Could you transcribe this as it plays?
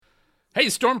Hey,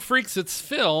 Storm Freaks, it's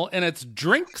Phil, and it's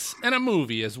Drinks and a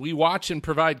Movie as we watch and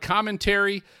provide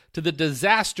commentary to the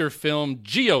disaster film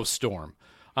Geostorm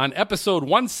on episode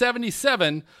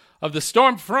 177 of the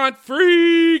Stormfront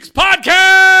Freaks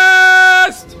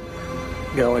podcast!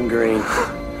 Going green.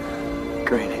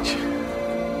 Greenwich.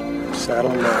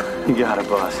 Saddle up. You got it,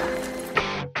 boss.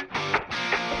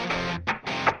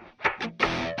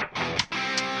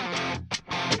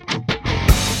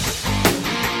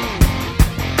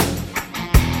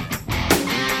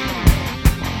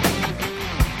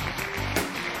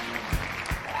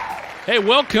 Hey,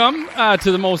 welcome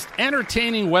to the most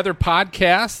entertaining weather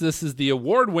podcast. This is the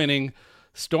award-winning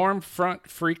Stormfront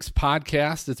Freaks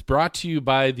podcast. It's brought to you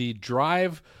by the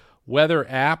Drive Weather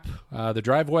app. The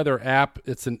Drive Weather app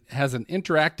has an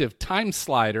interactive time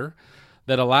slider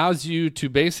that allows you to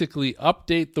basically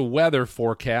update the weather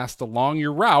forecast along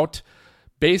your route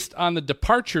based on the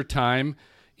departure time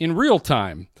in real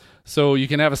time. So you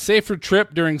can have a safer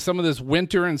trip during some of this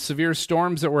winter and severe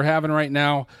storms that we're having right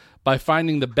now by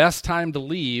finding the best time to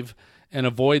leave and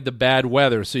avoid the bad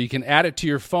weather. So you can add it to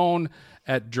your phone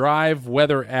at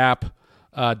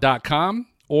driveweatherapp.com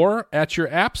or at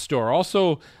your app store.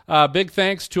 Also, big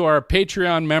thanks to our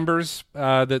Patreon members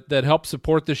that help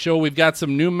support the show. We've got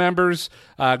some new members.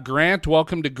 Grant,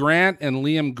 welcome to Grant, and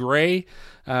Liam Gray.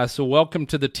 So welcome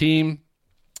to the team.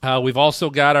 We've also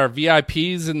got our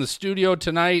VIPs in the studio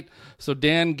tonight. So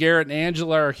Dan, Garrett, and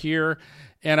Angela are here.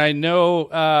 And I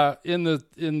know in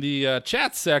the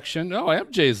chat section,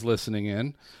 MJ's listening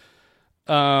in.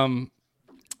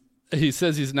 He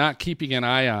says he's not keeping an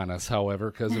eye on us,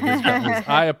 however, because of his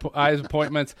eye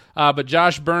appointments. But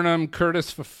Josh Burnham,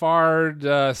 Curtis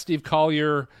Fafard, Steve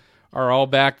Collier are all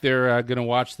back there going to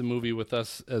watch the movie with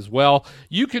us as well.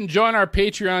 You can join our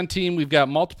Patreon team. We've got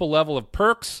multiple level of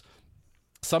perks.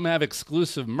 Some have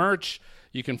exclusive merch.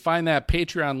 You can find that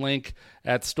Patreon link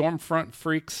at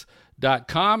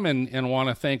stormfrontfreaks.com and want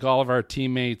to thank all of our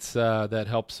teammates that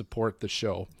help support the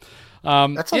show.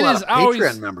 That's a lot of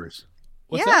Patreon members.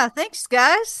 What's that? Thanks,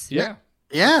 guys. Yeah.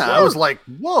 I was like,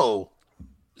 whoa.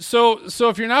 So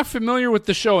if you're not familiar with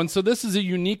the show, and so this is a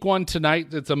unique one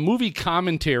tonight. It's a movie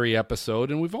commentary episode,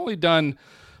 and we've only done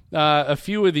a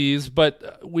few of these,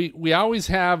 but we always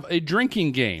have a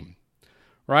drinking game,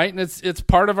 right? And it's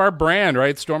part of our brand,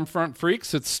 right? Stormfront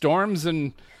Freaks. It's storms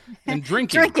and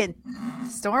drinking.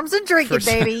 Storms and drinking,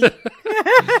 baby.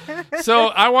 So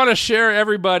I want to share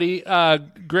everybody.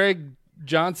 Greg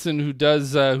Johnson,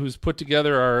 who's put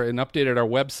together and updated our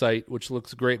website, which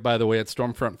looks great, by the way, at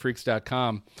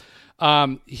stormfrontfreaks.com.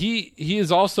 He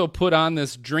has also put on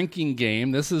this drinking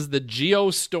game. This is the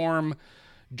Geostorm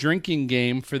drinking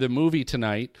game for the movie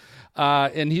tonight.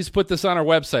 And he's put this on our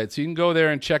website, so you can go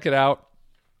there and check it out.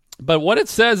 But what it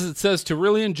says to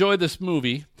really enjoy this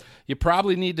movie, you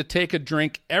probably need to take a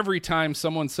drink every time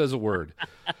someone says a word.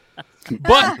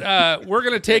 But we're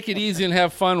going to take it easy and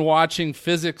have fun watching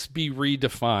physics be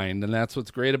redefined. And that's what's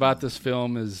great about this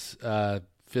film is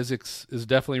physics is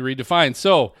definitely redefined.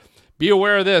 So be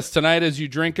aware of this tonight as you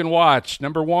drink and watch.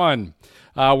 Number one,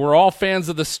 we're all fans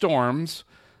of the storms.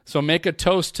 So make a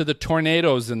toast to the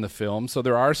tornadoes in the film. So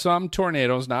there are some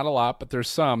tornadoes, not a lot, but there's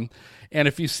some. And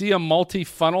if you see a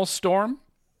multi-funnel storm,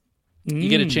 you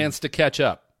get a chance to catch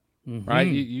up. Right?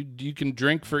 You can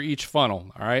drink for each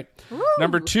funnel, all right? Woo.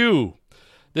 Number two,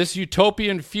 this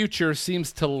utopian future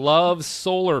seems to love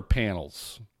solar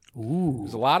panels. Ooh.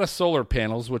 There's a lot of solar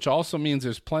panels, which also means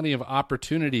there's plenty of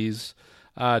opportunities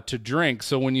to drink.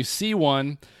 So when you see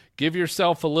one, give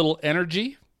yourself a little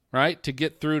energy, right, to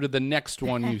get through to the next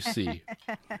one you see.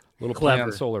 Little play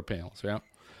on solar panels, yeah.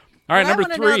 All right, number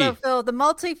three. Know, though, Phil, the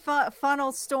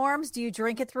multi-funnel storms, do you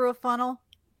drink it through a funnel?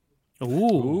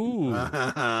 Ooh.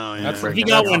 You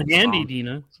got one handy,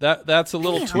 Dina. That's a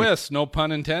little twist, no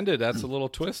pun intended. That's a little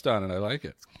twist on it. I like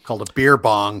it. Called a beer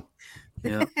bong.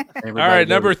 Yeah. All right,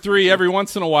 number three, every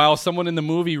once in a while, someone in the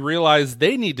movie realizes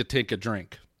they need to take a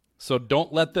drink. So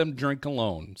don't let them drink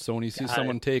alone. So when you see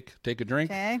someone take a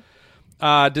drink. Okay.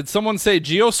 Did someone say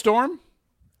Geostorm?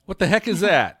 What the heck is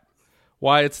that?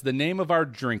 Why, it's the name of our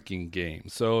drinking game.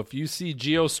 So if you see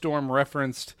Geostorm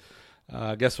referenced,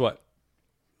 guess what?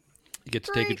 You get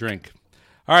to take a drink.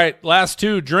 All right, last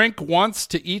two. Drink once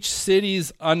to each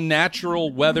city's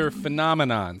unnatural weather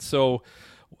phenomenon. So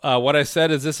what I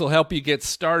said is this will help you get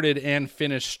started and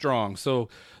finish strong. So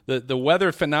the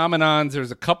weather phenomenons, there's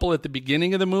a couple at the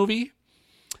beginning of the movie,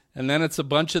 and then it's a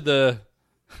bunch of the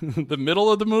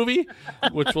middle of the movie,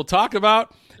 which we'll talk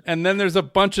about, and then there's a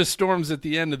bunch of storms at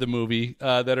the end of the movie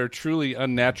that are truly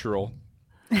unnatural.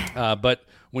 But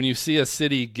when you see a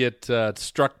city get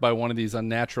struck by one of these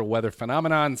unnatural weather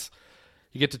phenomenons,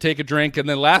 you get to take a drink. And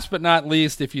then last but not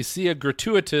least, if you see a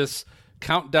gratuitous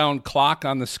countdown clock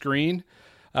on the screen,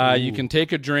 you can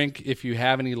take a drink if you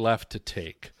have any left to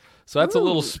take. So that's a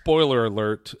little spoiler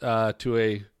alert to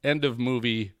a end of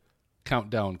movie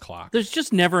countdown clock. There's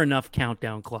just never enough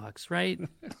countdown clocks, right?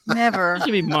 Never. There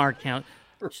should be more count.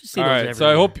 All right, so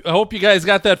I hope you guys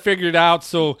got that figured out.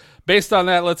 So based on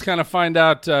that, let's kind of find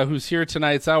out who's here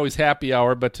tonight. It's always happy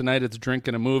hour, but tonight it's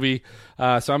drinking a movie. So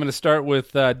I'm going to start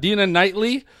with Dina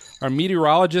Knightley, our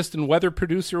meteorologist and weather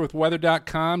producer with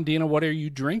weather.com. Dina, what are you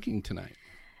drinking tonight?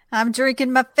 I'm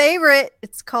drinking my favorite.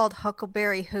 It's called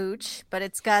Huckleberry Hooch, but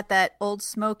it's got that old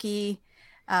smoky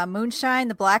moonshine,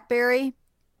 the blackberry.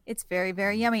 It's very,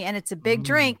 very yummy, and it's a big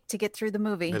drink to get through the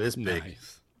movie. It is big.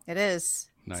 Nice. It is.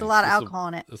 Nice. It's a lot of alcohol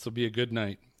in it. This will be a good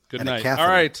night. Good And a night. caffeine, All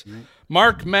right. right?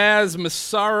 Mark Maz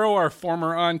Massaro, our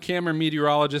former on-camera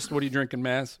meteorologist. What are you drinking,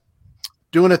 Maz?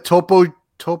 Doing a Topo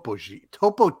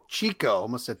Chico.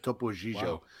 Almost said Topo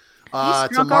Gijo. Wow.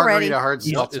 It's a margarita hard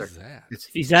seltzer. What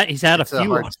is that? He's had a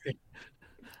few.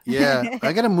 Yeah,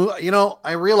 I gotta move.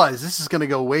 I realize this is gonna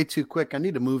go way too quick. I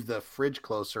need to move the fridge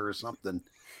closer or something.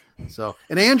 So,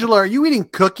 and Angela, are you eating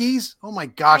cookies? Oh my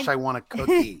gosh, I want a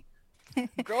cookie.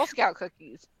 Girl Scout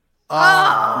cookies.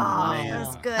 Oh, man.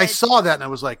 That's good. I saw that and I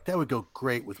was like, that would go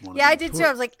great with one. Yeah, of I these. did too. I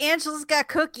was like, Angela's got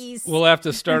cookies. We'll have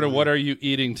to start a What Are You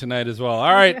Eating tonight as well.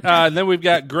 All right. Then we've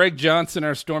got Greg Johnson,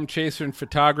 our storm chaser and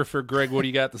photographer. Greg, what do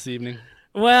you got this evening?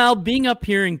 Well, being up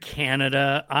here in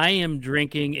Canada, I am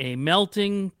drinking a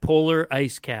melting polar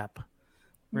ice cap.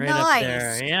 Right Nice. up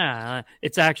there. Yeah.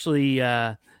 It's actually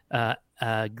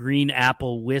green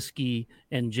apple whiskey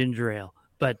and ginger ale.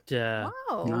 But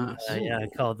Oh. I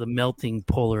call it the melting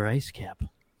polar ice cap.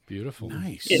 Beautiful.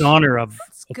 Nice. In honor of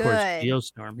good. course,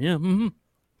 Geostorm. Yeah. Mm-hmm.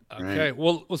 Okay,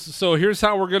 well, so here's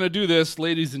how we're going to do this,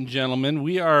 ladies and gentlemen.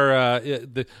 We are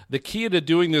the key to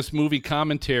doing this movie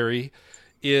commentary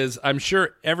is I'm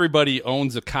sure everybody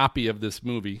owns a copy of this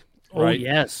movie, right? Oh,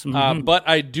 yes. Mm-hmm. But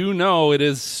I do know it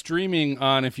is streaming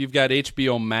on, if you've got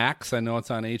HBO Max, I know it's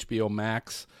on HBO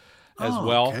Max as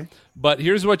well. Okay. But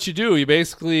here's what you do. You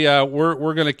basically,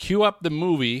 we're going to queue up the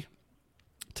movie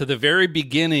to the very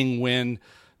beginning when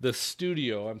the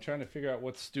studio, I'm trying to figure out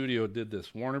what studio did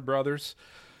this, Warner Brothers.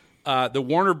 The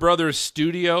Warner Brothers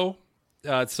studio,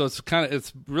 so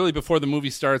it's really before the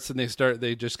movie starts and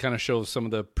they just kind of show some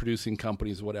of the producing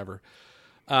companies, whatever.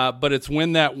 But it's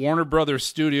when that Warner Brothers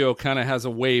studio kind of has a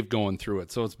wave going through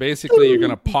it. So it's basically you're going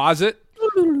to pause it.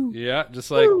 Yeah, just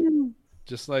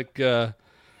like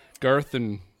Garth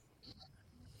and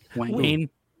Wayne.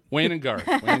 Wayne and Garth.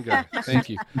 Thank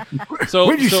you. So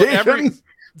What did you say, Johnny?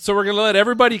 So we're going to let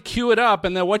everybody cue it up,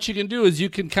 and then what you can do is you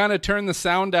can kind of turn the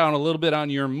sound down a little bit on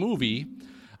your movie,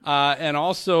 and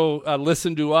also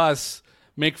listen to us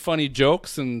make funny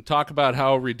jokes and talk about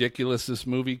how ridiculous this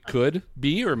movie could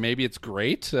be, or maybe it's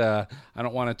great. I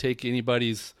don't want to take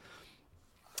anybody's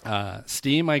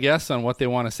steam, I guess, on what they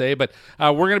want to say, but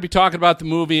we're going to be talking about the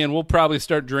movie, and we'll probably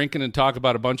start drinking and talk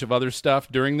about a bunch of other stuff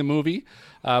during the movie,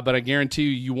 but I guarantee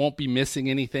you won't be missing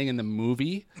anything in the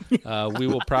movie. We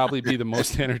will probably be the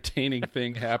most entertaining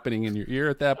thing happening in your ear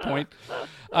at that point,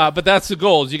 but that's the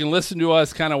goal, is you can listen to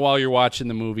us kind of while you're watching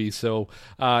the movie. So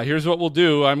here's what we'll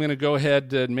do. I'm going to go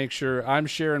ahead and make sure I'm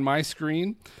sharing my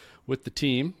screen with the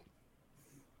team.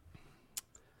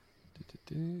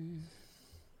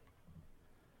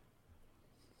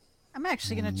 I'm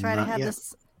actually going to try to have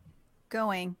this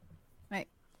going. Right.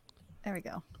 There we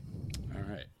go. All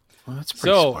right. Well, that's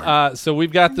pretty smart. So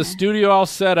we've got the studio all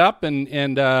set up,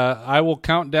 and I will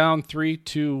count down 3,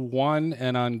 2, 1,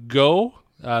 and on go,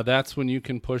 that's when you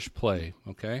can push play.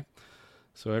 Okay.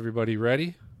 So everybody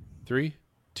ready? 3,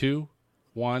 2,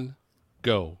 1,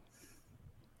 go.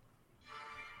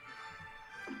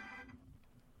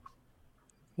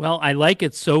 Well, I like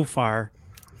it so far.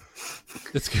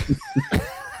 It's good.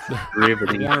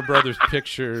 Warner Brothers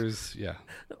Pictures. Yeah.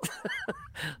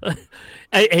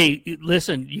 Hey,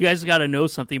 listen, you guys got to know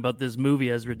something about this movie,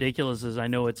 as ridiculous as I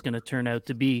know it's going to turn out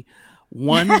to be.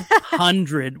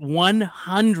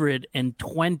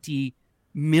 $120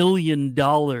 million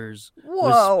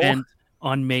was spent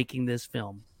on making this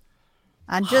film.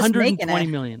 I'm just making it. $120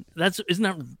 million. Isn't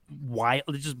that wild?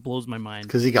 It just blows my mind.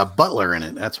 Because he got Butler in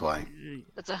it. That's why.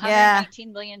 That's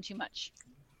 $119 million too much.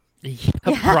 Yeah,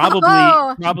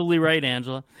 probably right,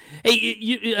 Angela.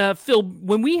 Hey, Phil,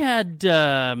 when we had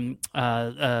 13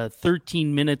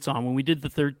 minutes on, when we did the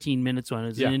 13 minutes on, it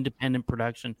was an independent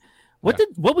production. What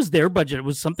was their budget? It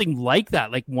was something like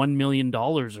that, like $1 million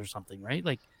or something, right?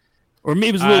 Like, or maybe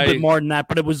it was a little bit more than that,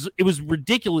 but it was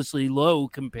ridiculously low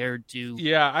compared to.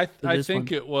 Yeah, I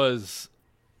think it was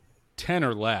 10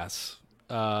 or less.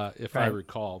 if I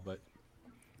recall. But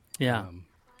yeah,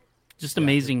 just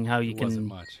amazing how you it can. Wasn't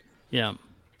much. Yeah.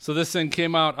 So this thing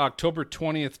came out October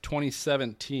 20th,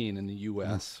 2017 in the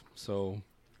U.S. So,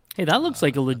 hey, that looks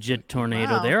like a legit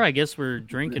tornado there. I guess we're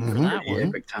drinking for that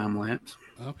one. Big time lapse.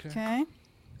 Okay.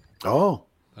 Oh,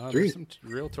 there's some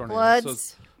real tornadoes. Bloods.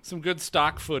 So some good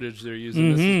stock footage they're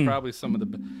using. This is probably some of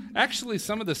the. Actually,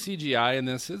 some of the CGI in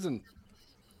this isn't.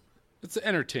 It's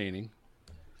entertaining.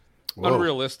 Whoa.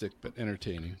 Unrealistic, but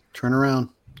entertaining. Turn around.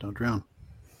 Don't drown.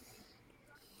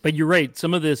 But you're right.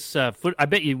 Some of this foot. I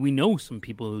bet you we know some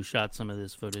people who shot some of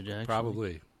this footage. Actually,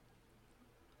 Probably.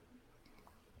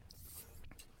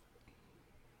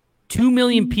 2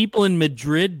 million people in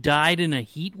Madrid died in a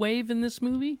heat wave in this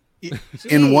movie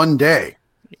In one day.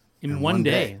 in one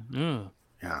day. Ugh.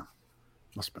 Yeah.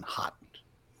 Must have been hot.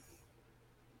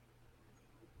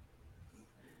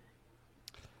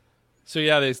 So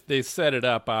yeah, they set it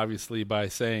up obviously by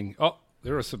saying, "Oh,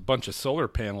 there was a bunch of solar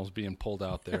panels being pulled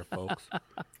out there, folks."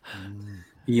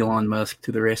 Elon Musk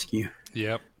to the rescue.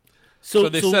 Yep. So So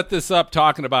they set this up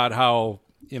talking about how,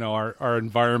 our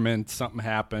environment, something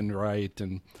happened, right?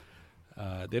 And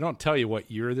they don't tell you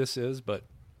what year this is, but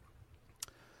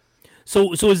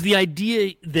So is the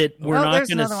idea that we're Oh, not there's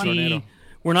going to another one. see Tornado.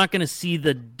 we're not going to see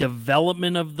the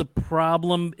development of the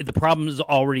problem? The problem is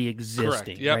already existing,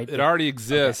 correct. Yep, right? it already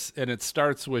exists, and it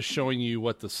starts with showing you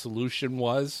what the solution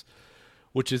was,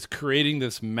 which is creating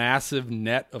this massive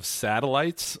net of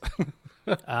satellites in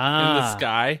the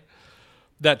sky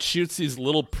that shoots these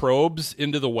little probes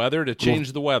into the weather to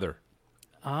change the weather.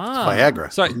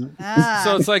 Viagra. So,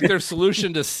 so it's like their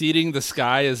solution to seeding the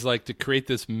sky is like to create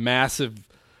this massive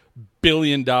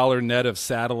billion-dollar net of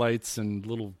satellites and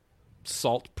little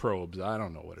salt probes. I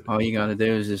don't know what it is. All you got to do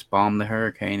is just bomb the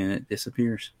hurricane and it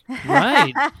disappears.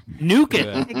 Right. Nuke it.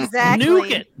 Yeah. Exactly.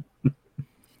 Nuke it.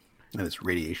 And it's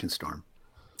radiation storm.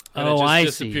 And Oh, it just I see.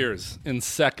 disappears in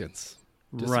seconds.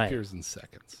 Right. Disappears in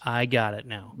seconds. I got it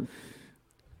now. All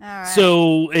right.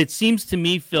 So it seems to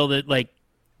me, Phil, that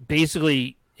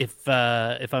basically, if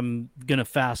I'm gonna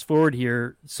fast forward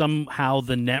here, somehow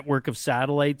the network of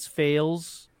satellites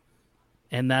fails,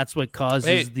 and that's what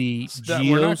causes the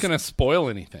We're not geos. going to spoil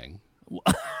anything.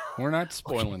 We're not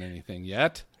spoiling anything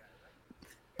yet.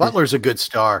 Butler's a good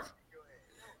star.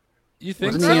 You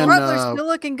think Wasn't so? he Brett in, Butler's uh, still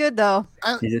looking good though.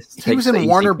 He was in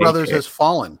Warner Brothers Has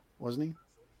Fallen, wasn't he?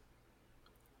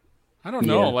 I don't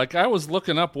know. Yeah. Like, I was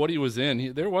looking up what he was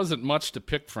in. There wasn't much to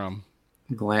pick from.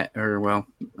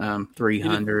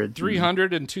 300.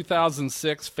 300 in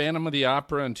 2006, Phantom of the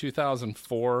Opera in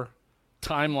 2004,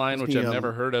 Timeline, which he, I've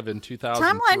never heard of, in 2003.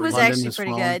 Timeline was London actually is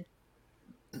pretty falling. good.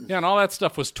 Yeah, and all that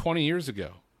stuff was 20 years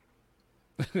ago.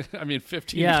 I mean,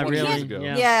 15, Yeah, 20 years really, ago.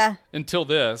 yeah. Yeah. Until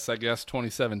this, I guess,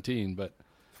 2017. But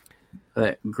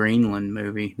That Greenland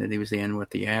movie that he was in with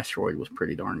the asteroid was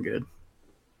pretty darn good.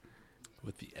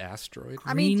 with the asteroid.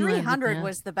 I mean, Greenland, 300 yeah.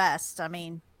 was the best. I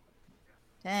mean,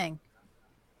 dang.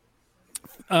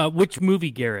 Which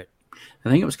movie, Garrett? I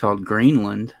think it was called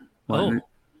Greenland. wasn't Oh.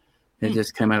 It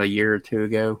just came out a year or two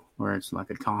ago, where it's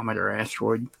like a comet or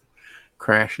asteroid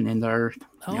crashing into Earth.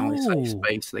 The only Oh. safe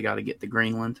space they got to get to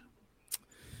Greenland.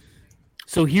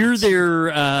 So here they're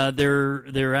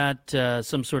at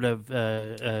some sort of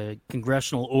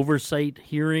congressional oversight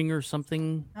hearing or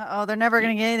something. Oh, they're never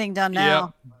going to get anything done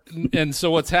now. Yeah. And so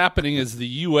what's happening is the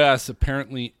U.S.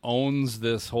 apparently owns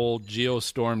this whole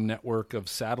geostorm network of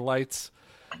satellites,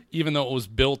 even though it was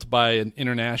built by an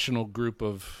international group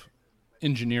of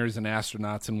engineers and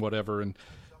astronauts and whatever. And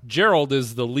Gerald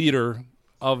is the leader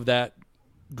of that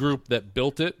group that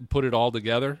built it and put it all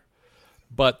together.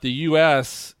 But the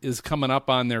U.S. is coming up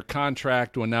on their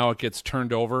contract when now it gets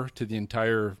turned over to the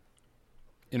entire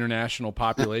international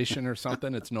population or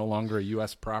something. It's no longer a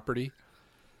U.S. property.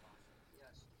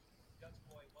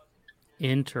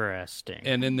 Interesting.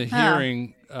 And in the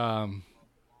hearing,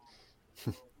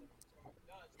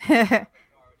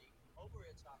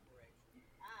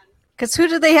 Because who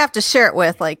do they have to share it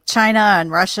with? Like China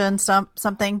and Russia and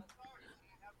something?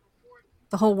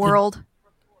 The whole world?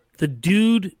 The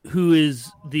dude who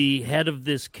is the head of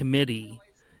this committee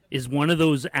is one of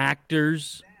those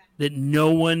actors that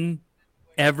no one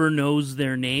ever knows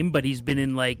their name, but he's been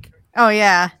in like Oh,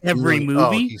 yeah. every Oh,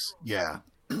 movie. yeah.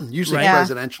 Usually Right. Yeah.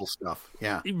 presidential stuff.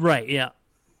 Yeah. Right, yeah.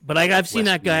 But I've seen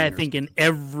West that guy, I Wing or think, in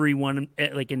every one,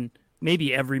 like in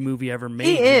maybe every movie ever made.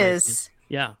 He is.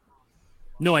 Yeah.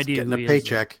 No idea Getting who a he is.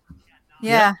 paycheck.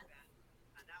 Yeah.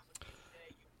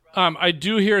 I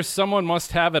do hear someone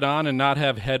must have it on and not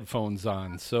have headphones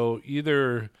on. So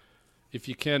either, if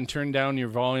you can, turn down your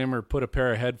volume or put a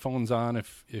pair of headphones on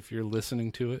if you're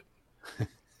listening to it.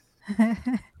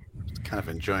 Kind of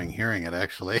enjoying hearing it,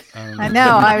 actually. I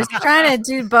know. I was trying to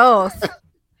do both. I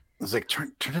was like,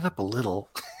 turn it up a little.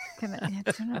 Turn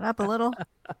it up a little.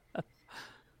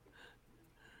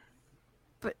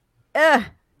 But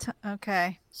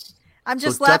okay. I'm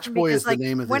just So laughing Dutch Boy because is the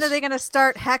name of when this. are they going to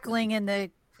start heckling in the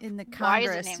Why is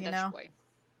Congress? it named You Dutch know. Boy?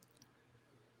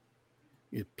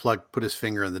 You put his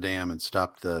finger in the dam and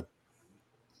stop the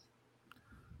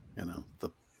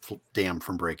dam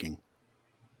from breaking.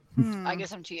 I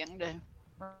guess I'm too young to.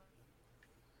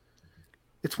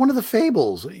 It's one of the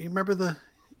fables. You remember the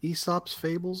Aesop's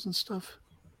fables and stuff?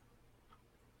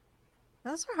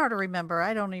 Those are hard to remember.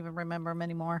 I don't even remember them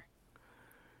anymore.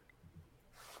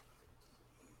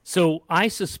 So I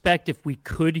suspect if we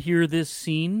could hear this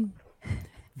scene,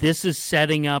 this is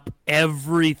setting up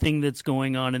everything that's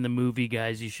going on in the movie,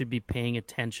 guys. You should be paying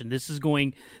attention. This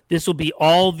will be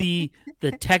all the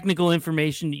technical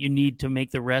information that you need to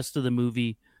make the rest of the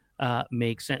movie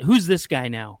make sense. Who's this guy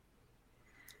now?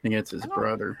 I think it's his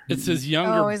brother. It's his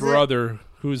younger brother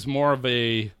who's more of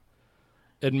a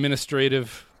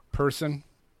administrative person.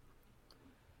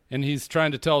 And he's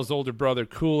trying to tell his older brother,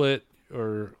 cool it,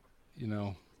 or,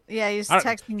 Yeah, he's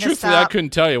texting this truthfully, I couldn't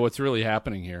tell you what's really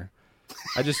happening here.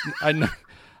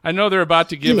 I know they're about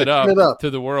to give it up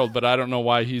to the world, but I don't know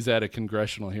why he's at a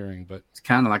congressional hearing. But It's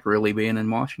kind of like really being in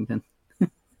Washington.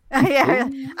 Yeah,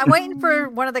 I'm waiting for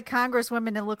one of the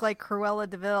congresswomen to look like Cruella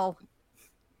DeVille.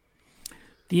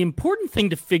 The important thing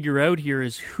to figure out here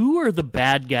is who are the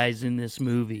bad guys in this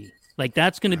movie? Like,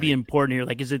 that's going to be important here.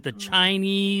 Like, is it the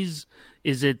Chinese?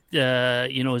 Is it,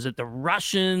 is it the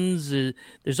Russians?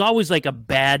 There's always like a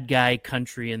bad guy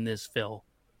country in this film.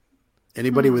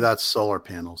 Anybody without solar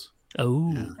panels.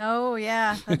 Oh. Yeah. Oh,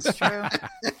 yeah, that's true.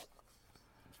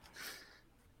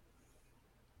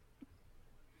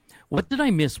 What did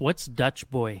I miss? What's Dutch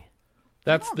Boy?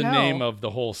 that's the name of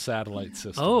the whole satellite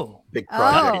system. Oh. Big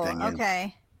project Oh, thing. Yeah.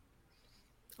 okay.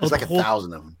 There's like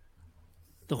 1,000 of them.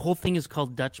 The whole thing is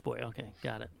called Dutch Boy. Okay,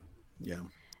 got it. Yeah.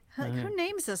 Like, who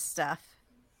names this stuff?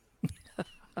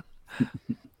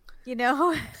 You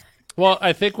know? Well,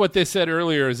 I think what they said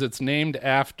earlier is it's named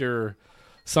after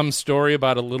some story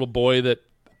about a little boy that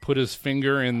put his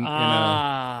finger in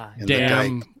a In the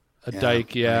dam, dike.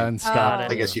 dike, and Got stopped.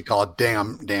 it. I guess you call it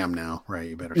dam now, right?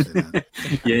 You better say that.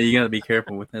 Yeah, you got to be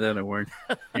careful with that other word.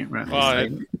 Can't write Well, I-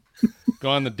 mistake. Go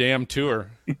on the damn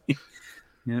tour.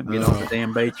 Yeah, get all the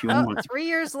damn bait you Oh, want. 3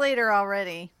 years later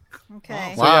already.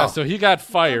 Okay. So, yeah, so he got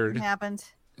fired. Something happened.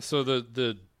 So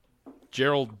the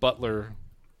Gerald Butler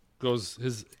goes.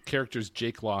 His character's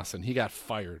Jake Lawson. He got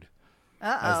fired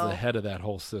as the Uh-oh. head of that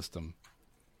whole system.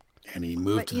 And he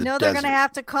moved But to you the know they're desert. going to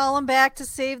have to call him back to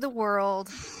save the world.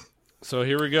 So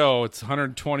here we go. It's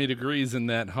 120 degrees in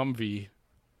that Humvee.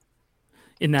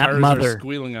 In that Tires are mother.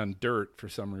 squealing on dirt for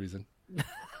some reason.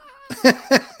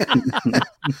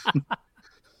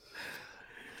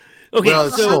 Okay, Well,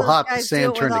 it's so- so How hot those the guys sand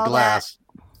deal turned with to all glass.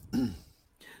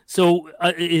 So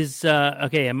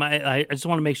okay? I just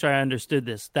want to make sure I understood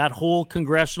this. That whole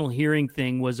congressional hearing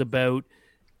thing was about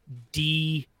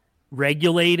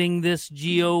deregulating this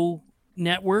geo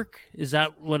network. Is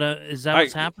that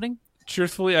what's happening?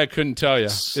 Truthfully, I couldn't tell you.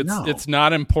 No. It's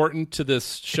not important to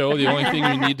this show. The only thing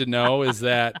you need to know is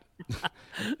that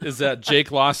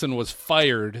Jake Lawson was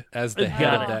fired as the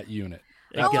head Got of it. that unit.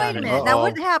 I Oh, wait got a it. minute. Now, Uh-oh.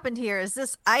 what happened here? Is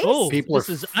this ice? Oh, People this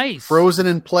are is ice. Frozen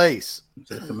in place. Is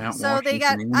that the Mount So they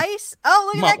got Washington? ice. Oh,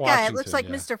 look at Mount that guy. It looks like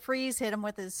Washington, Mr. Freeze hit him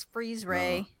with his freeze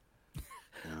ray.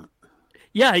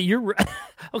 Yeah, you're right.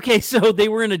 Okay, so they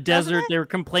were in a desert. it? They were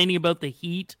complaining about the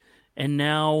heat, and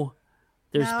now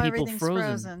there's now people everything's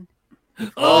frozen.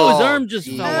 Oh, his arm just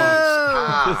geez. fell off.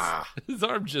 Ah. His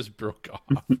arm just broke off.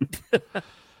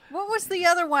 What was the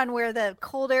other one where the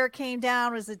cold air came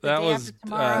down? Was it the That day was, after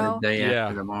tomorrow? The day Yeah.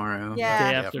 after tomorrow.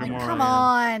 Yeah. Day after Like, tomorrow, come yeah.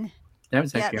 on. That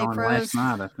was Yeah, actually they on froze. last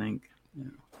night, I think.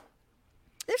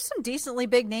 There's some decently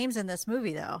big names in this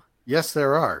movie, though. Yes,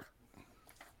 there are.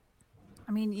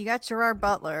 I mean, you got Gerard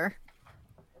Butler,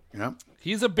 Yep.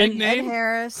 He's a big Ed name.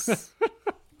 Harris.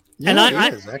 Yeah, And it I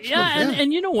is, actually. yeah,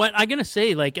 and you know what? I'm gonna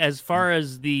say, like, as far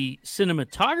as the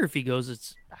cinematography goes,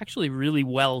 it's actually really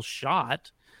well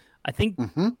shot. I think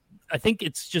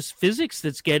it's just physics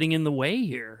that's getting in the way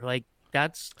here. Like,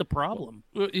 that's the problem.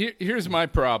 Well, here's my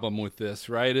problem with this,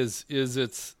 right? Is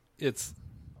it's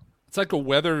like a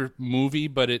weather movie,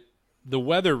 but the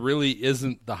weather really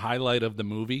isn't the highlight of the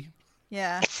movie.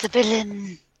 Yeah. It's the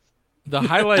villain. The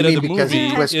highlight I mean, of the because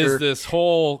movie Twister- is this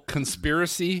whole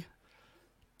conspiracy,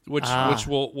 which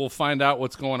we'll find out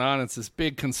what's going on. It's this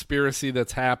big conspiracy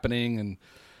that's happening, and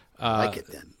I like it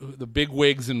then. the big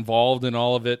wigs involved in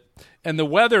all of it. And the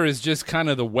weather is just kind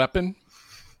of the weapon.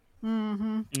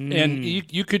 Mm-hmm. And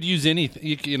you could use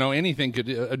anything. Anything could.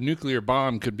 A nuclear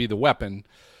bomb could be the weapon.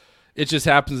 It just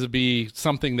happens to be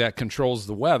something that controls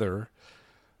the weather.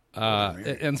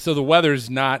 And so the weather's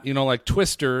not, like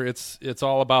Twister. It's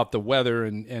all about the weather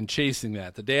and chasing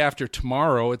that. The Day After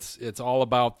Tomorrow, it's all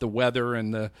about the weather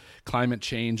and the climate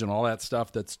change and all that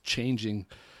stuff that's changing.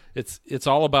 It's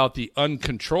all about the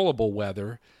uncontrollable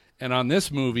weather. And on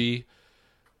this movie,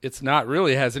 it's not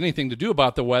really has anything to do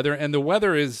about the weather. And the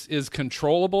weather is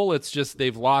controllable. It's just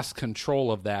they've lost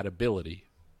control of that ability.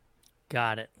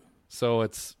 Got it. So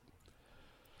it's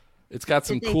got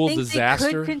some Did they cool think they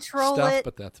disaster could control stuff, it?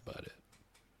 but that's about it.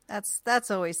 That's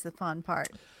always the fun part.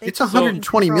 It's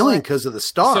 120 million because of the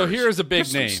stars. So here's a big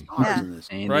There's some name. stars Yeah. in this.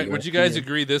 Andy Right? Would you guys Garcia.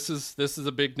 agree this is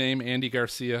a big name, Andy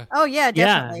Garcia, Oh yeah,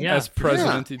 definitely. Yeah. as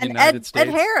president of the And United States?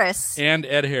 Ed Harris. And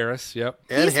Ed Harris, yep.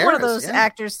 Ed He's Harris, one of those yeah.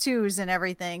 actors too, and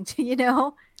everything. You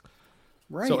know.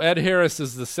 Right. So Ed Harris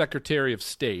is the Secretary of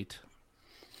State.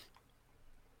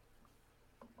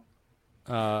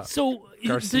 So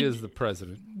Garcia is the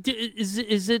president.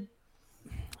 is it?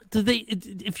 Do they?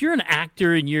 If you're an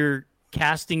actor and your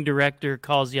casting director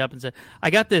calls you up and says, "I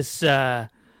got this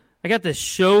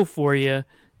show for you,"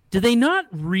 do they not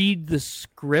read the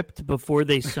script before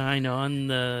they sign on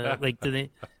the like? Do they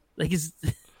like? Is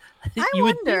you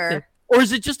would think wonder. that- or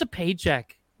is it just a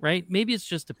paycheck? Right? Maybe it's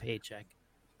just a paycheck.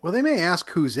 Well, they may ask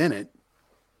who's in it.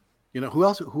 Who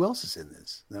else is in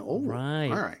this? Now, Right.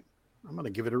 All right. I'm going to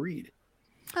give it a read.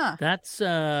 That's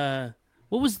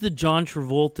what was the John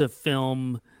Travolta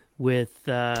film with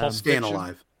Staying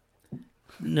Alive.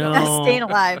 no Staying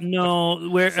Alive. No,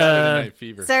 where Saturday Night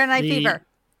Fever. Saturday Night The-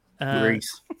 Fever.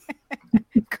 Grease.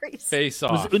 Grease. Face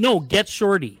Off. Get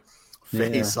Shorty.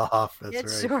 Face Off. That's Get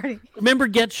right. Shorty. Remember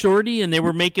Get Shorty, and they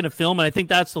were making a film, and I think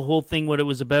that's the whole thing. What it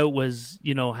was about was,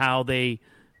 how they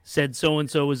said so and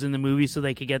so was in the movie so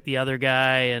they could get the other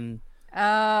guy, and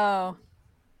Oh,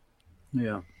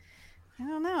 Yeah. I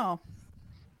don't know.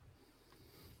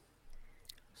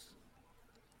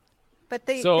 But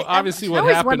Obviously I what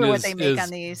always happened wonder is, what they make is on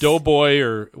these. Doughboy,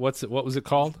 or what was it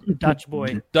called? Dutch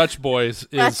Boy. Dutch Boys is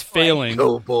Dutch Boy. failing.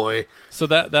 Oh boy. So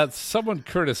that's someone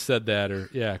Curtis said that, or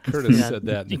Curtis said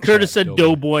that. in the Curtis chat, said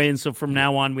Doughboy, and so from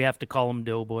now on we have to call him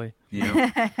Doughboy.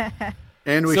 Yeah.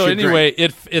 And we So should anyway,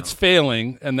 drink. it's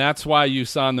failing, and that's why you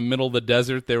saw in the middle of the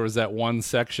desert there was that one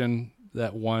section,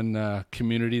 that one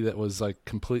community that was like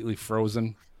completely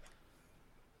frozen.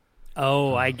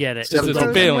 Oh, I get it. Except It's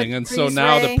Frozen failing, with and so freeze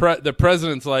now ray. the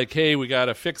president's like, "Hey, we got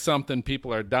to fix something.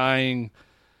 People are dying,"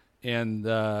 and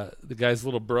the guy's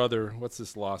little brother, what's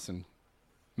this Lawson,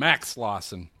 Max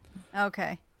Lawson,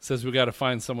 Okay. says we got to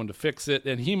find someone to fix it,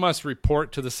 and he must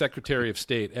report to the Secretary of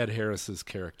State, Ed Harris's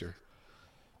character.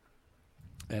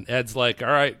 And Ed's like, "All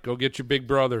right, go get your big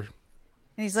brother."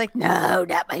 And he's like, no,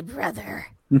 not my brother.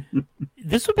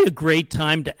 This would be a great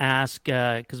time to ask,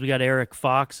 because we got Eric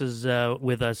Fox is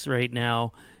with us right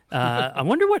now. I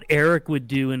wonder what Eric would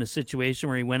do in a situation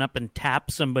where he went up and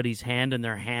tapped somebody's hand and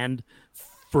their hand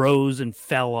froze and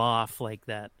fell off like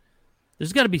that.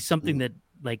 There's got to be something that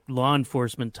like law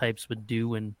enforcement types would do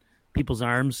when people's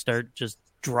arms start just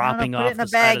dropping put it off in a the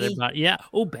side of their baggie. body. Yeah,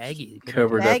 baggie.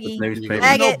 Covered up Baggy. with newspaper.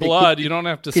 Bag No it. blood. You don't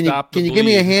have to Can stop. you the give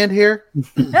me a bleed. hand here? Put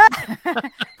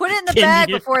it in the Can bag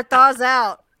you- before it thaws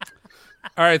out.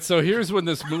 All right, so here's when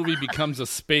this movie becomes a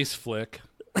space flick.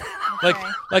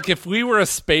 Like if we were a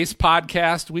space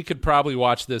podcast, we could probably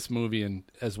watch this movie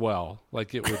as well.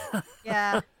 Like it would,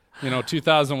 Yeah.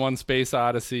 2001 Space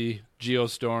Odyssey,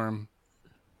 Geostorm.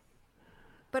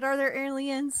 But are there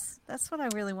aliens? That's what I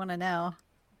really want to know.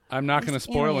 I'm not going to There's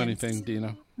spoil aliens. anything, Dina.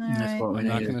 All That's right. what we I'm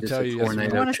not need, gonna is just tell a you yes or no. I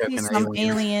tornado want to see chucking some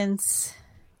aliens. aliens.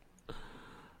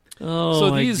 Oh,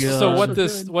 So my these, God. so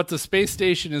what the space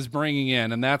station is bringing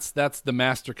in, and that's the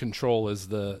master control is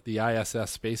the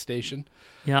ISS space station.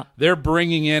 Yeah. They're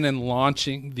bringing in and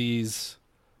launching these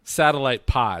satellite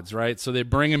pods, right? So they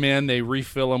bring them in, they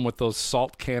refill them with those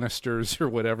salt canisters or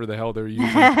whatever the hell they're using,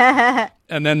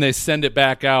 and then they send it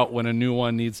back out when a new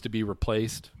one needs to be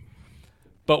replaced.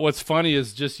 But what's funny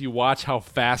is just you watch how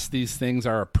fast these things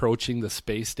are approaching the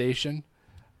space station,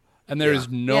 and there is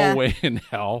no Yeah. way in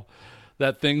hell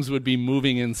that things would be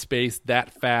moving in space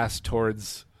that fast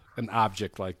towards an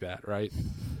object like that, right?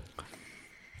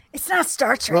 It's not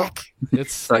Star Trek.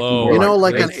 It's like slow. more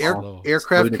Like on It's slow.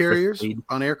 aircraft Ludicrous carriers, speed.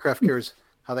 on aircraft carriers,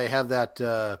 how they have that,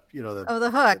 the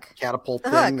The hook. catapult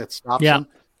The thing hook. that stops Yeah. them.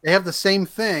 They have the same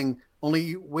thing,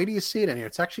 only wait till you see it in here.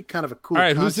 It's actually kind of a cool All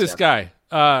right, who's this concept.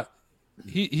 guy?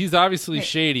 He's obviously Wait.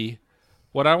 shady.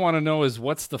 What I want to know is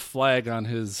what's the flag on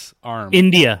his arm?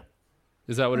 India.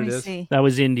 Is that what Let it me is? see. That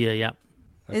was India. Yeah.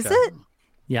 Is Okay. it?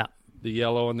 Yeah. The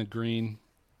yellow and the green.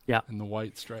 Yeah. And the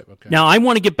white stripe. Okay. Now I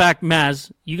want to get back,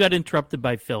 Maz. You got interrupted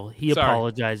by Phil. He Sorry.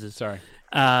 apologizes. Sorry.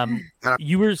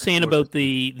 You were saying about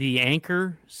the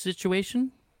anchor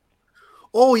situation.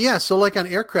 Oh yeah, so like on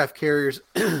aircraft carriers,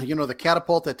 the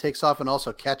catapult that takes off and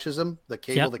also catches them, the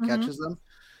cable that catches them,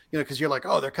 because you're like,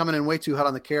 oh, they're coming in way too hot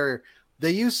on the carrier.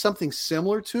 They use something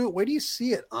similar to it. Where do you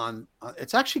see it on?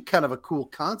 It's actually kind of a cool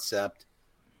concept.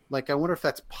 Like, I wonder if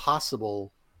that's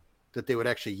possible that they would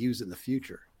actually use it in the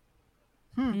future.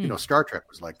 Star Trek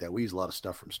was like that. We use a lot of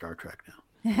stuff from Star Trek now.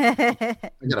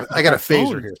 I got a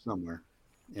phaser here somewhere.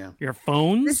 Yeah. Your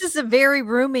phone? This is a very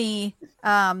roomy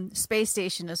space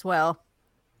station as well.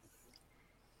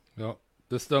 No,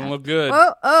 this doesn't look good.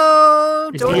 Son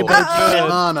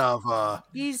of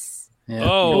He's.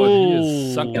 Yeah. He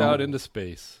is sucked out into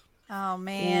space. Oh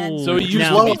man! So he used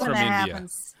Now- to be from India.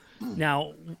 Happens.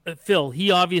 Now, Phil,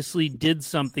 he obviously did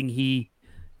something. He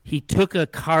took a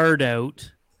card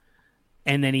out,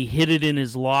 and then he hid it in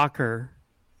his locker,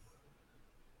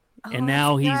 and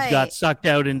now he's got sucked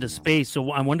out into space.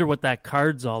 So I wonder what that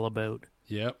card's all about.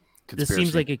 Yep. This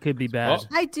seems like it could be bad. Oh.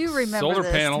 I do remember Solar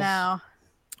this panels. now.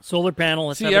 Solar panel.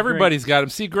 Let's have See, a everybody's got him.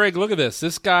 See, Greg, look at this.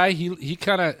 This guy, he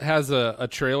kind of has a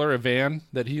trailer, a van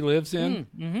that he lives in,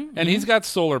 and he's got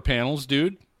solar panels,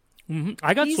 dude. drink.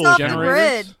 I got He's solar off the panels.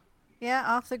 generators. grid. Yeah,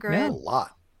 off the a grid.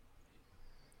 lot.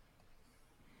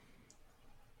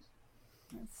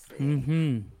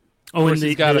 Mm-hmm. Of Oh, course, and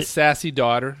he's got a sassy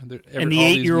daughter. and the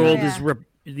 8-year-old Yeah. is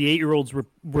the 8-year-old's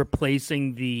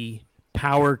replacing the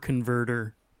power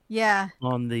converter Yeah,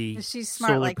 on the she's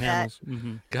smart solar like that. panels.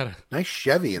 Mm-hmm. Gotta Nice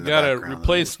Chevy in the gotta background.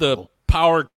 replace That the looks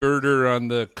power girder on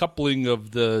the coupling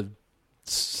of the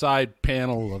side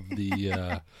panel of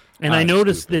the. And I I'm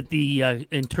noticed stupid. that the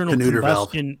internal The neuter valve.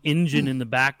 combustion engine in the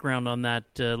background on that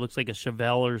looks like a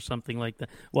Chevelle or something like that.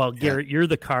 Well, Garrett, you're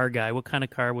the car guy. What kind of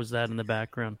car was that in the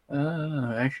background?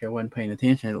 Actually, I wasn't paying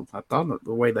attention. I thought that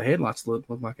the way the headlights looked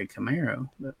like a Camaro.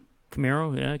 But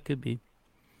Camaro? Yeah, it could be.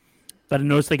 But I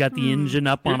noticed they got the engine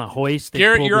up on a hoist. They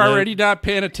Garrett, pulled you're it out. already not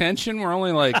paying attention. We're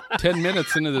only like 10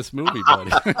 minutes into this movie,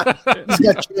 buddy. He's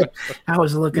got chips. I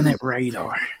was looking at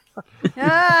radar.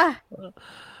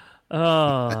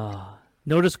 Ah,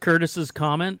 Notice Curtis's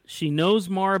comment. She knows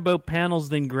more about panels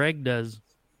than Greg does.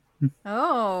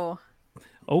 oh,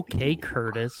 Okay,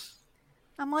 Curtis.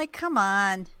 I'm like, come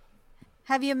on.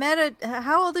 Have you met a?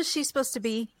 How old is she supposed to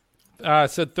be? I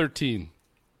said 13.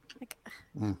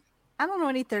 I don't know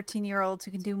any 13-year-olds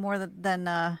who can do more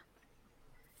than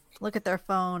look at their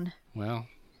phone. Well,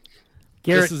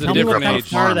 Garrett, this is a tell me what different kind age. of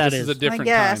car that This is. is a different I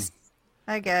guess. time.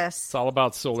 I guess. It's all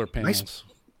about solar panels. Nice.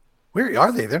 Where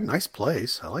are they? They're a nice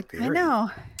place. I like the I area.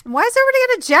 know. Why is everybody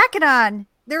got a jacket on?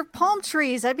 They're palm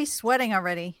trees. I'd be sweating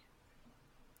already.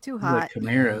 Too hot. The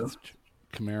Camaro.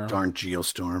 Camaro. Darn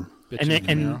Geostorm. Bitchin'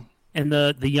 Camaro. And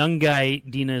the young guy,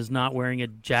 Dina, is not wearing a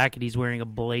jacket. He's wearing a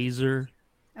blazer.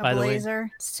 A by the way. blazer.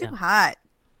 It's too Yeah. hot.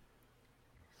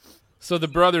 So the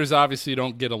brothers obviously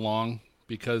don't get along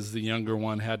because the younger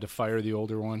one had to fire the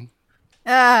older one.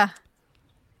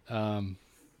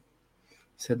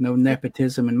 Said no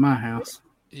nepotism in my house.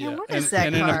 Yeah, what is that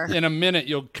and car? in a minute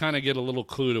you'll kind of get a little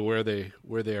clue to where they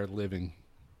are living.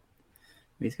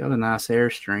 He's got a nice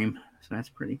Airstream, so that's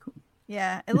pretty cool.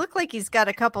 Yeah. It looked like he's got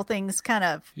a couple things kind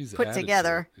of He's put added to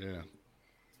together. it, Yeah.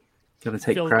 Got to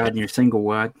take Phil- pride in your single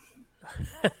wide.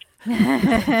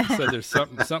 So there's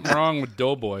something wrong with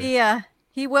Doughboy. Yeah.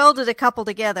 He welded a couple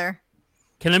together.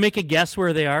 Can I make a guess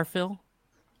where they are, Phil?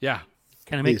 Yeah.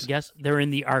 Can I make Please. a guess? They're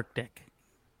in the Arctic.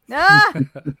 You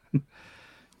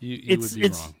would be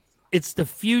wrong. It's the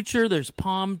future. There's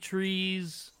palm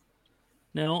trees.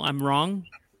 No, I'm wrong.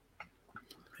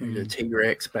 There's a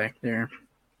T-Rex back there.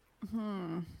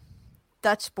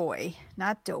 Dutch boy,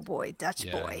 not doughboy. Dutch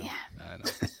Yeah, boy. I know.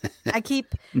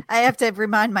 I have to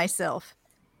remind myself.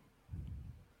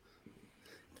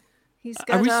 He's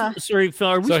Are we got sorry, Phil?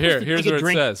 Are we So supposed to here's take a what it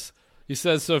drink? says. He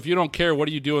says, "So if you don't care, what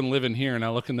are you doing living here?" And I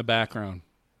look in the background.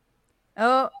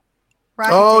 rocket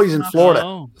Oh, he's in taking off. Florida.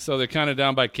 Oh, So they're kind of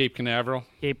down by Cape Canaveral.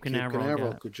 Cape Cape Canaveral.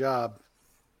 Canaveral. yeah. Good job.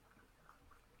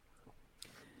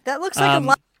 That looks like Um, a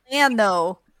lot of land,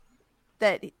 though.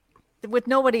 That with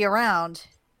nobody around.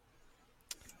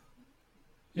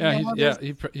 Yeah, Yeah,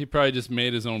 he probably just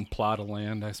made his own plot of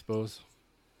land, I suppose.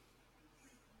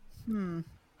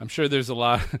 I'm sure there's a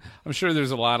lot. I'm sure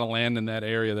there's a lot of land in that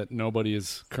area that nobody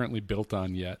is currently built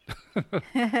on yet. On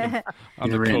the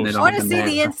You're renting coast. it I want to on see the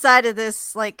the inside of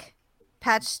this like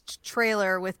patched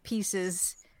trailer with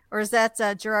pieces, or is that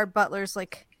Gerard Butler's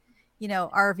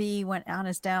RV went on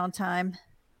his downtime?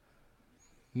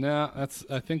 No,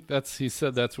 I think he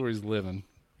said that's where he's living.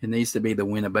 It needs to be the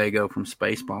Winnebago from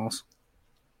Spaceballs.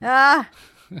 Ah,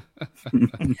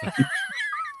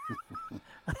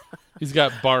 He's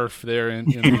got barf there in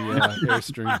the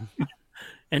Airstream.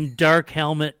 And dark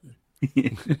helmet.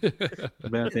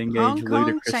 About to engage Hong Kong,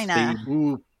 ludicrous China. speed.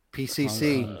 Ooh,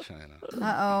 PCC. Hong Kong, China.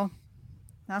 Uh-oh.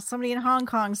 Now somebody in Hong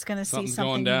Kong's going to see Something's going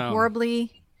something down.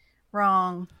 horribly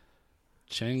wrong.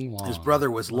 Cheng Long. His brother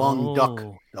was Long Duck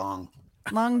Oh. Dong.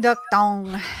 Long Duck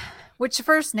Dong. What's your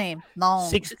first name? Long.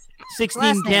 16 Last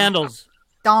name. candles.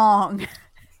 Dong.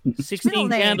 16 Middle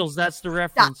name. candles. That's the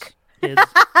reference, kids.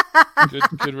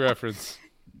 Good reference.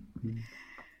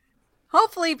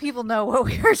 Hopefully people know what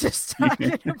we were just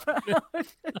talking about.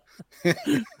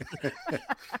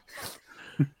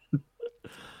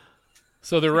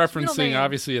 So they're middle referencing, name?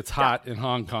 obviously, it's hot in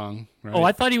Hong Kong. Right? Oh,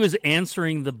 I thought he was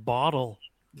answering the bottle.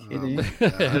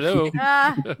 Hello.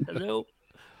 Ah, Hello.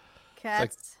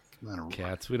 cats.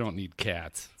 Cats. We don't need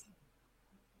cats.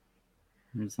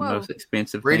 It's the Whoa. most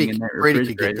expensive Brady- thing in that Brady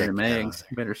could get refrigerator. Them that cat eggs.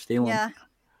 out You better steal them. Yeah.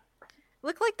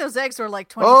 Look like those eggs were like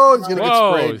 20. Oh, it's gonna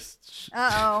get sprayed.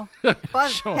 Uh-oh.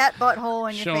 Show- Cat butthole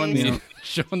in your Showing face.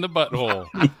 showing the butthole.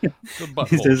 The butthole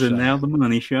This is shot. now the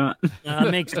money shot.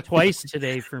 Makes twice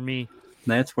today for me.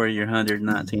 That's where your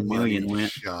 119 million Money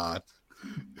went. shot.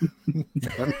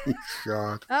 Money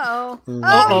shot. Uh-oh. Oh,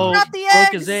 Uh-oh. he dropped the Broke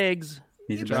eggs. his eggs.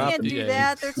 He's You about can't the do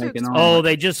that. They're too Making expensive. all- Oh,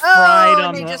 they just Oh, fried and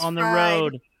on they the just on the fried.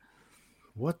 road.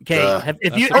 What? Okay, the-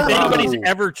 if That's a anybody's problem.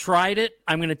 ever tried it,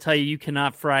 I'm going to tell you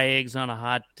cannot fry eggs on a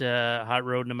hot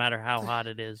road, no matter how hot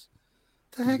it is.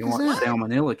 the heck You is want that?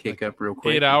 salmonella kick up real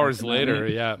quick. 8 hours later,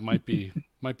 yeah, it might be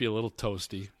a little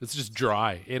toasty. It's just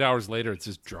dry. 8 hours later, it's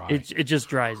just dry. It just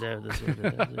dries out. That's what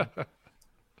it does, yeah.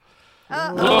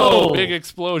 Uh-oh. Whoa! Oh. Big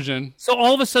explosion. So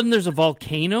all of a sudden, there's a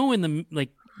volcano in the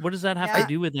What does that have Yeah. to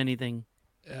do with anything?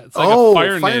 Yeah, it's like Oh, a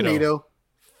fire fire nado. NATO.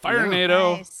 Fire Yeah.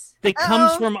 nado. Nice. That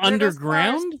comes Uh-oh, from there goes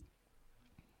underground. cars.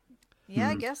 Yeah,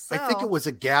 I guess so. I think it was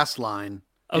a gas line.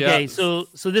 Okay, Yeah. so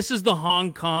this is the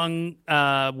Hong Kong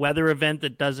weather event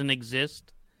that doesn't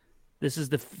exist. This is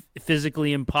the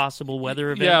physically impossible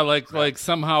weather event. Yeah, like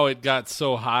somehow it got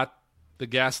so hot, the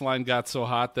gas line got so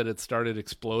hot that it started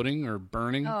exploding or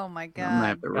burning. Oh my I'm gonna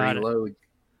have god. to Got it. reload.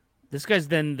 This guy's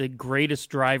then the greatest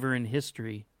driver in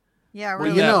history. Yeah, What really.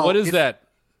 is you that? know, What is if- that?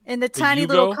 In the The tiny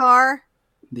little Yugo? car.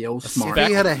 The old A smart. If Speck.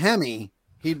 he had a Hemi,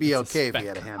 he'd be It's a okay if he speck.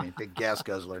 had a Hemi. Big gas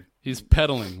guzzler. He's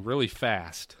pedaling really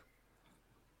fast.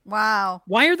 Wow.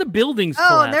 Why are the buildings?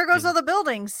 Oh, and there goes collapsing? all the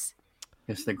buildings.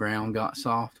 Guess the ground got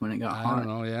soft when it got I hot. don't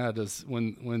know. Yeah, does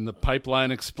when the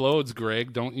pipeline explodes,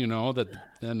 Greg? Don't you know that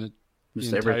then it,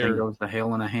 Just the everything entire goes to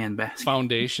hell in a handbasket.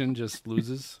 foundation just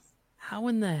loses? How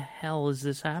in the hell is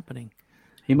this happening?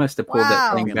 He must have pulled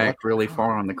that Wow. thing back really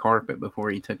far on the carpet before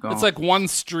he took off. It's like one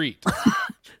street,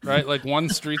 right? Like one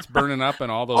street's burning up,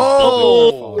 and all those Oh!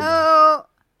 buildings are falling down. Oh,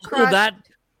 Oh, crushed.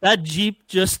 that Jeep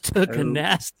just took a Oh.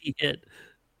 nasty hit.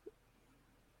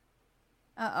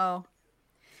 Uh-oh.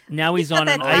 Now he's got on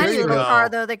that an there tiny icy you little go. car,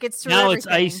 though, that gets through Now it's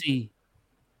everything. icy.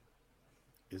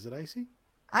 Is it icy?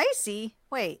 Icy?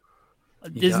 Wait.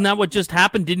 Isn't that what just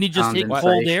happened? Didn't he just hit cold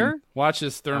Condensation. air? Watch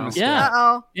this thermostat. Yeah.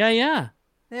 Uh-oh. Yeah.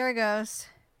 There it goes.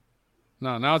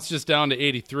 No, now it's just down to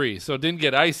 83. So it didn't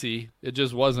get icy. It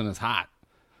just wasn't as hot.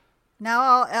 Now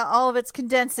all of it's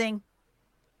condensing.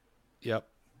 Yep.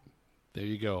 There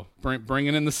you go.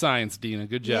 Bringing in the science, Dina.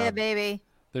 Good job. Yeah, baby.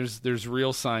 There's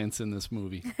real science in this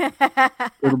movie.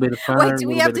 a little bit of fire. Wait, a do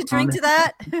we little have bit to of drink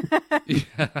thunder. to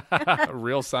that?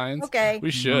 Real science. Okay.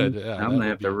 We should. Yeah, I'm that gonna would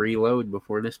have be- to reload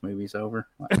before this movie's over.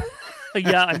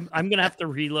 Yeah, I'm gonna have to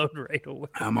reload right away.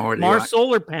 I'm already More like,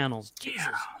 solar panels. Jesus.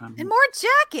 And more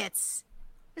jackets.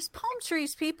 There's palm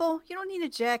trees, people. You don't need a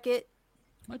jacket.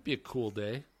 Might be a cool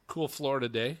day. Cool Florida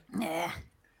day. Nah.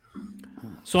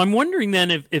 So I'm wondering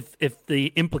then if the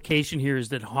implication here is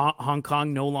that Hong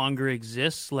Kong no longer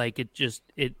exists, like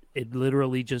it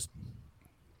literally just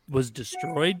was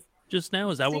destroyed just now.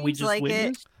 Is that what we Seems just like it.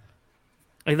 witnessed?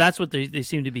 Like that's what they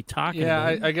seem to be talking Yeah,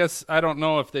 about. I guess I don't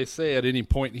know if they say at any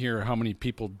point here how many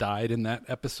people died in that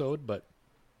episode, but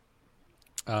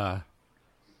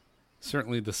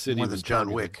certainly the city More than was John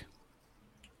targeted. Wick.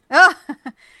 Oh.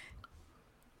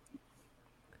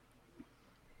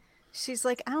 She's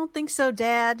like, I don't think so,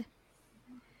 Dad.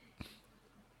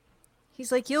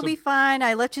 He's like, you'll So- be fine.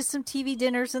 I left you some TV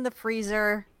dinners in the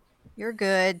freezer. You're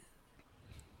good.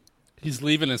 He's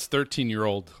leaving his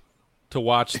 13-year-old to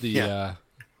watch the Yeah.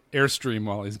 Airstream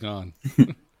while he's gone.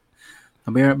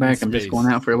 I'll be right back. I'm Space. just going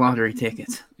out for lottery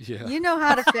tickets. Yeah. You know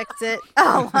how to fix it.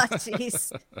 Oh,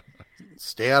 jeez.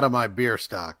 Stay out of my beer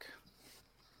stock.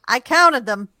 I counted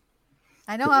them.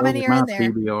 I know how Those many are are in my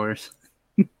there. PBRs.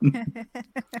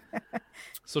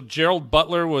 So Gerald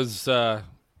Butler was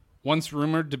once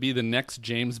rumored to be the next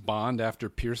James Bond after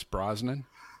Pierce Brosnan.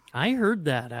 I heard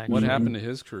that, actually. What happened to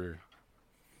his career?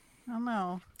 I don't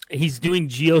know. He's doing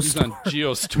He's on Geostorm.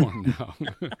 Geostorm now.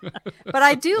 But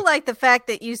I do like the fact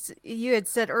that you had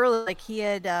said earlier, like he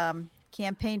had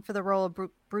campaigned for the role of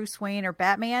Bruce Wayne or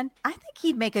Batman. I think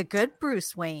he'd make a good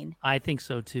Bruce Wayne. I think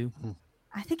so, too.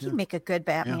 I think he'd make a good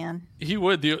Batman. He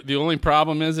would. The only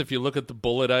problem is if you look at the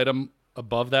bullet item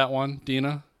above that one,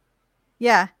 Dina,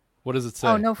 Yeah. what does it say?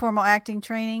 Oh, no formal acting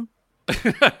training.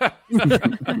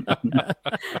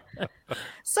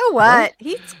 So what?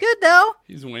 He's good though.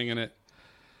 He's winging it.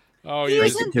 Oh, He you're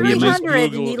was just, in you're just 300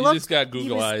 and Google- he you looked- just got he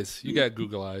Google was- eyes. You got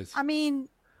Google eyes. I mean,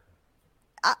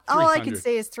 all I can 300.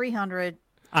 say is 300.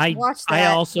 I Watch I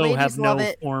that. also Ladies have love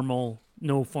it. no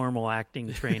formal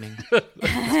acting training. It's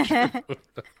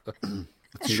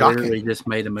He shocking. literally just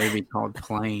made a movie called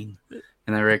Plane,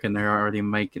 and I reckon they're already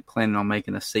planning on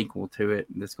making a sequel to it.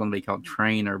 That's going to be called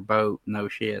Train or Boat. No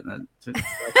shit.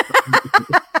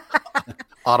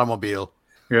 Automobile.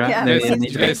 Right? Yeah, They- Did they you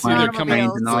need to guys see make they're planes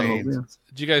coming- and automobiles.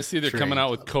 Did you guys see they're coming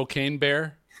out with Cocaine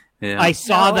Bear? Yeah. I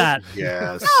saw No. that.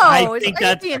 Yes. I No, think are you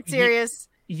that's- being serious?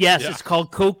 Yes, Yeah. it's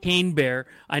called Cocaine Bear.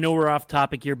 I know we're off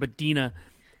topic here, but Dina,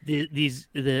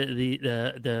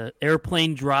 the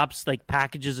airplane drops like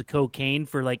packages of cocaine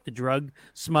for like the drug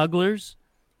smugglers,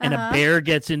 and a bear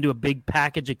gets into a big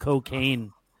package of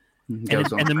cocaine.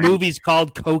 Goes on And the train. movie's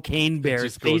called Cocaine Bear. It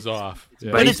just goes off.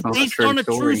 Yeah. But it's Based on a based true on a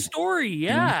true story. story.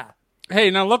 Yeah. Hey,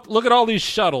 now look at all these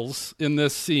shuttles in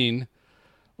this scene.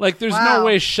 Like, there's no Wow.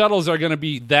 way shuttles are going to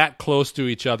be that close to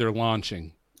each other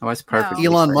launching. Oh, that's perfect.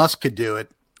 No. Elon Musk could do it.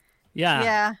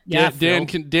 Yeah. Yeah. Dan,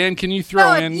 Phil. can you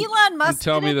throw No, in if Elon Musk and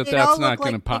tell did me it, that they'd that's all not look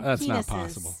going like to big that's not penises.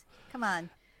 possible. Come on.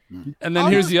 And then All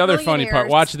here's those the other funny part.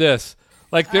 billionaires. Watch this.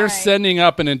 Like, they're All right. sending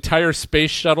up an entire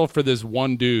space shuttle for this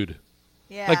one dude.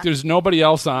 Yeah. Like, there's nobody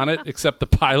else on it except the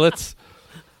pilots.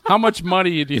 How much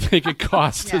money do you think it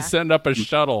costs Yeah. to send up a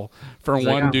shuttle for It's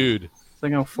like, one oh. dude? So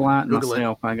I'm going to fly it Google it.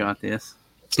 myself. I got this.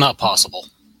 It's not possible.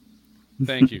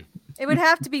 Thank you. It would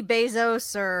have to be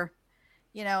Bezos or,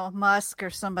 Musk or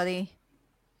somebody.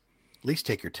 At least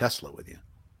take your Tesla with you.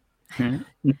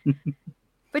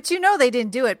 But they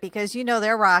didn't do it because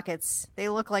their rockets. They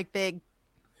look like big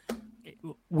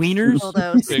Wieners.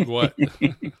 dildos. Big what?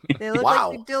 They look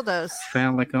Wow. like big dildos.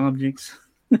 Phallic objects.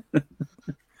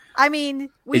 I mean,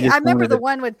 just I remember wanted the to-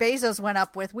 one with Bezos went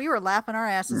up with. We were laughing our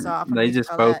asses off. when They we just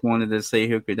saw both that. wanted to see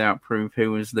who could outprove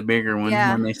who was the bigger one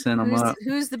Yeah. when they sent them up.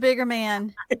 Who's the bigger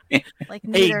man? Like Hey,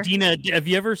 neither. Dina, have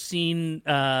you ever seen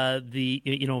the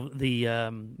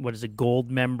what is it,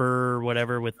 Gold Member or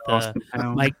whatever with Austin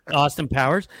Powers. Austin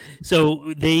Powers?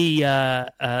 So they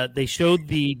showed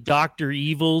the Dr.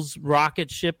 Evil's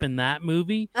rocket ship in that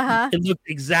movie. Uh-huh. It looked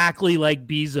exactly like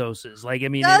Bezos's. Like, I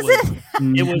mean, Does it was,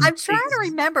 Mm. it was I'm trying to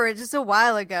remember it just a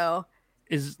while ago.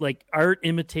 is like art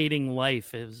imitating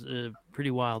life. It was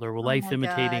pretty wild, or life my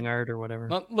imitating God. art, or whatever.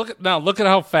 Look at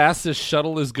how fast this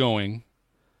shuttle is going.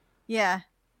 Yeah.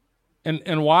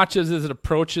 And watch as it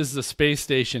approaches the space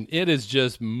station. It is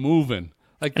just moving.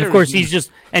 Like, And of course,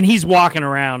 he's walking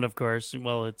around. Of course,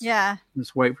 well, it's Yeah.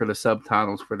 Just wait for the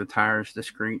subtitles for the tires to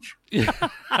screech. Oh,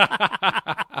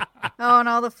 and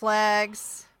all the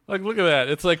flags. Like, look at that.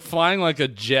 It's like flying like a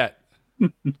jet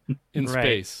in Right.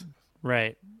 space.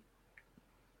 right.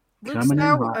 Luke, Coming in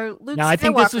hot. Luke Now, I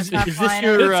think this Skywalker's is not this flying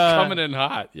your it. It's coming in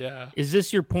hot. Yeah. Is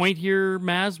this your point here,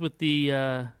 Maz? With the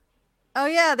Oh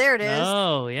yeah, there it is.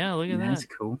 oh yeah, look at That's that.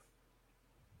 cool.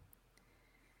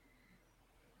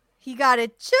 He got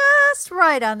it just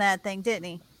right on that thing, didn't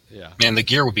he? Yeah. Man, the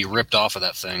gear would be ripped off of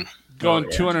that thing. Going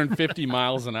 250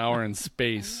 miles an hour in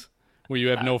space where you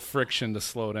have no friction to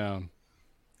slow down.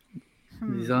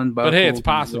 He's unbuckled. But hey, it's and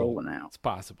possible. rolling out. It's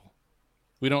possible.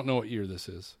 We don't know what year this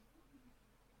is.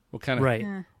 What kind of Right.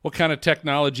 what kind of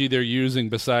technology they're using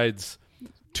besides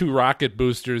 2 rocket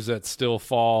boosters that still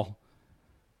fall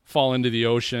into the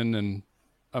ocean and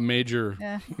a major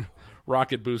Yeah.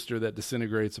 rocket booster that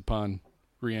disintegrates upon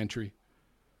reentry.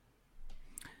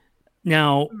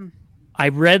 Now, I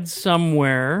read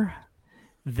somewhere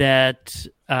that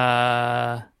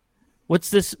what's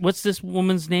this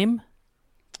woman's name?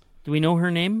 Do we know her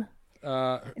name?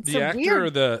 It's The a actor weird- or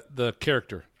the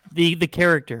character? The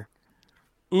character.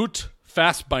 Ute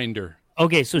Fassbinder.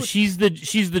 Okay, so she's the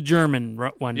German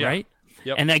one, Yeah. right?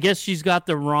 Yep. And I guess she's got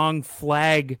the wrong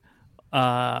flag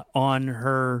on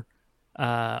her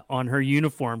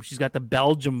uniform. She's got the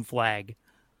Belgium flag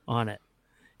on it.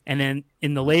 And then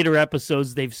in the later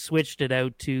episodes, they've switched it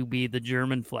out to be the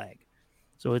German flag.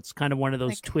 So it's kind of one of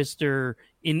those Like- twister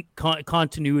in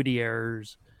continuity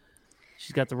errors.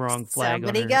 She's got the wrong flag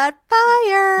Somebody on her. got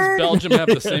fired. Does Belgium have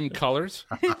the same colors?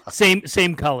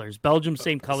 Same colors. Belgium,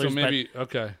 same So colors, maybe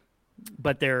okay.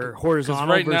 but they're Because horizontal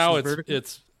right versus now vertical.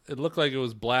 it looked like it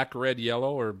was black, red,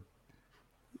 yellow, or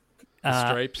the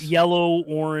stripes. Yellow,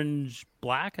 orange,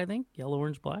 black, I think. Yellow,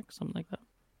 orange, black, something like that.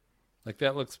 Like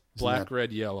that looks black, that-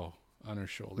 red, yellow on her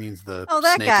shoulder. Means the Oh,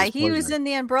 that snake guy. is He was poisonous. in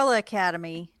the Umbrella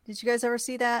Academy. Did you guys ever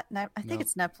see that? I think No.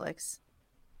 it's Netflix.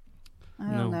 I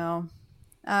No. don't know.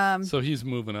 So he's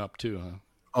moving up too, huh?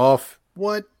 Off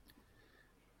what?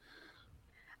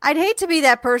 I'd hate to be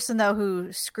that person though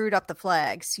who screwed up the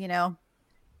flags. You know,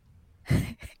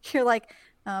 you're like,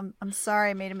 I'm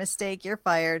sorry, I made a mistake. You're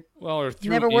fired. Well, or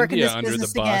threw Never work in India this under the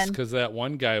business bus again. because that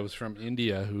one guy was from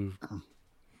India who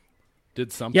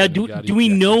did something. Yeah, and do got we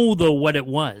ejected. know though what it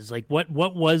was? Like what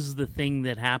was the thing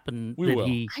that happened We that will.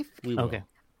 he We will. Okay.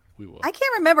 We will. I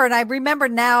can't remember, and I remember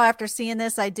now after seeing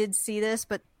this, I did see this,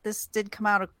 but this did come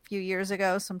out a few years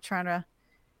ago, so I'm trying to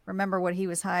remember what he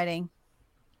was hiding.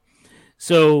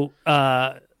 So,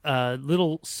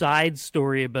 little side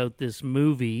story about this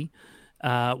movie.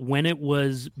 When it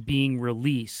was being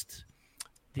released,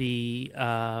 the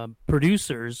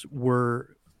producers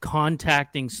were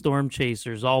contacting storm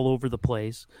chasers all over the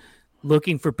place,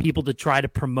 looking for people to try to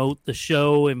promote the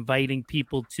show, inviting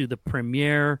people to the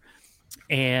premiere.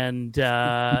 And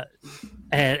a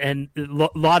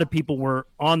lot of people were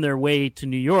on their way to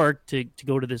New York to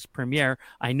go to this premiere.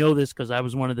 I know this because I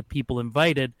was one of the people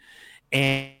invited.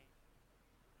 And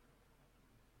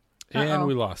And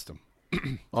we lost him.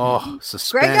 Oh,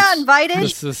 suspense. Greg got invited. The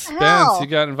suspense. Hell. He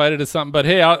got invited to something. But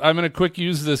hey, I'm going to quick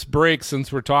use this break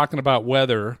since we're talking about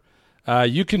weather.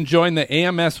 You can join the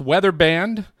AMS Weather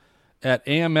Band at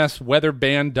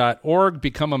amsweatherband.org.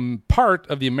 Become a part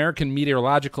of the American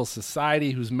Meteorological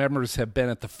Society, whose members have been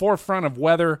at the forefront of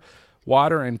weather,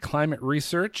 water, and climate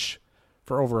research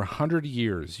for over 100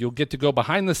 years. You'll get to go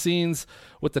behind the scenes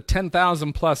with the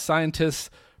 10,000 plus scientists,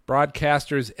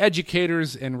 broadcasters,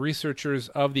 educators, and researchers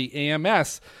of the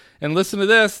AMS. And listen to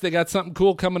this. They got something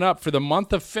cool coming up for the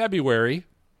month of February.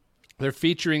 They're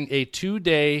featuring a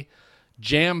 2-day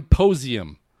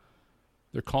Jamposium.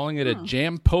 They're calling it a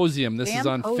Jamposium. This is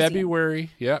on Jamposium. February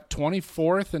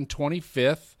 24th and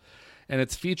 25th. And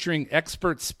it's featuring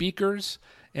expert speakers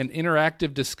and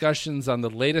interactive discussions on the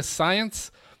latest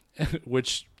science,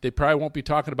 which they probably won't be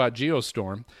talking about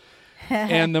Geostorm,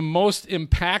 and the most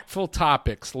impactful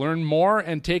topics. Learn more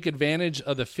and take advantage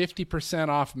of the 50%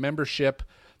 off membership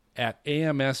at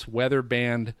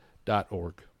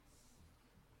amsweatherband.org.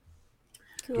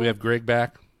 Do we have Greg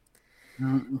back?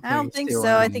 I don't think Still so.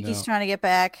 I on, think he's no. trying to get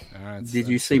back. All right, Did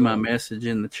so- you see my message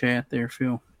in the chat there,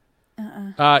 Phil?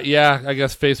 Yeah, I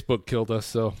guess Facebook killed us.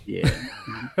 So Yeah.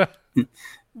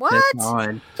 What? That's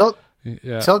odd.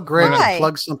 yeah, Tell Greg Why? to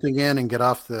plug something in and get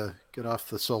off the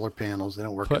solar panels. They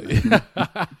don't work. But- in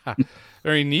there.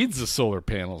 or he needs the solar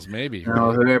panels, maybe.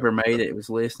 No, whoever made it was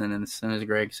listening, and as soon as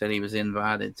Greg said he was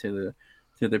invited to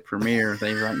the premiere,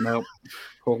 they were like, "Nope,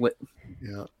 pull it."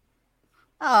 Yeah.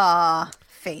 Aw,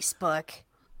 Facebook.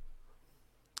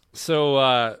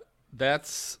 So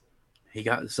that's He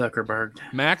got Zuckerberg.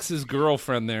 Max's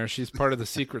girlfriend there. She's part of the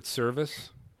Secret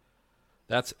Service.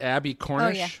 That's Abby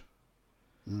Cornish.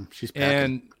 yeah. She's packing.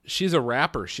 And she's a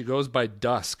rapper. She goes by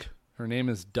Dusk. Her name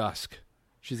is Dusk.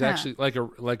 She's Huh. actually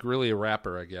like really a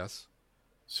rapper, I guess.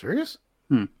 Serious?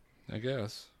 I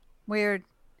guess. Weird.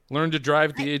 Learned to drive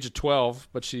at the age of 12,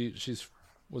 but she's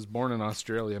was born in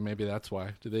Australia. Maybe that's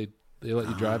why. Do they let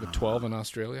you drive at 12 in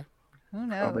Australia? Who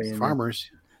knows? Probably in Farmers.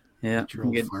 Yeah, Get your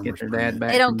old get farmer's their permit. dad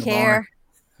back. They don't from the care.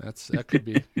 That could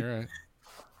be. You're right.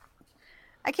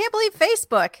 I can't believe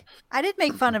Facebook. I did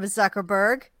make fun of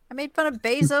Zuckerberg. I made fun of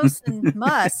Bezos and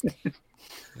Musk.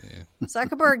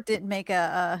 Zuckerberg didn't make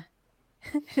a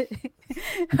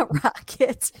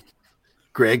rocket.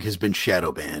 Greg has been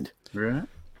shadow banned. bar. Right?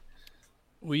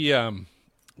 We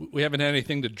haven't had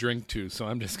anything to drink to, so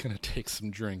I'm just gonna take some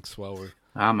drinks while we're.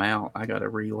 I'm out. I got to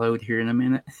reload here in a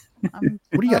minute. What do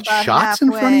you got? About Shots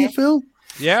in front of you, halfway. Phil?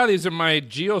 Yeah, these are my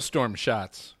Geostorm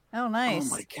shots. Oh,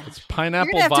 nice. Oh my god! It's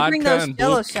pineapple You're gonna have to bring vodka those and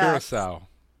Jell-O blue shots. curacao.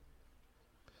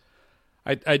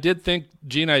 I did think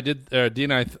Dean. I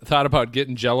thought about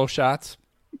getting Jell-O shots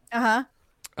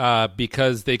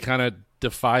because they kind of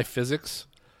defy physics.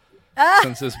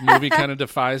 Since this movie kind of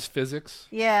defies physics,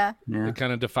 Yeah. Yeah. it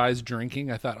kind of defies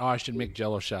drinking. I thought, I should make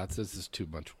Jell-O shots. This is too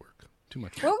much work. Too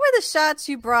much work. What were the shots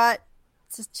you brought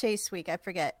to Chase Week? I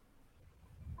forget.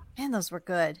 Man, those were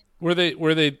good. Were they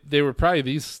were probably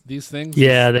these things?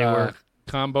 Yeah, they were.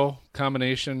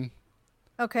 Combination.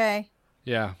 Okay.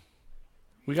 Yeah.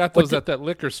 We got those at that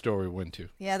liquor store we went to.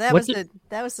 Yeah, that What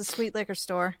was the sweet liquor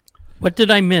store. what did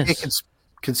I miss?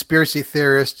 conspiracy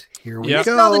theorist. Here we Yep.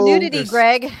 go. All the nudity, There's-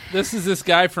 Greg. This is this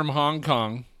guy from Hong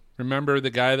Kong. Remember the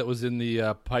guy that was in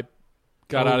the pipe,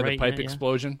 got out of the right, pipe yeah.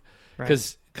 explosion?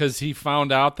 Right. Because he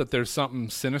found out that there's something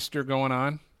sinister going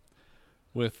on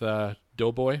with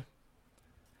Doughboy.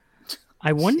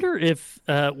 I wonder if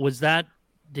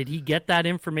did he get that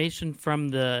information from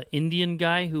the Indian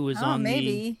guy who was Oh, on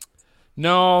maybe.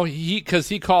 No, because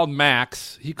he called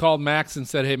Max. He called Max and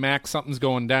said, "Hey, Max, something's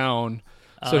going down."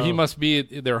 So he must be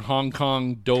at their Hong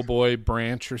Kong Doughboy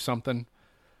branch or something.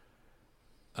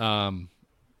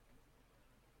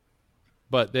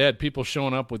 But they had people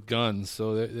showing up with guns,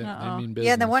 so they mean business.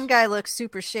 Yeah, the one guy looks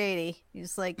super shady.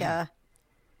 He's like, That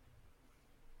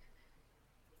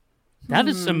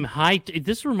is some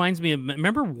this reminds me of,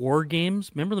 remember War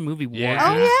Games? Remember the movie War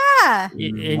Yeah. Games? oh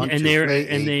yeah. Want And to they're play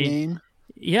and a they game?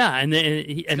 yeah, and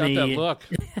they Got that look.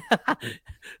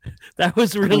 that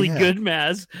was really yeah. good,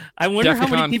 Maz. I wonder how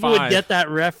many DEFCON people 5. would get that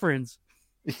reference.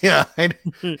 Yeah, you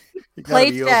gotta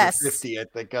Play be over chess. 50, I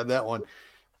think, on that one.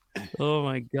 Oh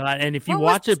my god! And if you What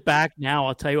watch was- it back now,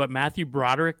 I'll tell you what, Matthew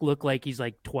Broderick looked like he's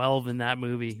like 12 in that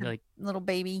movie. Like, Little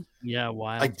baby yeah,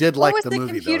 wow. I did like was the the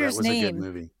movie, though. That computer's was a good name?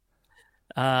 movie.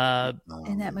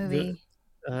 in that movie.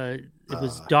 It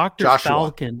was Uh, Dr. Joshua.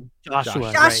 Falcon. Joshua.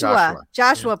 Right. Joshua.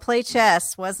 Joshua. Play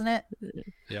chess, wasn't it?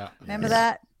 Yeah. Remember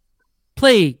that?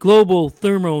 Play global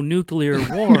thermonuclear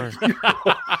war.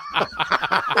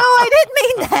 No, I didn't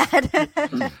mean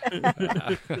that.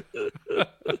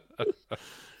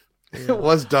 It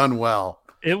was done well.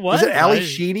 It Was was. it Ali I-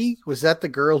 Sheedy? Was that the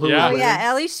girl who Yeah. Oh was with yeah,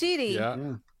 him? Ali Sheedy. Yeah.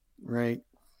 Yeah. Right.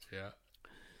 Yeah.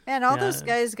 And all Yeah. those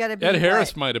guys got to be. Ed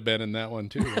Harris might have been in that one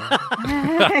too.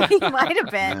 Right? he might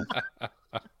have been.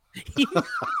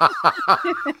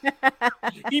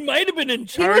 He might have been in He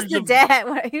was charge the of.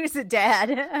 dad. He was the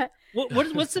dad.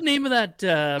 What's the name of that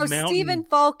mountain? Stephen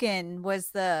Falcon was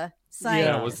the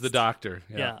scientist. Yeah, was the doctor.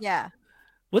 Yeah. Yeah.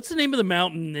 What's the name of the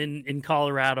mountain in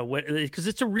Colorado? Because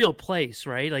it's a real place,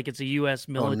 right? Like it's a U.S.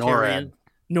 military. NORAD.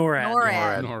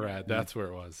 NORAD. NORAD. That's where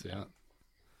it was. Yeah.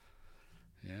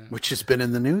 Yeah. Which has been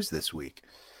in the news this week.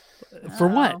 For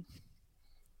what? Oh.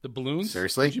 The balloons?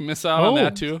 Seriously? Did you miss out on Oh.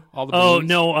 that too? All the Oh balloons?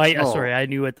 no! Oh. Sorry, I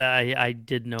knew it. I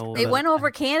did know. They went over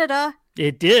Canada.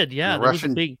 It did, yeah. The There was a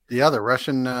Russian, big. the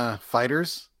Russian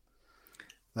fighters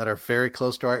that are very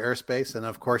close to our airspace, and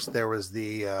of course there was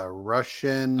the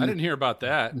Russian I didn't hear about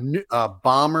that.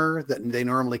 bomber that they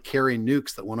normally carry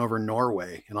nukes that went over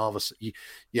Norway, and all of a sudden,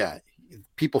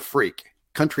 people freak.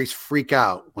 Countries freak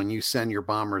out when you send your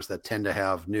bombers that tend to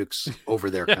have nukes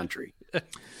over their country.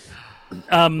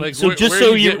 Like, So where, just where so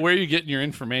you you, get, where are you getting your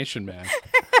information, man?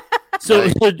 so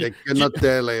I cannot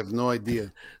tell. I have no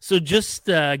idea. so just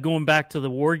going back to the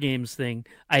War Games thing,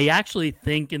 I actually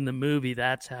think in the movie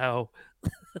that's how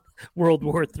World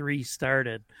War III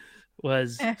started.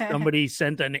 Was somebody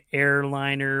sent an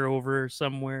airliner over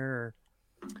somewhere?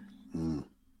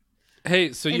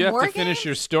 Hey, so In you have War to finish Games?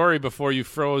 your story before you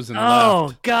froze and Oh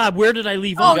left. God, where did I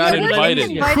leave Oh, off? got yeah, Where did I invited.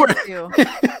 leave? invited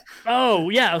to. Oh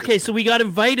yeah, okay. So we got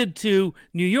invited to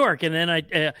New York, and then I,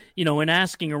 in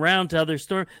asking around to other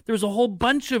storm, there was a whole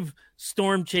bunch of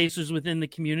storm chasers within the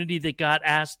community that got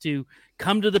asked to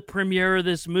come to the premiere of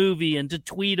this movie and to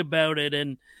tweet about it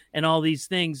and all these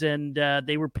things, and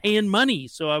they were paying money.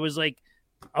 So I was like,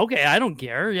 okay, I don't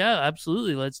care. Yeah,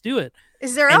 absolutely, let's do it.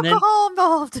 Is there And then- alcohol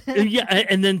involved? Yeah,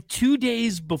 and then 2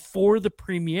 days before the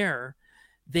premiere,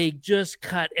 they just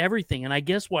cut everything. And I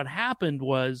guess what happened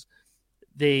was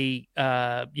they,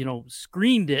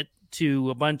 screened it to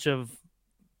a bunch of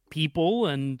people,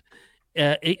 and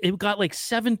it got like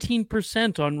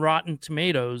 17% on Rotten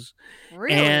Tomatoes,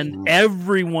 Really? and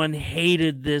everyone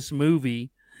hated this movie.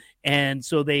 And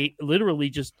so they literally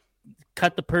just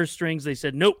cut the purse strings. They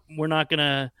said, nope, we're not going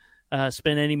to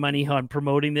spend any money on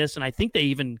promoting this. And I think they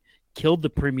even killed the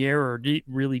premiere or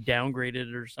really downgraded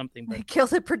it or something. They But killed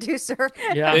the producer.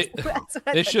 yeah, They, That's what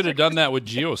they should have done that with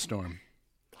Geostorm.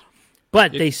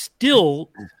 but they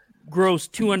still grossed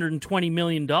 $220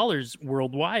 million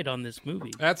worldwide on this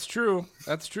movie. That's true.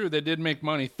 That's true. They did make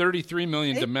money. 33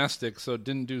 million domestic, so it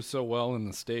didn't do so well in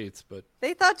the States.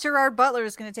 They thought Gerard Butler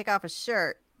was going to take off his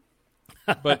shirt.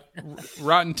 But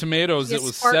Rotten Tomatoes, Yes, it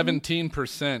was Spartan.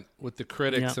 17% with the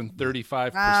critics Yeah. and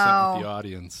 35% Wow. with the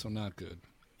audience, so not good.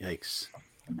 Yikes.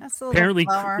 That's a little Apparently,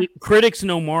 bummer. critics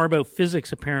know more about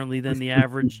physics apparently than the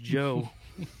average Joe.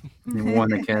 They won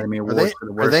the Academy Award they- for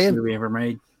the are worst they in- movie ever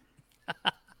made.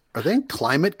 Are they in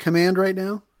climate command right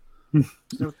now? Is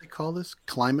that what they call this?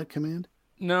 Climate command?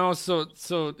 No, so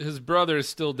his brother is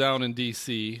still down in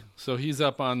D.C., so he's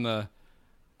up on the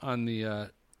On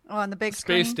the big space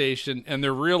screen. station, and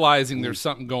they're realizing there's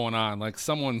something going on, like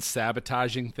someone's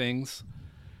sabotaging things.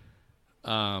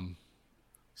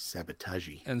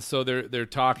 Sabotagey. And so they're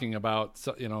talking about,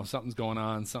 something's going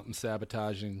on, something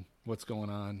sabotaging what's going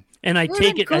on. And I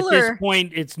take it at cooler. this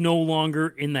point, it's no longer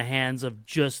in the hands of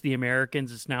just the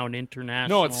Americans. It's now an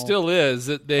international. No, it still is.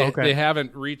 They Okay.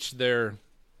 haven't reached their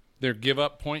give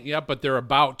up point yet, but they're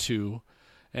about to.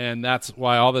 And that's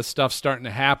why all this stuff's starting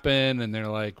to happen. And they're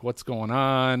like, what's going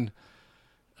on?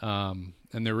 And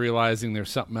they're realizing there's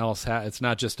something else. It's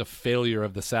not just a failure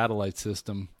of the satellite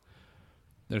system.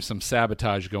 There's some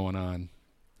sabotage going on.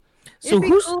 So It'd be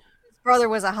who's cool if his brother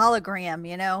was a hologram,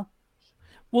 you know?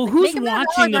 well? Like, Who's make him an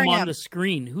watching them on hologram. the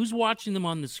screen? Who's watching them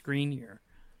on the screen here?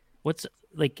 What's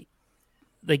like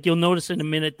you'll notice in a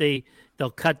minute they'll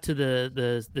cut to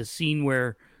the scene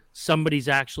where somebody's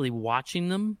actually watching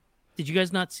them. Did you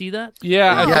guys not see that?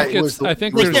 Yeah, Yeah, I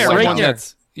think right there's there, someone right there.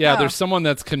 that's there's someone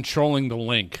that's controlling the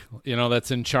link.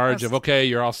 That's in charge of. Okay,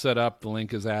 you're all set up. The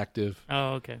link is active.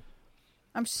 Oh, okay.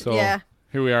 So yeah.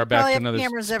 here we are back Probably to have another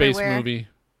cameras space everywhere. movie.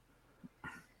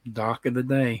 Doc of the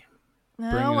day.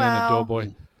 Bringing Oh, in a wow.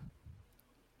 doughboy.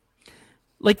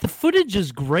 Like the footage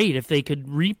is great. If they could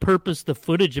repurpose the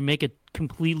footage and make a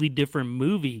completely different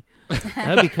movie,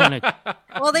 that'd be kind of.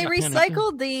 Well, they Kinda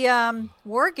recycled the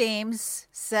War Games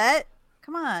set.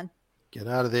 Come on. Get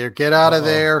out of there. Get out of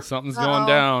there. Something's going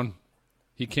down.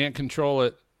 He can't control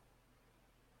it.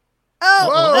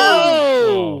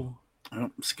 Oh, Oh,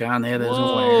 Skynet is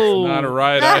Whoa. aware. Not a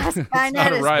ride. Yes, It's Skynet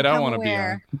not a has ride I become want to be on.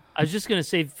 aware. I was just gonna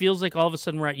say, it feels like all of a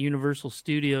sudden we're at Universal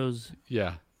Studios.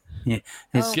 Yeah. Yeah,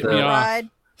 it's Oh, Get the, me off. ride.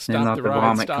 Stop not the the ride.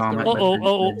 vomit Stop comet, the but ride.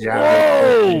 Oh, the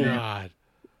gyro. God.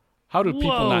 How do people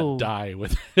Whoa. not die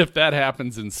if that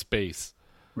happens in space?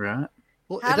 Right?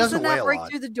 Well, How it does it doesn't weigh not a break lot.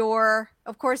 through the door?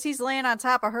 Of course, he's laying on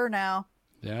top of her now.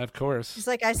 Yeah, of course. She's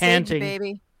like, I saved you, Panting.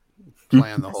 baby.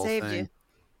 Plan the I whole saved thing. you.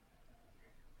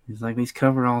 It's like these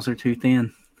coveralls are too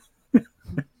thin.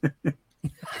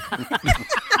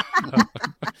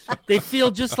 They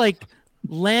feel just like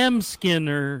lambskin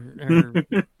or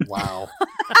Wow.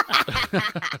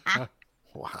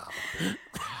 Wow.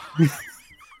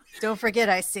 Don't forget,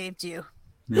 I saved you.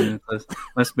 Yeah,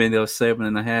 let's be those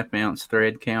 7.5 ounce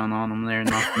thread count on them there,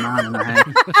 not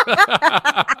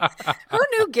 9.5. Who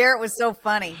knew Garrett was so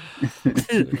funny?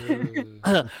 you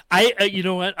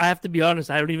know what? I have to be honest.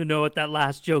 I don't even know what that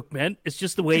last joke meant. It's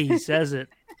just the way he says it.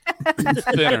 It's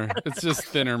thinner. It's just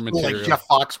thinner material. Like Jeff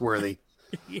Foxworthy.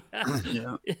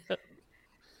 Yeah.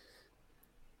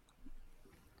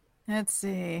 Let's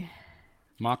see.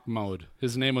 Mahmoud.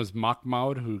 His name was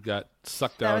Mahmoud, who got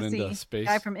sucked That out was into the space.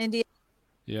 guy from India.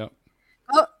 Yep.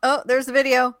 Oh, there's the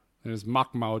video. There's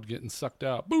Mahmoud getting sucked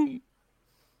out. Boom.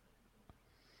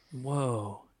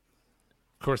 Whoa.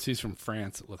 Of course, he's from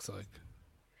France, it looks like.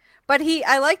 But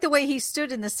I like the way he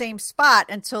stood in the same spot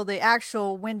until the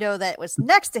actual window that was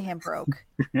next to him broke.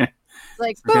 It's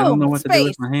like, I don't know boom, what to do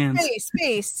with space, my hands.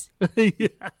 space. Yeah.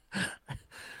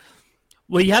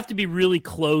 Well, you have to be really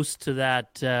close to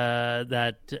that.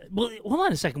 Well, hold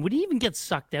on a second. Would he even get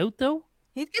sucked out though?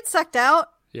 He'd get sucked out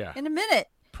Yeah. in a minute.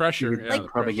 Pressure. You'd Yeah, like the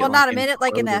probably pressure. get Well, not a like minute,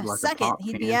 like in a imploded like a second, pop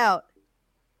he'd can. be out.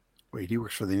 Wait, he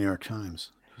works for the New York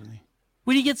Times, doesn't he?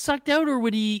 Would he get sucked out or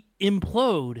would he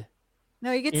implode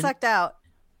No, he gets In- sucked out.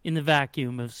 in the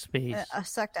vacuum of space?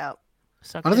 Sucked out.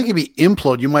 Sucked I don't think out? it'd be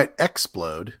implode. You might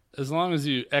explode. As long as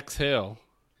you exhale.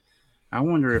 I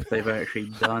wonder if they've actually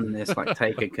done this, like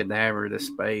take a cadaver to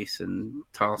space and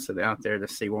toss it out there to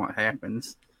see what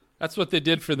happens. That's what they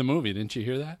did for the movie. Didn't you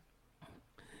hear that?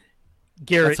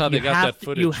 Garrett, That's how they you got have that to-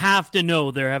 footage. You have to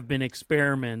know there have been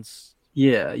experiments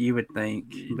Yeah, you would think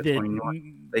between that, what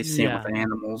they see yeah, with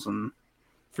animals and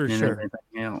for sure.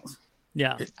 everything else.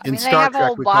 Yeah. I mean, they have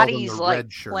old bodies like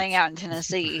laying out in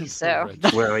Tennessee. So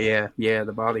Well, yeah,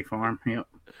 the body farm. Yep.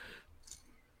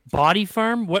 Body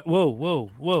farm? What?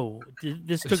 Whoa!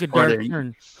 This took a part dark of-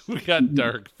 turn. We got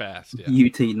dark fast. Yeah.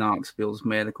 UT Knoxville's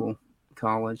medical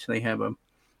college. They have a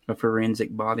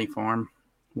forensic body farm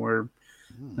where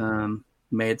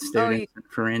med students and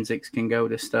forensics can go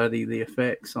to study the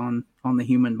effects on the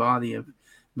human body of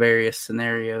various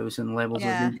scenarios and levels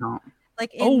Yeah. of decomp.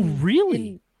 Like, Oh,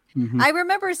 really? Mhm. I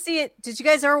remember seeing it. Did you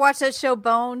guys ever watch that show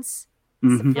Bones?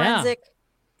 Mhm. Yeah. Forensic.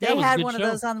 That They was a had good one show.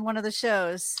 of those on one of the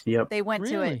shows. Yep. They went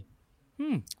to it.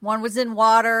 Really? One was in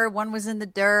water, one was in the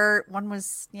dirt, one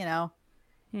was,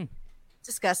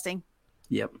 disgusting.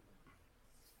 Yep.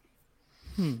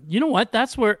 You know what?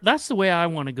 That's the way I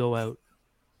want to go out.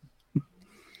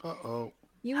 Uh-oh.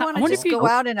 You I want to wonder just if you- go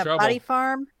out in a Trouble. body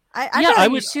farm? I Yeah, thought I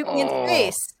you would- shoot me in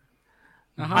space.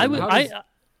 Now, I would. how I does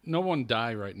no one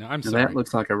die right now. I'm Now, sorry. that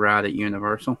looks like a ride at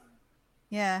Universal.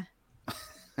 Yeah.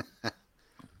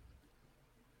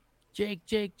 Jake.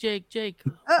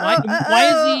 Why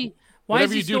Uh-oh.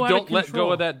 Whatever you do, don't let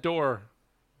go of that door.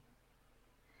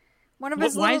 One of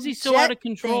his Why is he so out of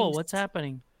control? Things. What's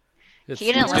happening?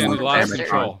 He didn't listen to the lost master.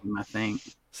 control. I think.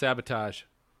 Sabotage.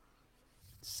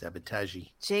 Sabotagey.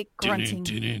 Jake grunting.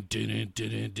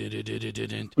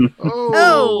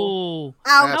 Oh.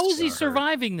 Ow. How is he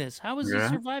surviving this? How is he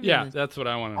surviving Yeah, this? that's what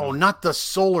I want to know. Oh, not the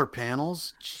solar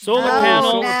panels. Solar Oh,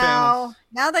 panel. now.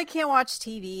 Now they can't watch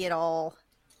TV at all.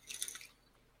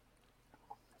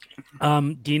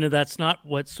 Dina, that's not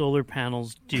what solar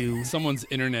panels do. Someone's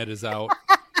internet is out.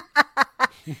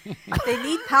 They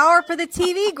need power for the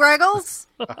TV, Greggles.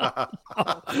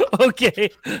 Okay.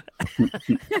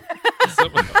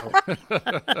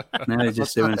 Now he's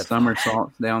just doing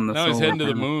somersaults down the Now he's solar heading to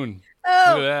the panel. moon.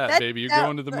 Oh, Look at that, baby. You're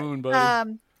going to the moon,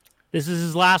 buddy. This is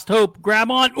his last hope.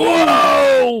 Grab on.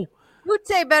 Whoa!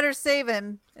 Ute better save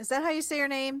him. Is that how you say her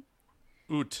name?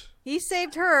 Oot. He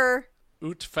saved her.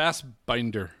 Oot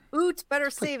Fastbinder. Oot better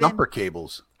save him. Jumper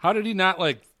cables. How did he not,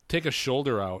 take a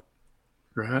shoulder out?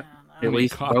 Right. When At he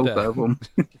least caught both that. of them.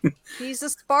 He's a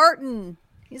Spartan.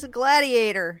 He's a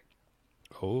gladiator.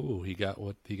 Oh, he got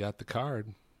the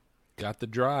card. Got the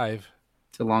drive.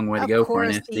 It's a long way to Of go for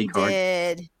an course he SD card.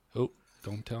 did. Oh,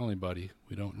 don't tell anybody.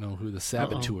 We don't know who the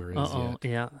saboteur is yet.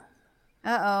 Yeah.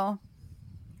 Uh-oh.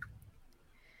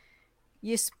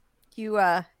 You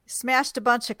smashed a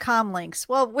bunch of comm links.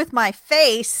 Well, with my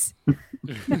face.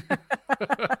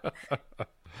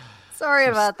 Sorry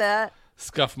about that.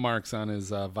 Scuff marks on his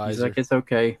He's visor. like, it's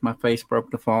okay. My face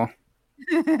broke the fall.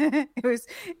 It was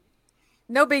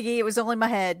no biggie. It was only my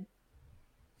head.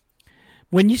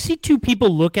 When you see two people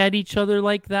look at each other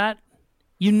like that,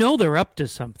 you know they're up to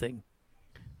something.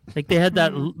 Like they had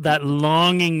that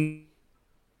longing.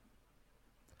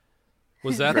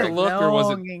 Was that the look, or was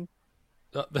it? Longing.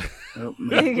 Oh,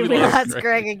 We We lost lost Greg.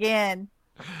 Greg again.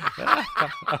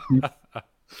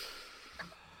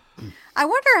 I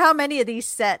wonder how many of these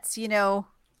sets,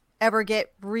 ever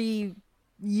get reused,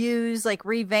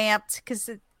 revamped, because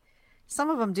some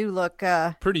of them do look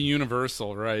Pretty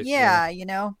universal, right? yeah.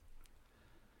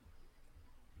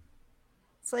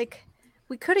 It's like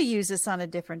we could have used this on a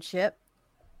different ship.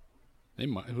 They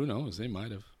might. Who knows? They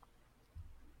might have.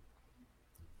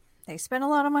 They spent a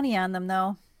lot of money on them,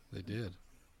 though. They did.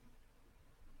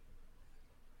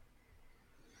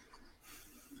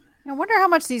 I wonder how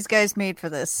much these guys made for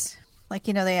this.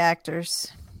 The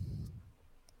actors.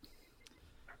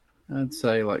 I'd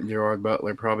say Gerard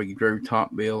Butler probably drew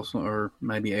top bills, or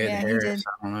maybe Ed Yeah, he Harris. did.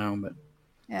 I don't know, but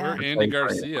Yeah, Or Andy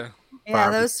Garcia. yeah,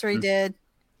 those three did.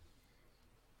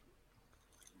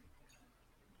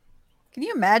 Can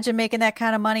you imagine making that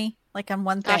kind of money, on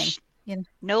one thing? Gosh,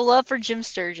 no love for Jim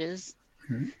Sturgis.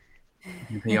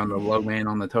 is he on the low man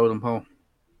on the totem pole?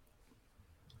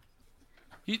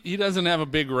 He doesn't have a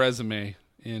big resume,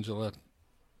 Angela.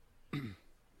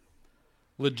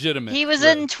 Legitimate. He was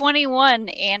in 21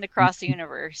 and Across the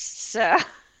Universe. So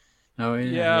Oh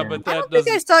yeah. Yeah, but I that don't think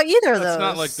I doesn't. saw either of That's those.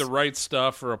 not like The Right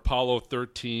Stuff or Apollo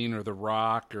 13 or The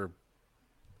Rock or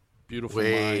Beautiful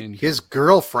Wait, Mind. his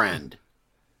girlfriend.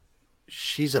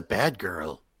 She's a bad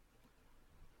girl.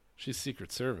 She's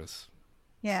Secret Service.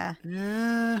 Yeah.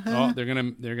 Oh, they're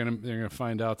gonna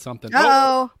find out something.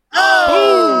 Uh-oh.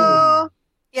 Oh!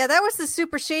 Yeah, that was the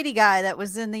super shady guy that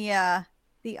was in the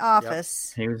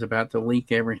office. He was about to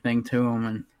leak everything to him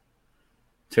and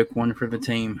took one for the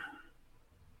team.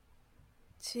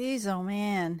 Jeez, oh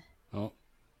man. Oh,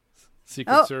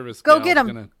 Secret Oh, Service. go gal's get him.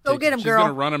 gonna Go take- get him, she's girl.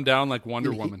 gonna run him down like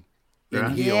Wonder Woman. In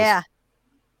heels. Yeah.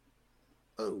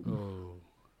 Oh. Oh,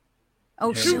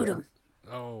 Oh, Yeah. shoot him.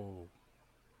 oh.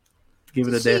 Give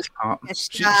it a desktop. A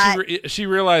She shot. she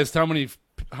realized how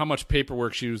much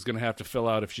paperwork she was gonna have to fill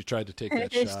out if she tried to take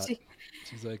that shot.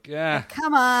 She's like, yeah,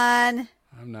 Come on.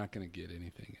 I'm not gonna get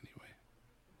anything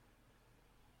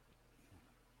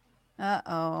anyway.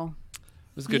 Uh-oh.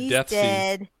 It was a good He's death scene.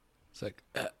 dead. It's like,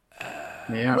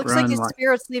 They Looks outrun like his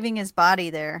spirit's leaving his body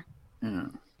there.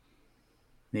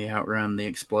 They outrun the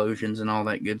explosions and all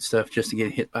that good stuff just to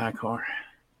get hit by a car.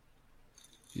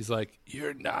 he's like,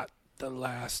 you're not the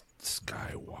last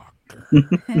Skywalker.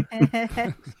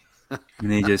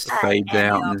 And he just fades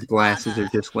out and his glasses are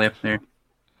just left there.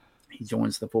 He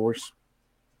joins the force.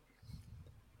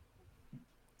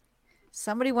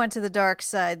 Somebody went to the dark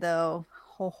side, though.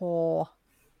 Ho ho.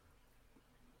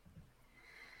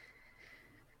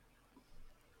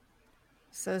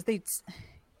 So he's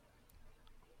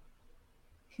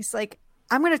like,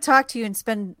 I'm going to talk to you and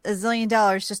spend $1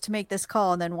 zillion just to make this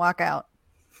call and then walk out.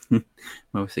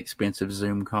 Most expensive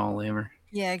Zoom call ever.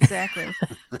 Yeah, exactly.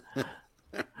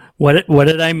 What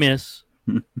did I miss?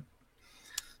 You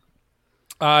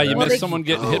missed someone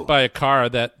getting hit by a car.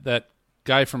 That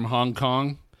guy from Hong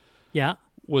Kong. Yeah.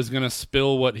 Was going to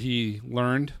spill what he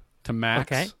learned to Max.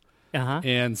 Okay.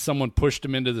 And someone pushed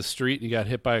him into the street and he got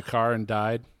hit by a car and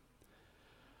died.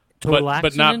 Total but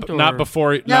accident, not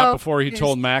before No, not before he he's-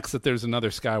 told Max that there's another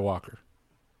Skywalker.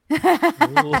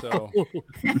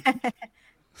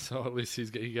 So at least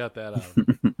he got that out of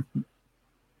it.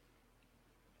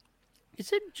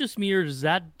 Is it just me, or does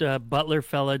that Butler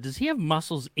fella, does he have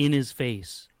muscles in his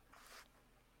face?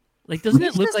 Like, doesn't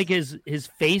it look like his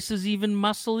face is even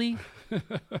muscly?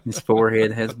 His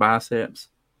forehead has biceps.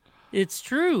 It's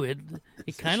true. It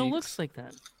kind of looks like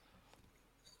that.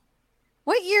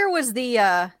 What year was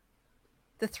the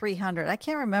 300? I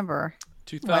can't remember.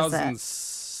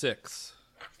 2006.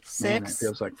 Man, that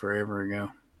feels like forever ago.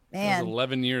 That was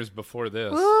 11 years before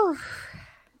this.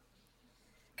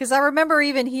 Because I remember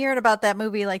even hearing about that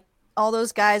movie, like all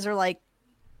those guys are like,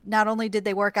 not only did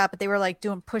they work out, but they were like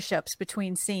doing push-ups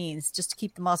between scenes just to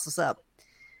keep the muscles up.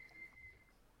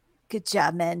 Good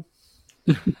job, men.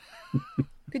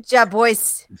 Good job,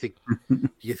 boys.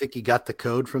 You think he got the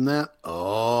code from that?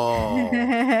 Oh.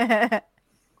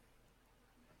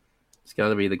 It's got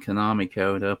to be the Konami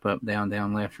code: up,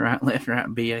 down, left, right,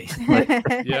 BA.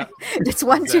 Yeah. It's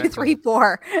 1, 2, 3,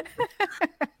 4.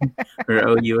 Or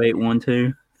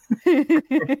OU812.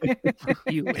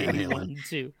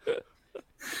 OU812.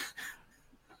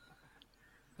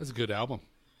 That's a good album.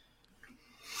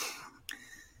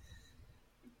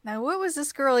 Now, what was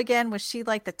this girl again? Was she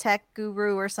like the tech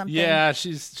guru or something? Yeah,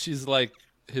 she's like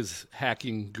his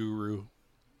hacking guru.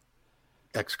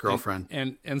 Ex-girlfriend.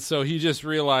 And so he just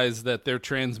realized that their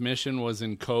transmission was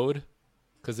in code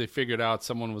because they figured out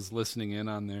someone was listening in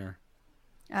on their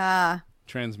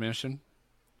transmission.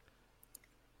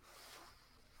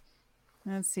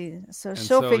 Let's see. So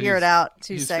she'll figure it out.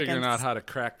 2 he's seconds. Figuring out how to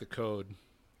crack the code.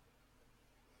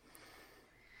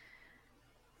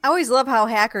 I always love how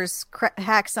hackers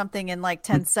hack something in like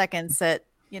 10 seconds that,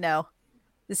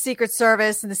 the Secret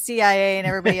Service and the CIA and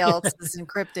everybody else is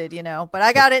encrypted, but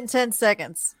I got it in 10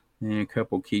 seconds. And a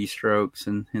couple keystrokes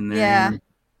in there. Yeah.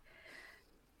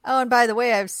 Oh, and by the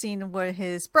way, I've seen what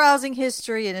his browsing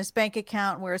history and his bank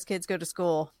account and where his kids go to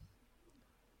school.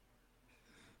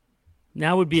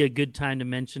 Now would be a good time to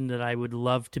mention that I would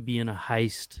love to be in a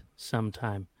heist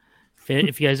sometime.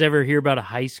 If you guys ever hear about a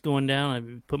heist going down, I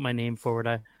put my name forward.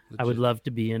 I would love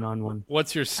to be in on one.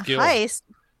 What's your skill? A heist?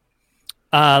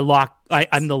 Lock.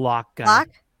 I'm the lock guy. Lock?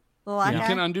 The lock You guy?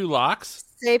 can undo locks?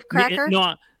 Safe cracker?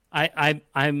 No, I'm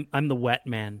the wet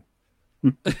man.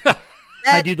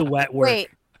 I do the wet work. Wait,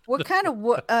 what kind of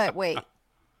wait?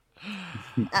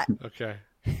 Okay.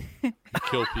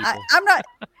 Kill people. I'm not.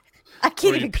 I can't Or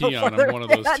you even go pee on further them, one of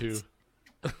than those that. two.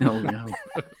 Oh, no.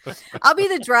 I'll be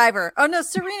the driver. Oh no,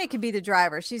 Serena can be the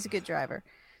driver. She's a good driver.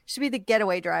 She'll be the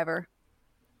getaway driver.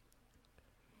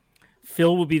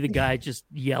 Phil will be the guy just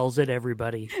yells at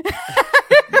everybody.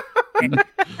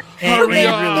 Hurry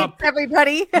up!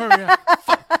 Everybody. Hurry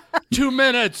up. 2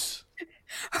 minutes.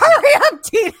 Hurry up,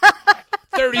 Tina.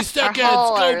 30 seconds.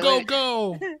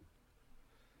 Go.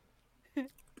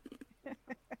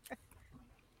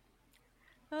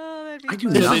 Oh, that'd be I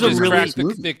do fun. not They This is just a really cracked good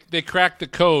movie. they cracked the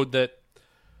code that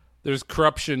there's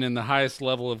corruption in the highest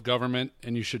level of government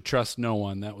and you should trust no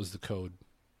one. That was the code.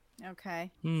 Okay.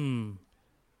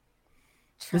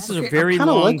 This is a Okay, very I'm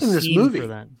kinda long liking this scene movie. for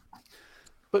that.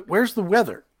 But where's the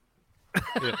weather?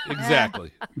 Yeah,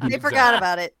 exactly. They forgot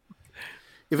about it.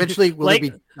 Eventually, will Like-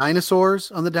 there be dinosaurs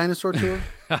on the dinosaur tour?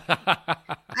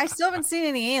 I still haven't seen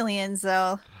any aliens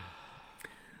though.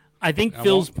 I think I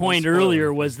Phil's won't point spoil earlier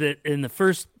it. was that in the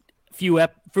first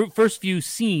few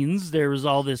scenes, there was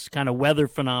all this kind of weather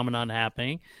phenomenon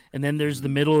happening, and then there's the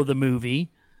middle of the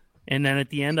movie, and then at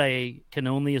the end, I can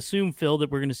only assume, Phil, that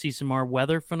we're going to see some more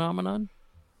weather phenomenon.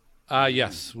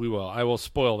 Yes, we will. I will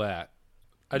spoil that.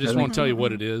 I just won't tell you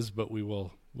what it is, but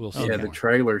we'll see. Yeah, the more.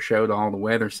 trailer showed all the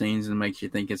weather scenes and makes you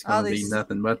think it's All going to be these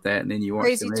nothing but that. And then you watch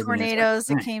Crazy the movie and tornadoes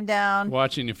that it's came down.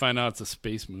 Watching, you find out it's a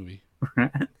space movie.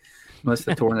 like, unless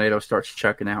the tornado starts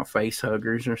chucking out face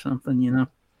huggers or something,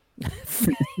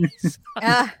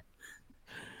 Ah,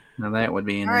 Now that would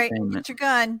be all right, entertainment. get your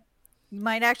gun. You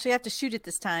might actually have to shoot it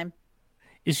this time.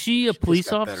 Is she a Just police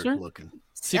got better officer? looking.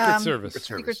 Secret Service.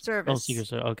 Secret Service. Oh, Secret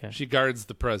Service. Okay. She guards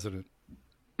the president.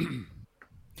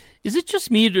 Is it just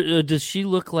me? Or does she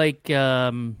look like?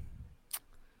 Who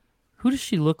does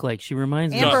she look like? She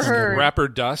reminds me Amber of Heard. Rapper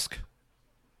Dusk.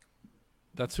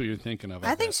 That's who you're thinking of.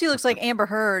 I think bet. she looks like Amber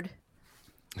Heard.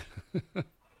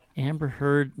 Amber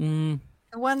Heard. The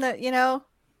one that,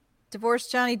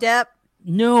 divorced Johnny Depp.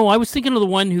 No, I was thinking of the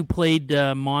one who played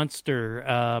Monster,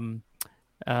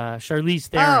 Charlize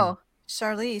Theron. Oh,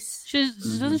 Charlize.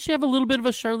 Doesn't she have a little bit of a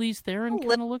Charlize Theron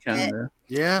kind of look?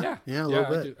 Yeah, a little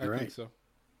bit. I think so.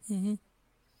 Mm-hmm.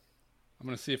 I'm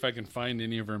going to see if I can find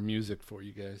any of her music for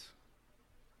you guys.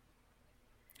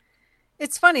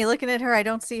 It's funny looking at her. I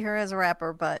don't see her as a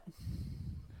rapper, but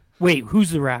wait,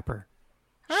 who's the rapper?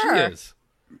 Her. She is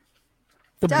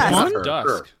the Dusk. blonde.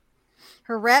 Dusk.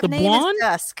 Her rap name blonde? is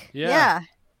Dusk. Yeah.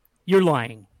 You're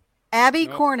lying. Abby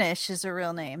Cornish is her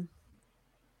real name.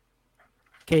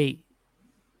 Okay,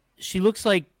 she looks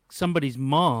like somebody's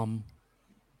mom.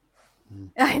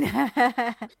 I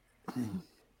know.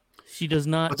 She does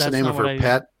not. What's the name of her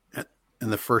pet in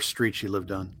the first street she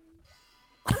lived on?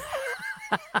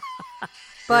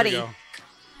 Buddy. There you go.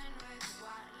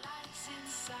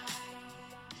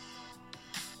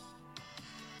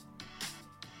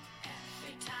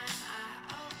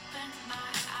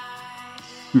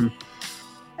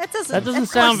 That doesn't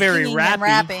that's sound more very singing than rappy.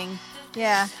 rapping.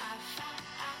 Yeah.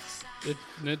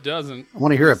 It doesn't. I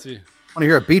want to hear Let's see. a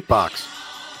beatbox.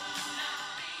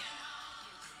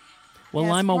 Well,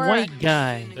 Yeah, I'm a it's more- white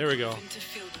guy. There we go.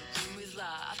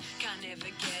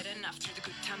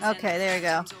 Okay, there we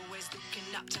go.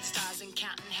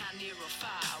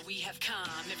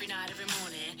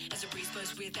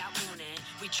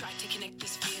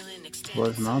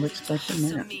 Was not expecting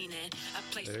that.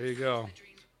 There you go.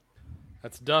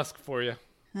 That's Dusk for you.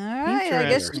 All right, I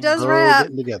guess she does All rap.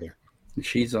 getting together.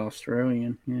 She's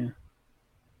Australian. Yeah.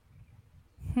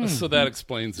 So that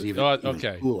explains it. Even- Oh, even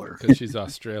okay, cooler. because she's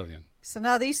Australian. So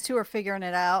now these two are figuring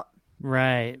it out.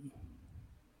 Right.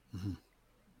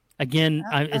 Again,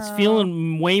 it's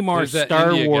feeling way more There's that Star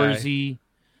India guy. Warsy.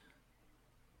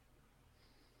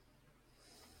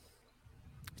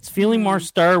 It's feeling more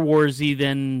Star Warsy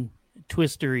than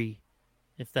Twistery,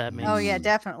 if that makes Oh sense. yeah,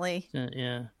 definitely.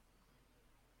 Yeah.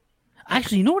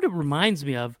 Actually, you know what it reminds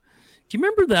me of? Do you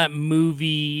remember that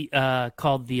movie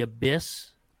called The Abyss?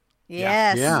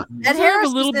 Yes. Yeah. Ed Doesn't it have Harris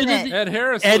a little was in bit of it. Ed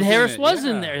Harris. Ed was Harris in it. was yeah.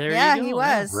 in there. There Yeah, you go. he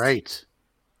was. Right.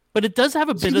 But it does have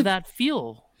a bit of that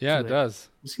feel. Yeah, to it does.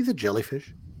 Was he the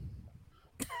jellyfish?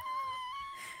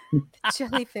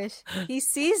 Jellyfish. He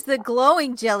sees the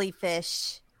glowing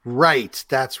jellyfish Right.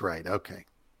 That's right. Okay.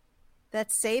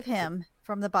 that save him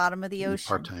from the bottom of the ocean.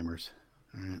 Part timers.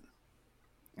 All right.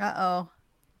 Uh-oh.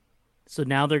 So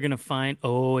now they're going to find,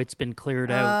 it's been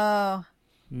cleared out.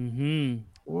 Oh. Mm-hmm.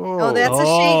 Whoa. Oh, that's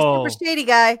a super shady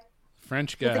guy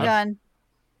French with a guy. gun.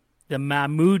 The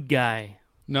Mahmoud guy.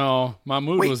 No,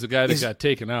 Mahmoud Wait, was the guy that is- got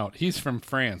taken out. He's from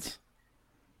France.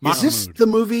 Is this Mahmoud. the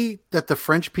movie that the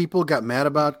French people got mad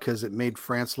about because it made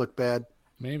France look bad?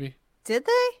 Maybe. Did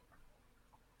they?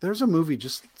 There's a movie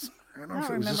just. I don't know I if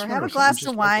don't it was this remember. one Have or a something glass just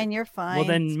of like wine. it. You're fine. Well,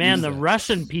 then, man, the that.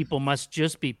 Russian people must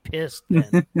just be pissed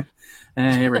then.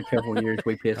 Every couple of years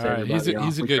we piss All right, everybody off.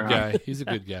 he's a We good try. guy. He's a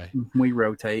good guy. We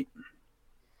rotate.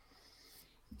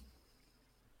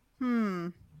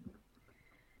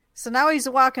 So now he's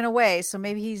walking away. So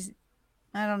maybe he's,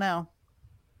 I don't know.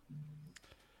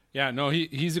 Yeah, no,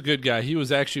 he's a good guy. He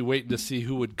was actually waiting to see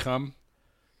who would come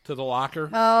to the locker,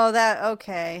 Oh,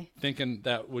 okay. thinking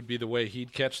that would be the way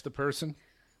he'd catch the person.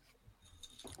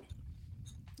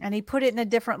 And he put it in a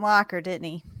different locker, didn't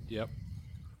he? Yep.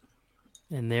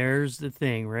 And there's the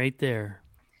thing right there.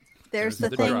 There's There's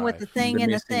the the thing with drive. the thing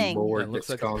and the missing thing. board Yeah, it looks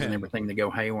that's like a causing pen. everything to go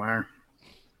haywire.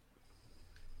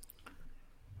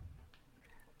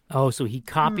 Oh, so he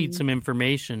copied some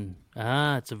information.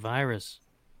 It's a virus.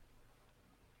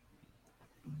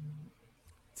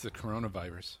 It's the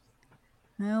coronavirus.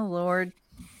 Oh, Lord.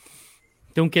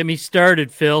 Don't get me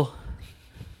started, Phil.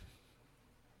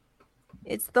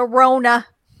 It's the Rona.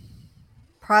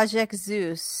 Project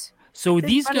Zeus. So It's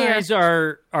these funnier. guys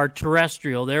are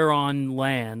terrestrial. They're on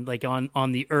land, like on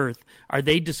the Earth. Are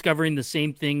they discovering the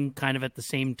same thing kind of at the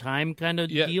same time kind of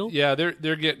Yeah, deal? yeah, they're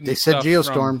getting. They said stuff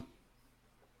Geostorm. From...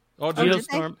 Oh, did did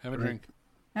they? Geostorm. Have a drink.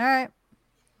 All right.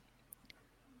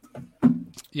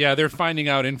 Yeah, they're finding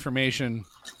out information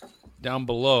down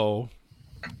below,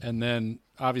 and then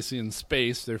obviously in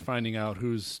space, they're finding out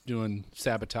who's doing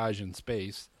sabotage in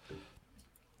space,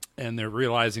 and they're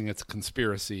realizing it's a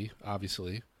conspiracy,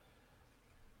 obviously.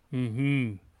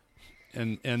 Mm-hmm.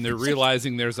 And they're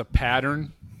realizing there's a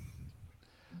pattern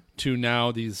to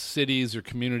now these cities or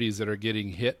communities that are getting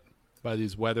hit by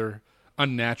these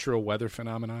unnatural weather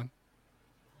phenomenon.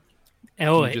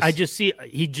 Oh, He just- I just see.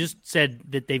 He just said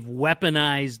that they've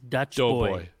weaponized Dutch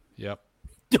Doughboy. Yep.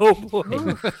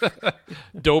 Doughboy.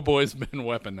 Doughboy's been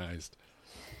weaponized.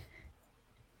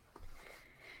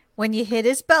 When you hit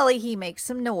his belly, he makes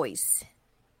some noise.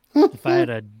 if I had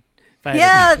a.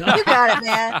 Yeah, you got it,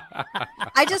 man.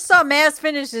 I just saw Maz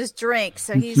finish his drink,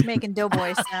 so he's making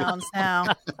doughboy sounds now.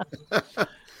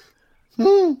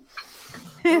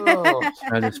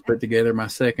 I just put together my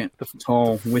second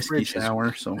tall whiskey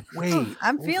sour. So wait,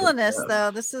 I'm feeling this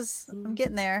though. I'm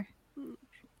getting there.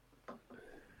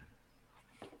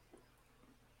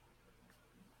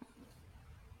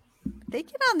 They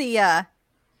get on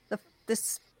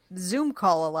this Zoom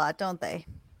call a lot, don't they?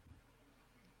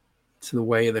 It's the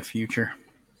way of the future.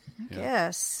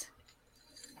 Yes.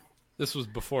 This was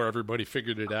before everybody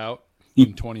figured it out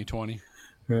in 2020.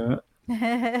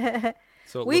 Yeah.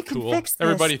 So it We looked can cool. fix this.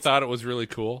 Everybody thought it was really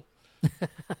cool. Do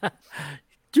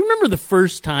you remember the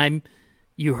first time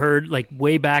you heard, like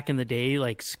way back in the day,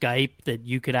 like Skype, that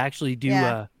you could actually do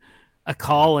a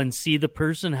call and see the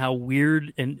person? How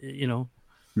weird, and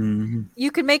Mm-hmm.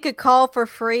 You could make a call for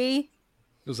free.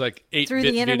 It was like 8-bit Through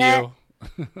the internet?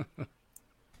 video.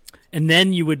 and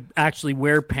then you would actually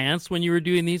wear pants when you were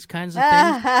doing these kinds of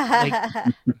things.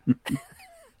 Like,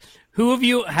 who of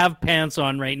you have pants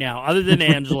on right now, other than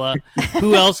Angela?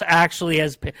 Who else actually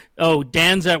has? Oh,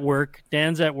 Dan's at work.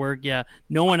 Yeah,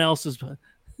 no one else is.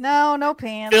 No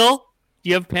pants. Phil, do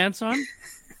you have pants on?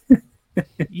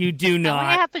 You do No, not.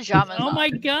 I have pajamas. Oh on, my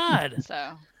god!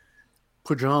 So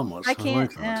pajamas. I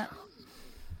can't. like that.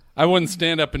 I wouldn't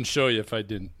stand up and show you if I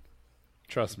didn't.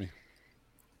 Trust me.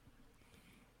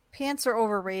 Pants are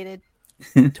overrated.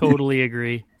 Totally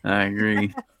agree. I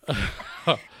agree.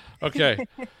 Okay.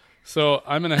 So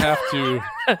I'm going to have to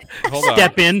hold on.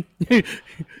 Step in.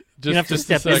 Just a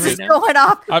step in second. right now. Going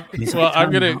off.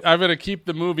 I'm gonna keep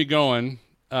the movie going.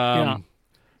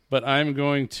 But I'm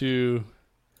going to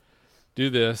do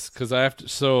this because I have to.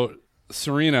 So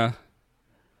Serena,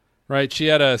 right? She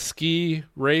had a ski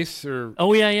race or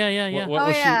Oh yeah. what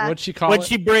was yeah. she? What'd she call What'd it?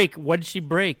 she break? What did she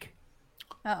break?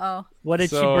 Uh-oh. What did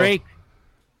she So- break?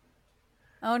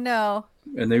 Oh, no.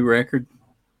 A new record.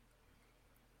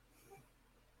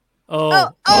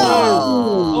 Oh.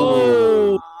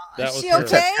 That Is was she her.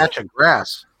 It's a okay? patch of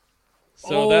grass.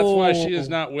 So that's why she is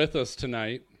not with us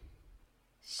tonight.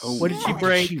 What did she Did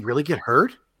break? she really get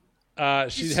hurt?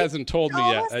 She hasn't told me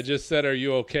tell yet. us? I just said, "Are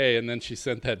you okay?" And then she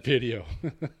sent that video.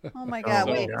 Oh, my God.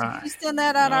 Oh, Wait, God. did you send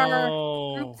that on our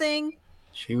Oh. group thing?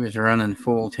 She was running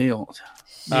full tilt.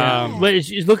 But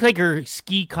it looked like her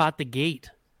ski caught the gate.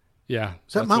 Yeah.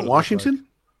 Is that that's Mount what it looked Washington?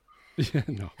 like. Yeah,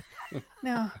 no.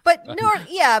 No. But,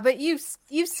 but you've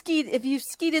skied, if you've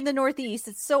skied in the Northeast,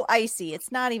 it's so icy.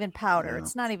 It's not even powder. Yeah.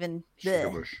 It's not even, Sugar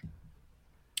bleh. bush.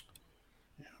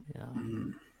 Yeah.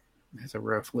 That's a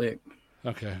rough lick.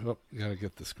 Okay. Well, gotta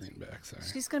get the screen back. Sorry.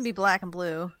 She's going to be black and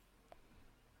blue.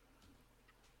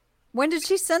 When did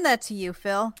she send that to you,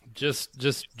 Phil?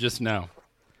 Just now.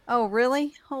 Oh,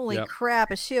 really? Holy Yep.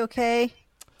 crap. Is she okay?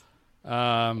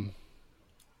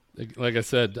 Like I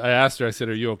said, I asked her. I said,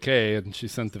 "Are you okay?" And she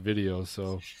sent the video.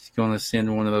 So She's going to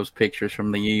send one of those pictures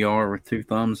from the ER with 2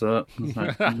 thumbs up.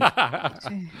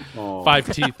 Oh.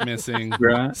 5 teeth missing,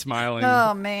 Right. smiling.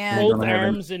 Oh, man. Well, Both gonna have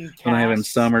arms and Gonna have them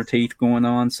casts. summer teeth going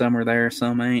on. Some are there,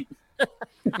 some ain't.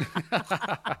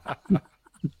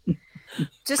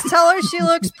 Just tell her she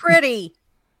looks pretty.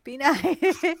 Be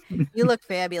nice. You look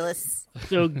fabulous.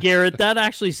 So, Garrett, that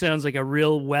actually sounds like a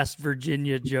real West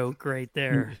Virginia joke right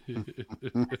there.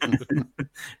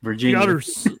 Virginia. Got her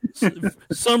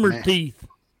summer Man. teeth.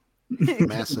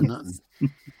 Mass of nothing.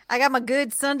 I got my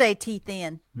good Sunday teeth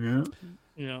in. Yeah.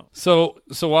 Yeah. So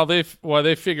while they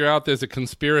figure out there's a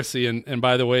conspiracy, and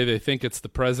by the way, they think it's the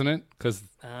president because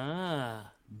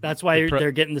That's why The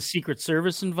they're getting the Secret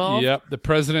Service involved? yep, the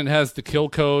president has the kill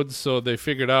codes, so they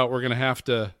figured out we're gonna have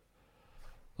to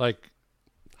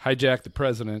hijack the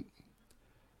president.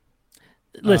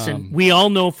 Listen, we all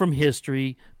know from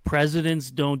history,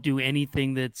 presidents don't do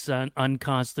anything that's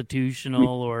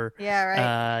unconstitutional or Yeah,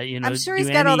 right. I'm I'm sure he's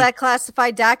got all that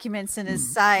classified documents in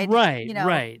his side, Right,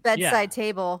 right, bedside yeah.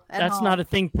 table at That's home. not a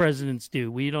thing presidents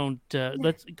do. We don't.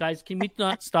 Guys, can we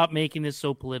not stop making this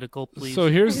so political, please? So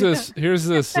here's this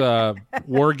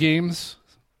War Games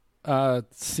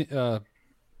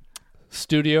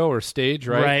studio or stage,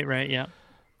 right? Right, yeah.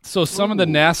 So some of the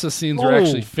NASA scenes are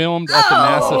actually filmed at the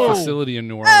NASA facility in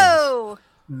New Orleans. Oh,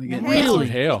 They get Really?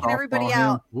 Hail. taking everybody Softball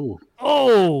out. Ooh.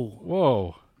 Oh,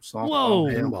 Whoa. Softball Whoa.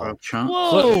 hail for a chunk.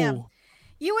 whoa. Damn.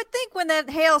 You would think when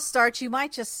that hail starts, you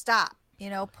might just stop,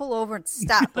 pull over and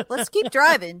stop. But let's keep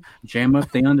driving. Jam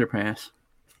up the underpass.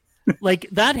 Like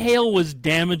that hail was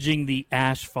damaging the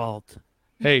asphalt.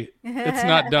 Hey, it's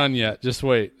not done yet. Just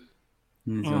wait.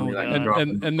 It's gonna be Oh, like God.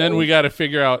 dropping And then we got to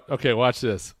figure out, okay, watch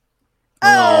this.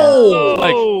 Oh,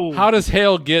 Like, how does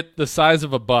hail get the size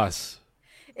of a bus?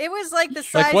 it was like the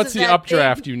size Like, what's of the that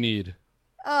updraft big- you need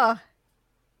Oh,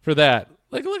 for that?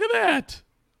 Like, look at that.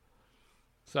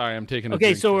 Sorry, I'm taking a Okay,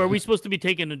 drink so for are that. we supposed to be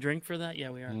taking a drink for that? Yeah,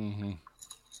 we are.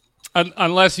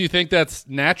 Unless you think that's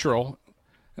natural.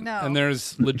 No. And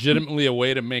there's legitimately a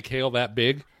way to make hail that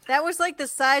big. That was like the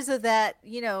size of that,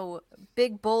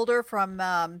 big boulder from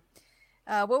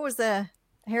what was the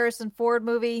Harrison Ford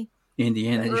movie?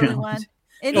 Indiana The early Jones. one.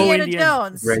 Indiana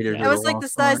Jones. Raiders That of was the like the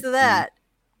Lost size Ark. of that.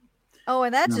 Oh,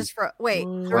 and that's just for wait. They're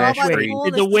all Flash about to freeze. cool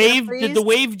Did and the it's gonna wave? freeze? Did the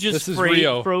wave just This is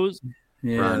Rio. froze?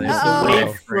 Yeah, Burn. this is Uh-oh. The Rio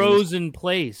wave freeze. froze in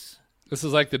place. This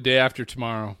is like the day after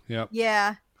tomorrow. Yep.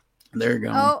 Yeah. They're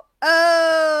gone.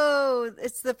 Oh,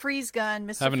 it's the freeze gun,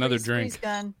 Mr. Have another Freeze, drink. Freeze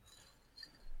gun.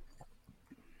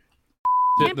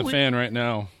 Hitting the fan right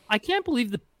now. I can't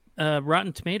believe the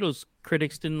Rotten Tomatoes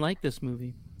critics didn't like this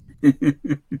movie.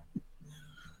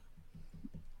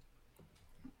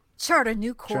 Chart a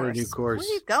new course. Chart a new course. Where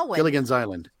are you going? Gilligan's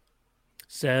Island.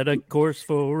 Set a course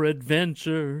for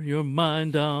adventure, your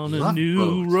mind on a Love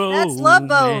new Boat. road. That's Love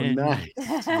Boat. man. Nice.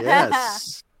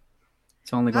 Yes.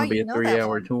 It's only How going to be you a know that 3-hour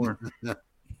one? tour.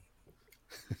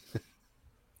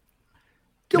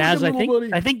 Naz,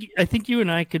 Gilligan, I think you and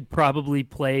I could probably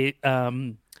play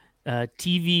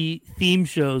TV theme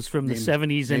shows from the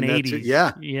 70s and name that too. 80s.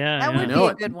 Yeah. Yeah. That would yeah. be know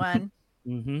a it. good one.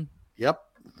 Mm-hmm. Yep.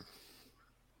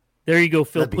 There you go,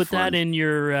 Phil. That'd be Put that fun. in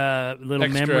your little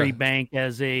Extra. memory bank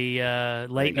as a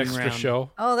lightning Extra round.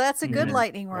 show. Oh, that's a good Yeah.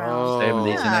 lightning round. Oh,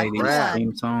 70s yeah, and 80s crap.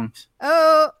 theme songs.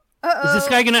 Oh, Is this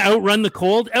guy going to outrun the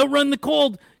cold? Outrun the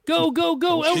cold! Go, go,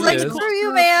 go! Oh, she outrun is. the Screw cold!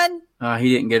 you, man. He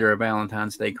didn't get her a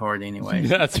Valentine's Day card anyway.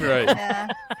 That's right. Yeah.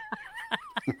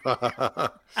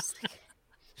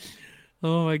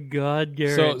 Oh my God,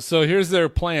 Garrett! So here's their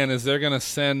plan: is they're going to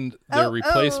send their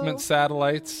replacement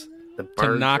satellites The to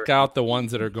birds knock are- out the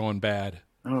ones that are going bad.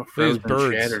 Oh, These frozen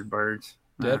birds. shattered birds.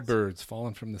 Dead Nice. birds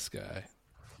falling from the sky.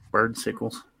 Bird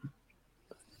sickles.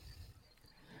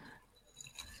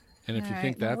 And if All you right,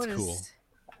 think now that's what cool, is-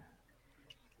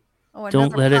 Oh, Don't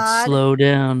another let it pod. slow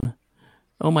down.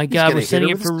 Oh my God, gonna we're hit sending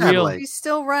her it with for a real. satellite. He's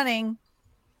still running.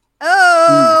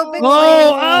 Oh, big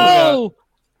Oh, wave. oh!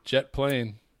 jet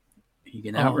plane. You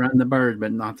can outrun the bird,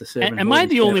 but not the 747. Am I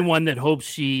the only one that hopes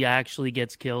she actually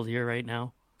gets killed here right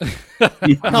now?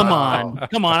 Come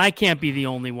on. I can't be the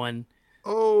only one.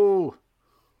 Oh.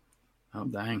 Oh,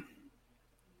 dang.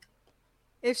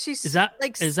 If she's Is that-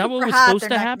 like is that what super was hot, supposed they're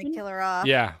to not gonna happen? Kill her off.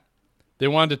 Yeah, they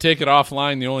wanted to take it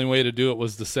offline. The only way to do it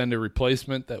was to send a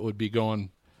replacement that would be going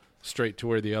straight to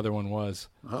where the other one was.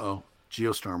 Uh-oh.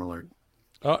 Geostorm alert.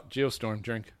 Oh, Geostorm,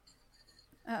 drink.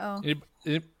 Uh-oh.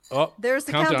 Oh, There's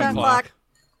the countdown clock.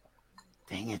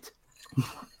 Dang it.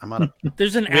 I'm out of...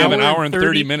 There's an We have an hour and 30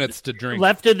 30 minutes to drink.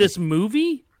 left of this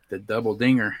movie. The double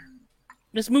dinger.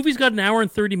 This movie's got an hour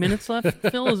and 30 minutes left.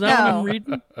 Phil, is that what I'm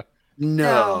reading?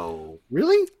 No.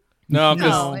 Really? No,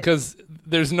 No. because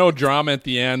there's no drama at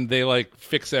the end. They like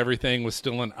fix everything with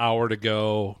still an hour to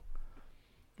go.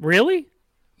 Really?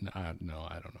 No,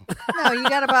 I don't know. No, you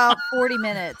got about 40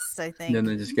 minutes, I think. Then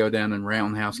they just go down and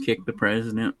roundhouse kick the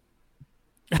president.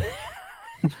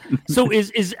 So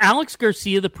is Alex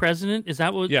Garcia the president? Is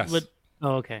that what? Yes. What,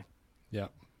 oh, okay. Yeah.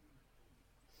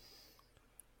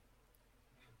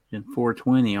 And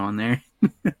 420 on there.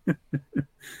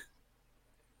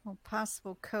 Oh,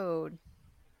 possible code.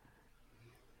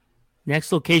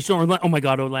 Next location, oh my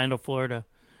God, Orlando, Florida.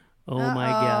 Oh my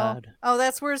Uh-oh. God. Oh,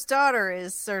 that's where his daughter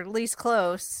is, or at least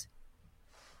close.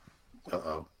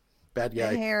 Uh-oh. Bad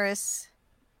Ed guy. Harris.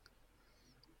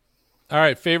 All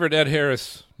right, favorite Ed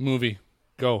Harris movie.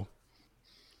 Go.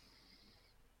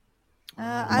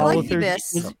 I Apollo like the 13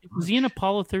 Abyss. Was he in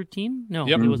Apollo 13? No,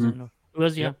 Yep. he wasn't. No. It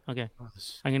was, yeah. Yep. Okay.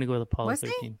 I'm going to go with Apollo Was he?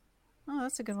 13. Oh,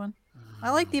 that's a good one. I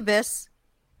like the Abyss.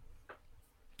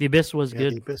 The Abyss was Yeah,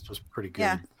 good. the Abyss was pretty good.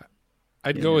 Yeah.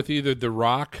 I'd go with either The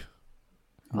Rock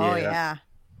Oh, yeah.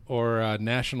 or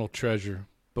National Treasure,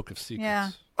 Book of Secrets. Yeah.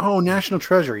 Oh, National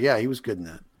Treasure. Yeah, he was good in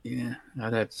that. Yeah,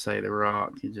 I'd have to say The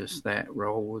Rock. Just that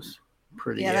role was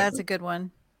pretty Yeah, that's a epic. good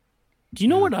one. Do you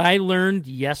know what I learned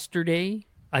yesterday?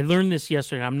 I learned this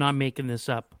yesterday. I'm not making this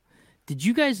up. Did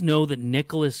you guys know that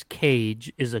Nicolas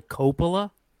Cage is a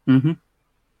Coppola? Mm-hmm.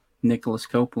 Nicholas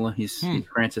Coppola. He's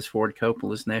Francis Ford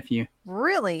Coppola's nephew.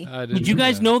 Really? Did you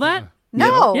guys know that?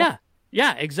 No. Yeah.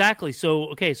 Yeah, exactly. So,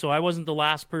 okay, so I wasn't the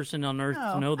last person on earth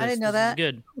No, to know I this. didn't know This is that.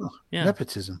 good. Yeah.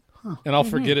 Nepotism. Huh. And I'll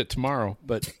forget it tomorrow,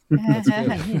 but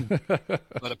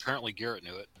But apparently Garrett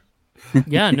knew it.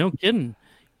 Yeah, no kidding.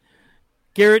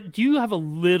 Garrett, do you have a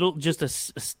little, just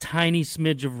a tiny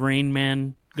smidge of Rain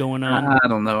Man going on? I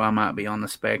don't know. I might be on the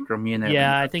spectrum. You know.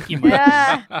 Yeah, I think you might.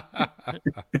 Yeah.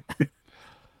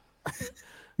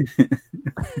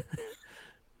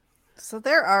 So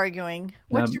they're arguing.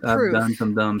 What's your I've proof? done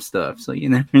some dumb stuff, so you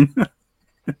never know.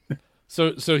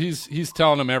 so he's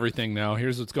telling them everything now.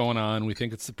 Here's what's going on. We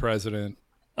think it's the president.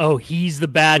 Oh, he's the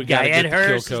bad guy. Ed kill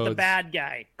Harris is the codes. bad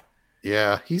guy.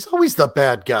 Yeah, he's always the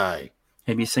bad guy.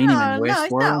 Have you seen him in No, he's not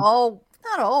Westworld? all.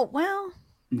 Not all. Well,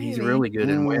 He's maybe. really good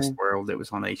in Westworld. It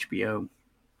was on HBO.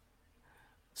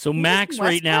 So He's Max in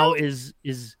right now Westworld?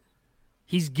 is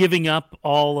he's giving up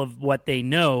all of what they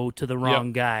know to the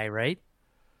wrong guy, right?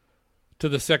 To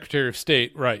the Secretary of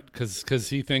State, right? Because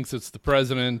he thinks it's the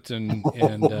president, and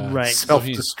Right.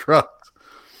 Self-destruct.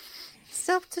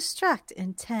 Self-destruct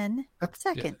in 10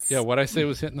 seconds. Yeah, what I say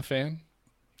was hitting the fan.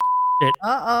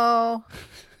 Uh-oh.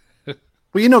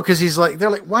 Well, because they're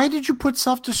like, why did you put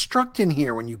self-destruct in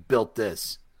here when you built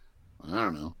this? I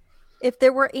don't know. If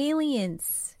there were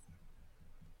aliens.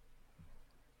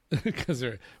 Because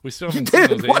we still You haven't seen did.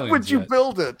 those Why aliens would you yet.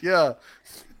 build it? Yeah.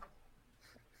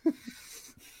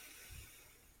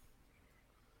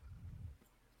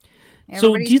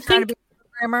 So Everybody's do you trying to think- be a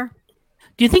programmer.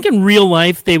 Do you think in real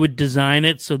life they would design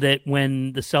it so that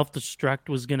when the self-destruct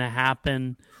was going to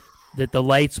happen, that the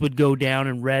lights would go down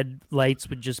and red lights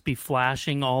would just be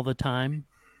flashing all the time?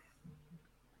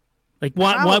 Like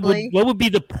what would be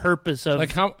the purpose of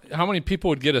Like how many people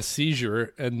would get a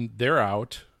seizure and they're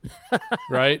out,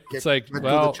 right? It's like, Get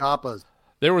well, the choppas.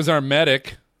 there was our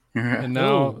medic, and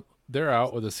now they're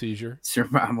out with a seizure.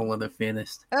 Survival of the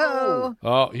fittest. Oh,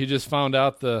 Oh, he just found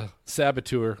out the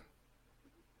saboteur.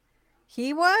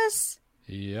 he was?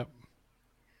 Yep.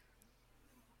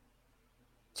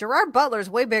 Gerard Butler's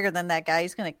way bigger than that guy.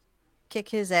 He's going to kick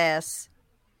his ass.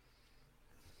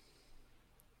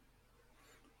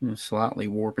 Slightly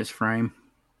warp his frame.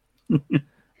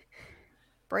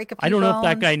 Break a few I don't know if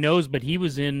that bones. guy knows, but he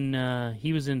was in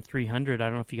 300. I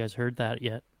don't know if you guys heard that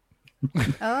yet.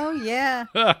 Oh, yeah.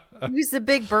 He was the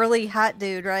big burly hot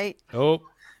dude, right? Oh,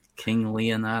 King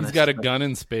Leonidas. he's got a gun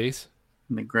in space.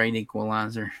 The great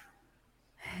equalizer.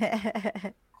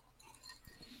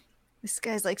 This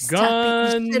guy's like, stop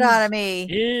beating the shit out of me.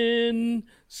 In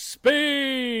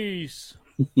space.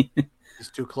 He's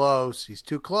too close. He's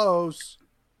too close.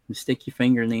 You stick your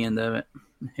finger in the end of it.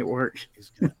 It works.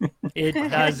 It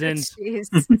doesn't.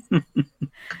 Jeez.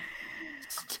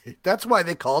 That's why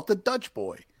they call it the Dutch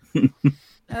boy.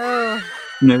 Oh,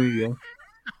 There you go.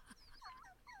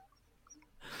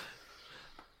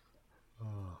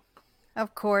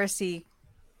 of course he.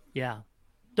 Yeah.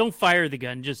 Don't fire the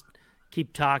gun. Just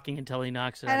keep talking until he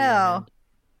knocks it I out of your know. hand.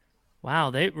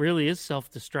 Wow, that really is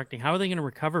self-destructing. How are they going to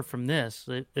recover from this?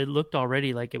 It looked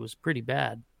already like it was pretty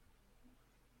bad.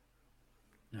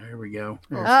 There we go.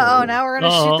 Uh-oh, now we're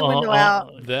going to shoot the window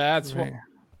out. That's what.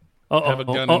 Oh, Have a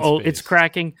gun in space. it's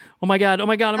cracking. Oh my god, oh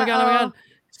my god, oh my god, oh my god.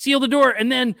 Seal the door,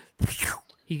 and then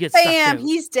he gets Bam, sucked out.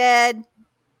 he's dead.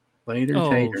 Later,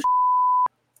 Oh, tater.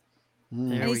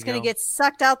 There And he's we going go. to get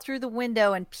sucked out through the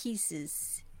window in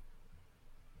pieces.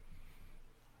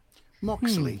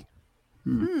 Moxley.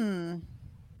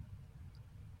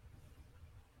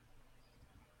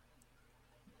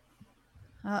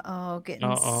 Uh-oh, getting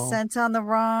Uh-oh. sent on the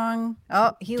wrong.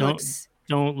 Oh, he Don't- looks.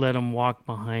 Don't let him walk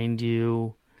behind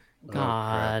you.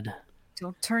 God.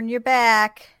 Don't turn your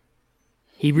back.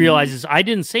 He realizes I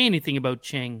didn't say anything about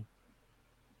Ching.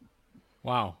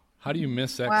 Wow. How do you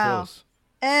miss that Wow. close?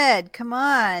 Ed, come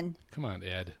on. Come on,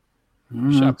 Ed.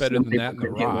 Shot better some than that in people The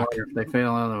could hit Rock. water if they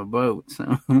fell out of a boat.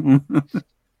 So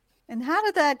And how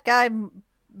did that guy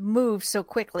move so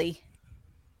quickly?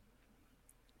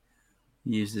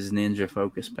 used his ninja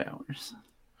focus powers.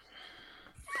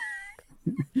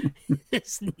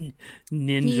 It's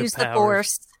ninja He used the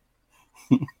powers.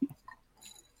 force.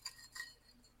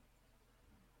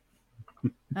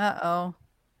 Uh-oh.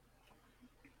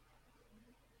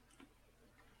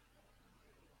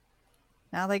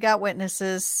 Now they got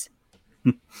witnesses.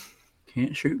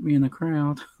 Can't shoot me in the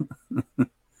crowd.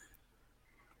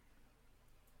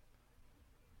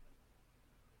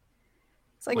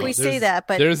 It's like Well, we say there's- that,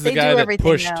 but there's they the guy do that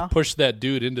everything now. pushed that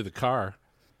dude into the car.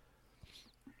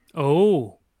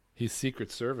 Oh. He's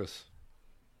Secret Service.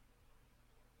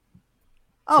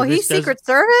 Oh, So this he's does- Secret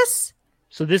Service?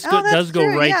 So this Oh, that's does go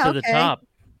true. right Yeah, to the okay. top.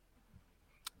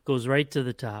 Goes right to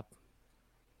the top.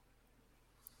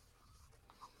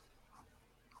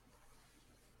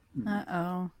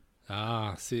 Uh-oh.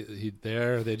 Ah, see,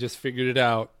 they just figured it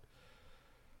out.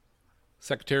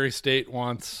 Secretary of State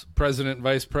wants president,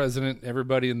 vice president,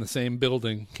 everybody in the same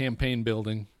building, campaign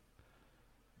building,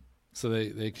 so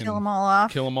they can Kill them all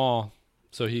off. kill them all,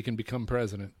 so he can become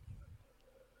president.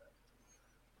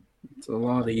 It's a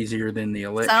lot easier than the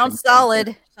election. Sounds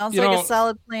solid. Sounds You like know- a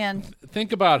solid plan.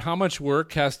 Think about how much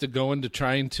work has to go into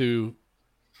trying to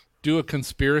do a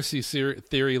conspiracy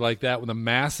theory like that with a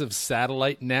massive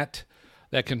satellite net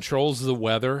that controls the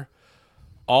weather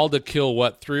all to kill,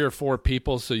 3 or 4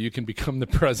 people so you can become the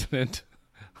president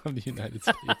of the United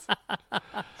States.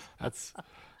 That's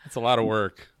a lot of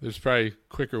work. There's probably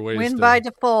quicker ways Win to by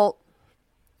default.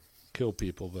 kill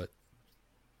people, but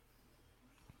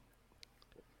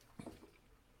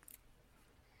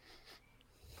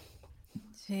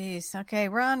Jeez. Okay,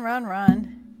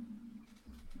 run.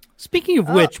 Speaking of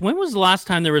which, when was the last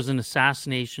time there was an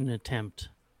assassination attempt?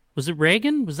 Was it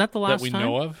Reagan? Was that the last time? that we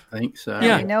know of? I think so.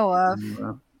 Yeah. I know of.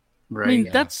 Right. I mean,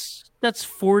 that's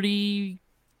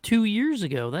 42 years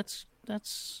ago. That's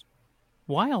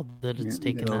wild that it's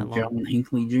taken that long. John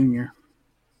Hinckley Jr.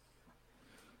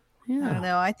 I Yeah. don't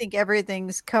know. I think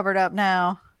everything's covered up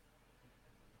now.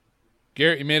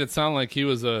 Garrett, you made it sound like he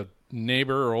was a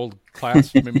neighbor or old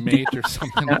classmate or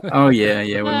something. Oh, yeah.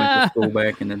 We went to school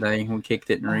back in the day. We kicked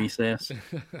it in recess.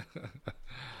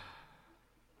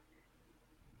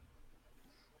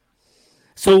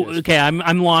 So, okay,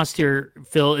 I'm lost here,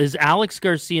 Phil. Is Alex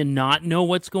Garcia not know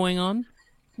what's going on?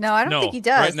 No, I don't No, think he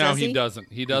does. right now does he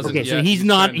doesn't. He doesn't. Okay, so yet.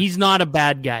 he's not a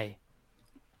bad guy.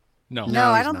 No, No,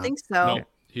 I he's don't not. think so. no,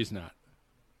 he's not.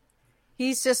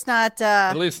 He's just not.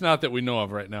 At least not that we know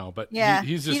of right now. But Yeah,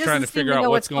 he's he just doesn't trying to seem to figure out know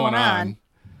what's what's going going on on.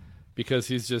 because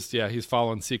he's just he's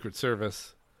following Secret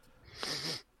Service.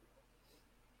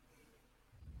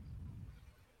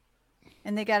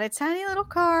 And they got a tiny little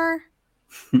car.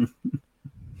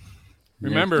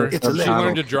 Remember, It's she a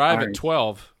learned to little drive car. at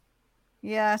 12.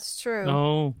 Yeah, it's true.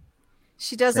 Oh,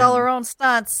 She does all her own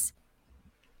stunts.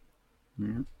 Yeah.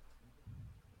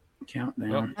 Oh,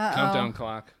 Countdown. countdown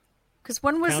clock. Because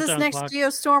when was this Countdown next clock.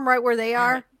 geostorm? Right where they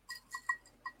are?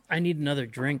 I need another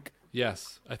drink.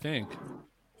 Yes, I think.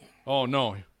 Oh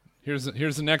no, here's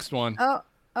the next one.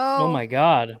 Oh my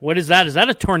God, what is that? Is that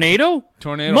a tornado?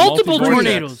 Tornado. Multiple multi-vortex.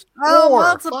 tornadoes. Oh, 4,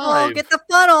 multiple. 5. Get the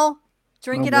funnel.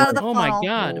 Drink Oh, it out of the Oh funnel. my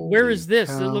God, where is this?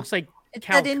 It cow. looks like It's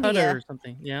at Calcutta India. or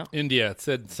something. Yeah. India. It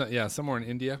said somewhere in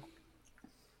India.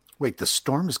 Wait, the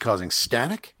storm is causing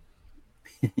static?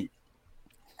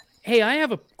 Hey, I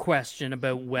have a question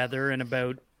about weather and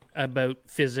about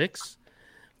physics.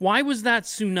 Why was that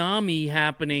tsunami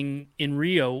happening in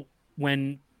Rio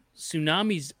when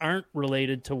tsunamis aren't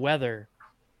related to weather?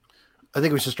 I think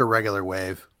it was just a regular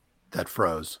wave that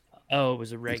froze. Oh, it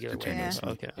was a regular Instantaneous.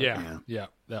 wave. Okay. Yeah.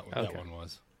 That Okay. one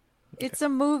was. It's a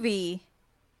movie.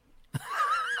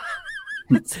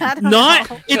 I don't Not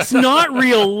know. it's not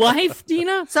real life,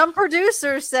 Dina. Some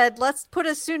producer said, let's put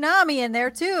a tsunami in there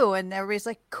too. And everybody's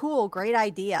like, cool, great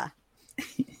idea.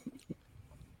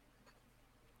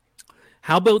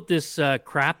 How about this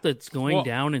crap that's going Whoa,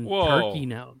 down in whoa. Turkey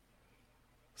now?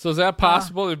 So is that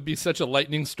possible? It'd be such a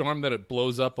lightning storm that it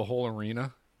blows up a whole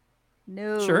arena.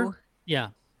 No. Sure. Yeah.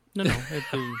 No.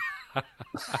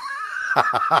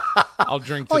 I'll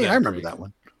drink to Oh, yeah, that I remember break. that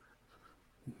one.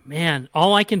 Man,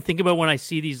 all I can think about when I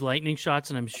see these lightning shots,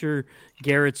 and I'm sure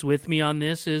Garrett's with me on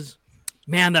this, is,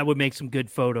 man, that would make some good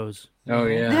photos. Oh,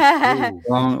 yeah.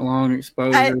 Long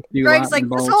exposure. few Greg's like,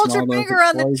 lightning just bolts hold and your all those finger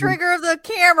on the explosions. trigger of the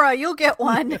camera. You'll get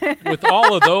one. With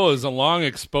all of those, a long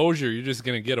exposure, you're just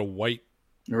going to get a white.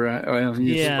 Right. Well,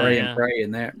 you Yeah, spray yeah. and pray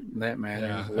in that matter.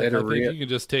 Yeah, I Let her think rip. you can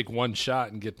just take one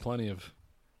shot and get plenty of.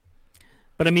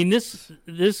 But I mean,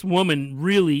 this woman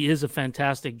really is a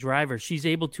fantastic driver. She's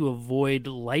able to avoid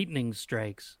lightning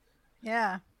strikes.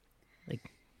 Yeah.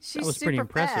 Like, She's was pretty super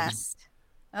impressive. fast.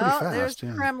 Pretty Oh, fast, there's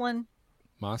yeah. Kremlin.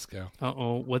 Moscow.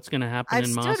 Uh-oh, what's going to happen I've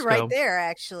in stood Moscow? right there,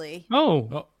 actually. Oh,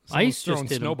 Oh, ice someone's throwing just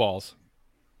hit him. snowballs.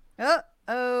 Now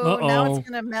Uh-oh. it's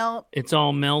going to melt. It's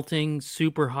all melting,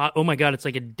 super hot. Oh my God, it's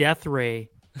like a death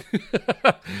ray.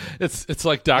 It's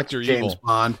like Dr. James Evil.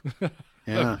 Bond.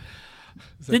 Yeah.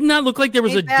 Didn't that look like there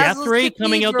was St. a death Basil's ray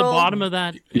coming out the Cathedral. bottom of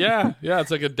that? Yeah, it's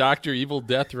like a Dr. Evil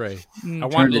death ray. I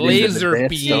want Turned it into the laser Death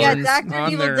beams. Star. You got Dr.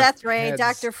 on Evil their Death Ray, heads.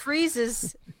 Dr.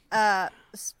 Freeze's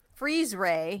Freeze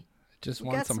Ray. Just We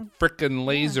want got some some- frickin'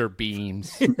 laser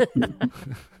beams.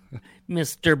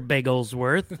 Mr.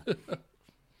 Bigglesworth.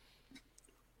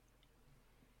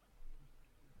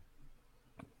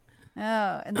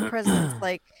 Oh, and the president's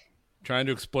like, Trying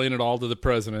to explain it all to the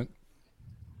president.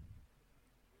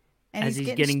 and As he's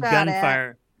getting getting shot at.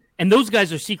 gunfire. And those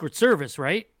guys are Secret Service,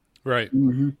 right? Right.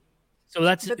 So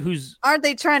that's who's... Aren't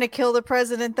they trying to kill the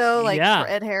president though? Like Yeah, for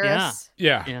Ed Harris?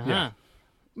 Yeah. Yeah. Yeah.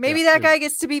 Maybe that guy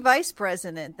gets to be vice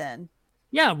president then.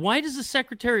 Yeah, why does the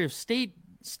Secretary of State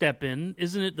step in?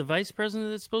 Isn't it the Vice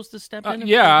President that's supposed to step in?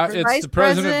 Yeah, The it's Vice the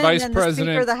president, President vice and the president,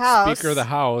 Speaker of the House. Speaker of the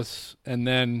House, and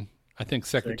then I think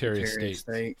Secretary of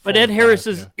State. But Ed Harris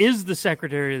is the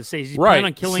Secretary of State. He's Right. planning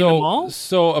on killing them all?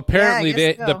 So apparently Yeah,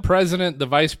 I guess the so. president, the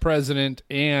vice president,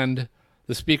 and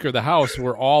the Speaker of the House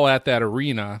were all at that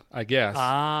arena, I guess.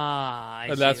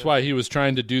 And that's why he was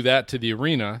trying to do that to the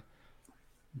arena.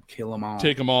 Kill them all.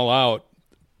 Take them all out.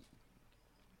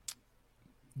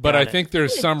 But I think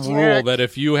there's some rule that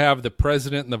if you have the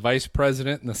president and the vice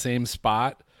president in the same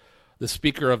spot, the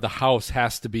Speaker of the House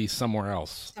has to be somewhere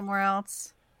else. Somewhere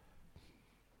else.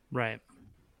 Right.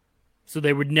 So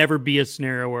there would never be a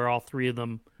scenario where all three of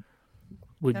them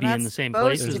would be in the same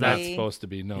place. It's not supposed to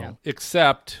be, no.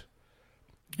 Except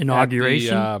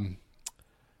inauguration.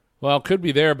 Well, it could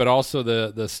be there, but also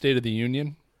the State of the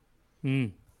Union.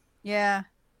 Yeah.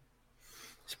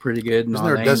 It's pretty good. Isn't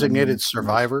there a designated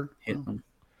survivor?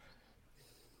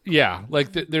 Yeah,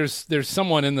 like there's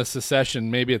someone in the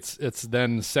secession. Maybe it's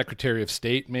then Secretary of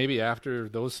State. Maybe after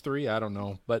those three, I don't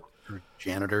know. But or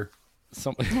janitor.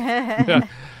 Yeah.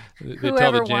 They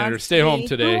tell the janitor, "Stay home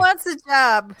today. Who wants a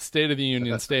job? State of the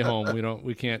Union, stay home.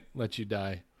 We can't let you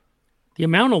die." The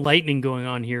amount of lightning going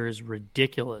on here is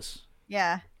ridiculous.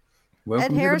 Yeah.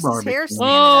 Welcome Ed Harris's hair.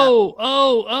 Oh!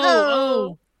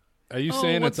 Are you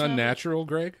saying it's unnatural,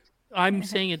 Greg? I'm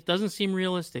saying it doesn't seem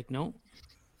realistic. No.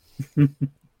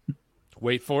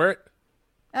 Wait for it.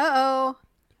 Uh-oh.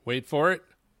 Wait for it.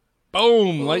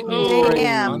 Boom! Lightning strike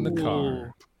on the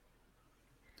car.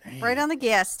 Right on the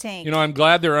gas tank. I'm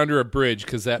glad they're under a bridge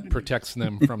because that protects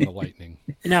them from the lightning.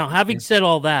 Now, having said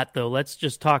all that, though, let's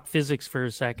just talk physics for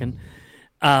a second.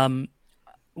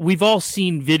 We've all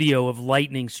seen video of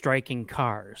lightning striking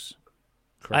cars.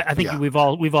 I think we've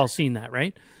all seen that,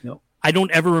 right? Yep. I don't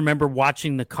ever remember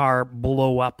watching the car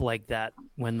blow up like that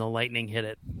when the lightning hit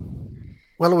it.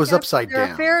 Well, it was upside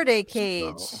down. A Faraday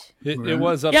cage. So. It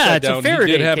was upside down. He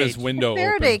did have cage. his window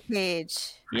Faraday open.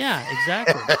 cage. Yeah,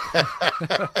 exactly.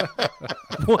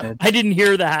 I didn't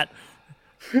hear that.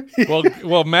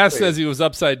 Well, Matt says he was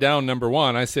upside down, number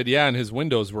one. I said, yeah, and his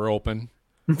windows were open.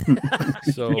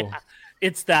 So yeah,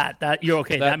 it's that you're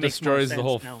okay. That makes destroys more the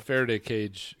whole sense now. Faraday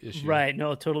cage issue. Right.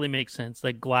 No, it totally makes sense.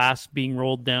 Like glass being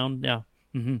rolled down. Yeah.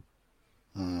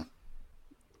 Mm-hmm.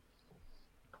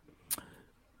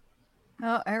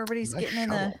 Oh, everybody's getting in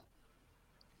the...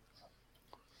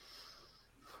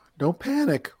 Don't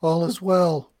panic. All is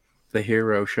well. The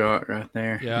hero shot right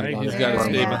there. Yeah, he's got to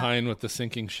stay behind with the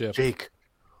sinking ship. Jake.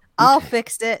 I'll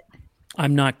fix it.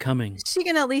 I'm not coming. Is she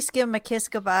going to at least give him a kiss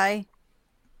goodbye?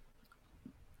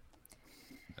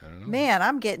 I don't know. Man,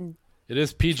 I'm getting... It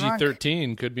is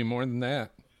PG-13. Could be more than that.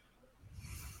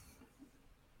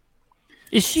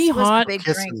 Is she hot? Big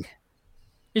drink.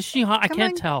 Is she hot? I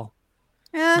can't tell.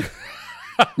 Yeah.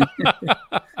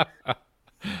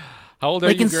 How old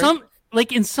are you,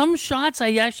 Greg? In some shots,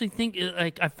 I actually think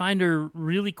I find her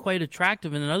really quite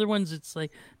attractive, and in other ones, it's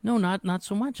like no, not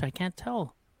so much. I can't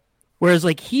tell. Whereas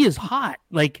he is hot.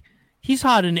 He's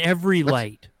hot in every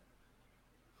light.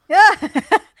 Yeah.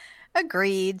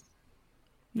 Agreed.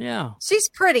 Yeah. She's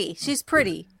pretty.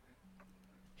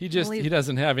 He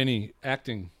doesn't have any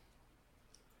acting.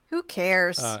 Who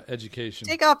cares? Education.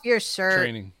 Take off your shirt.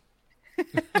 Training.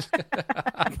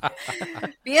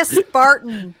 Be a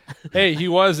Spartan. Hey, he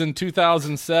was in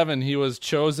 2007. He was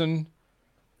chosen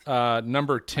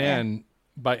number 10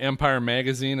 by Empire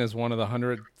Magazine as one of the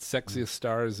 100 sexiest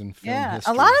stars in film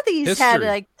history. A lot of these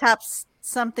had top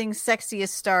something sexiest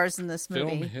stars in this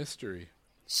movie. Film history.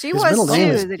 She was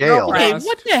too. The girl. Okay,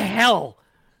 what the hell?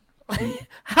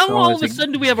 How all of a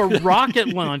sudden do we have a rocket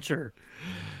launcher?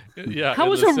 Yeah,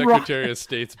 how is the a Secretary of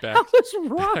State's back? How is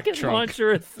rocket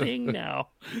launcher a thing now?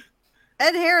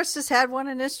 Ed Harris just had one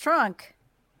in his trunk.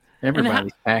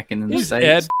 Everybody's packing in the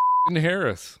States. Ed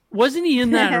Harris. Wasn't he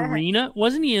in that arena?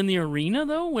 Wasn't he in the arena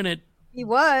though when it? He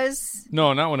was.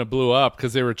 No, not when it blew up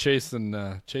because they were chasing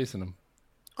him.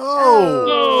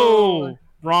 Oh,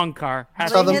 wrong car.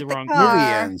 Has to be the wrong car. Movie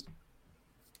ends.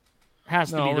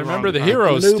 Has to be the remember wrong the car.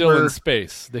 hero is still in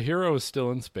space. The hero is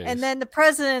still in space. And then the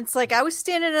president's like, I was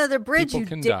standing under the bridge. People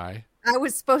can die. I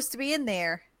was supposed to be in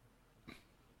there.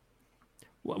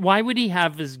 Why would he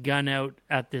have his gun out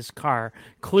at this car?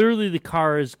 Clearly the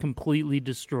car is completely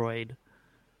destroyed.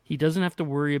 He doesn't have to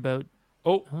worry about...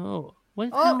 Oh. What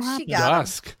the hell happened? She got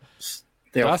Dusk.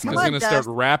 Dusk is going to start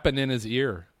rapping in his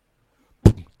ear.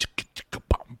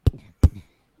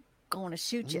 Going to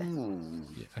shoot you.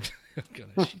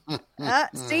 Yeah.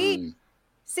 See,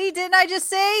 didn't I just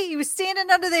say he was standing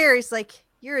under there? He's like,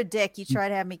 "You're a dick. You try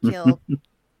to have me killed."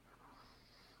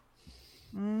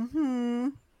 Mm-hmm.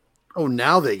 Oh,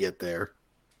 now they get there.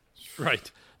 Right.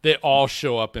 They all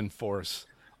show up in force,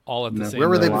 all at the same time. Where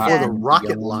were they before the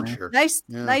rocket launcher? Nice.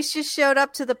 Just showed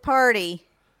up to the party.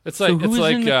 It's like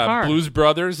Blues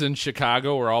Brothers in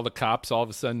Chicago, where all the cops all of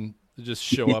a sudden just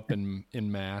show up in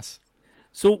mass.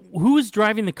 So who was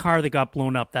driving the car that got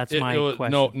blown up? That's my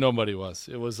question. No, nobody was.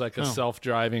 It was like a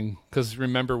self-driving. Because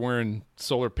remember, we're in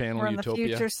solar panel utopia.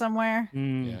 In the future somewhere.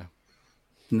 Yeah.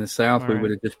 In the South, we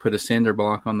would have just put a cinder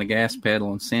block on the gas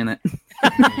pedal and sent it.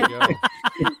 There you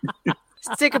go.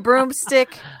 Stick a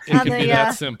broomstick on the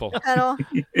that simple. pedal.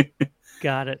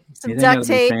 Got it. Some duct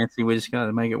tape. Fancy. We just got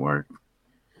to make it work.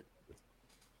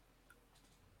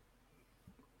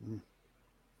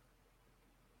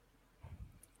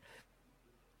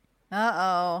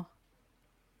 Uh-oh.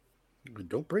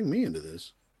 Don't bring me into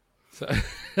this.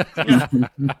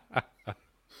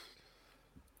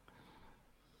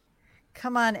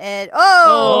 Come on, Ed.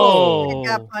 Oh! Ed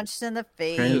got punched in the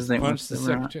face. Punched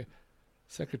the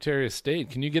Secretary of State.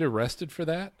 Can you get arrested for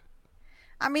that?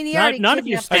 I mean, he already not if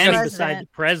you're standing beside the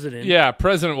president. Yeah,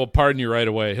 president will pardon you right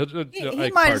away.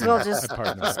 He might as well just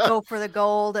go for the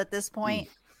gold at this point.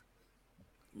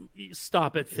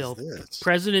 Stop it, Phil.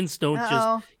 Presidents don't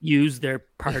just use their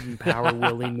pardon power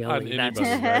willy-nilly.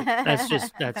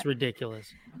 That's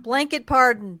ridiculous. Blanket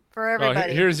pardon for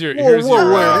everybody. Here's your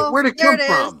where'd it come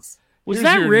from? Was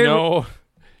that real? No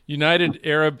United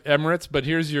Arab Emirates, but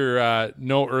here's your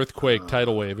no earthquake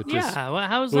tidal wave. It just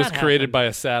was created by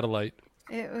a satellite.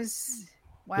 It was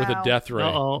with a death ray,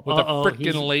 with a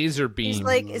freaking laser beam. He's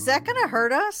like, is that going to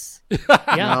hurt us?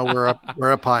 No, we're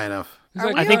up high enough.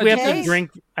 I think we have to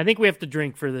drink. I think we have to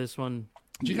drink for this one.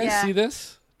 Did you guys see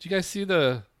this? Did you guys see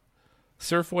the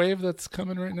surf wave that's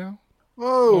coming right now?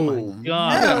 Oh my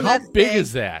God! No, how big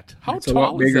is that? How it's tall a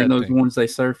lot bigger is that than those thing? ones they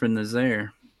surf in the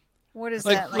Zaire. What is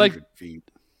that? Like feet.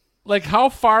 Like how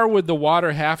far would the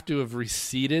water have to have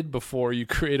receded before you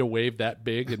create a wave that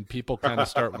big and people kind of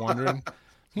start wondering?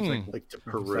 Like to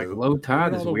Peru. Like low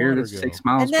tide is weird. It's 6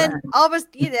 miles. And then all of us,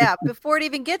 before it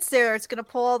even gets there, it's going to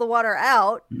pull all the water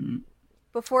out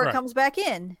before it comes back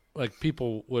in. Like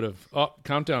people would have. Oh,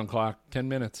 countdown clock, 10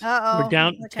 minutes. We're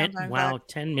down 10. Wow,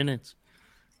 10 minutes.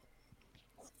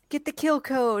 Get the kill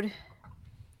code.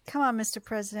 Come on, Mr.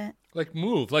 President. Like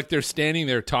move. Like they're standing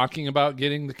there talking about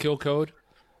getting the kill code,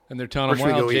 and they're telling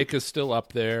them, "Well, Jake is still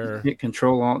up there." Hit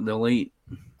Control Alt Delete.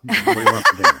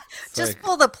 Just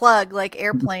pull the plug like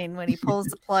Airplane when he pulls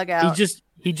the plug out.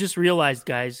 He just realized,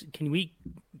 guys, can we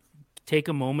take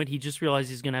a moment? He just realized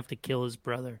he's going to have to kill his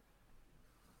brother.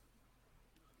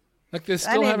 Like they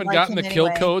still haven't gotten the kill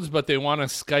codes, but they want to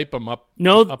Skype them up.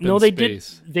 No, they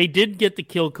space. did. They did get the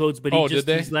kill codes, but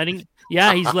he's letting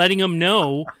them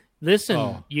know.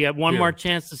 Listen, you have one more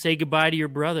chance to say goodbye to your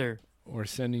brother. We're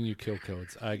sending you kill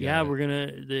codes. We're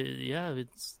gonna.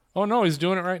 It's. Oh no, he's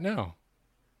doing it right now.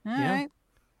 All right.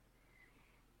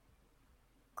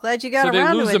 Glad you got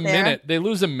around to it. So they lose a minute. They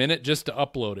lose a minute just to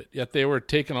upload it. Yet they were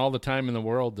taking all the time in the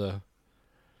world to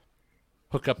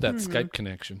hook up that Skype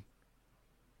connection.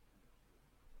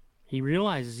 He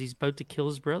realizes he's about to kill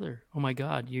his brother. Oh my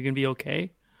God, you're gonna be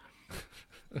okay?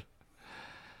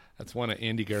 That's one of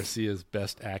Andy Garcia's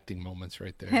best acting moments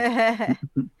right there.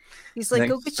 He's like,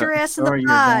 go get your ass in the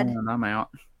pod. I'm out.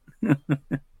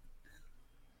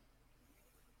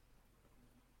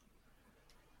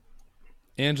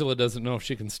 Angela doesn't know if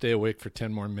she can stay awake for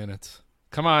 10 more minutes.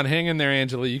 Come on, hang in there,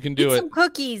 Angela. You can do it. Eat some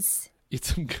cookies. Eat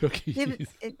some cookies.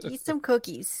 Eat some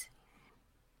cookies.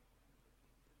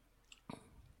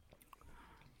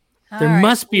 There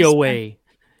must be a way.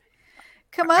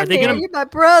 Come on, man. You're my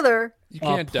brother. You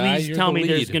can't die. Please tell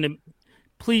me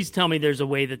Please tell me there's a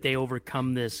way that they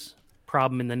overcome this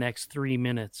problem in the next 3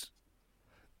 minutes.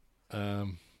 I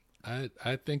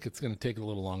think it's going to take a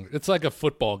little longer. It's like a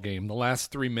football game. The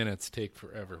last 3 minutes take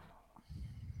forever.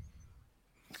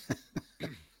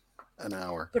 An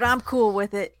hour. But I'm cool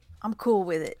with it. I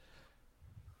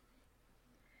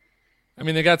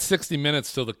mean, they got 60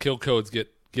 minutes till the kill codes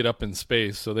get up in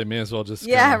space, so they may as well just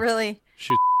really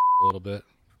shoot a little bit.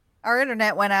 Our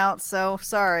internet went out, so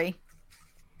sorry.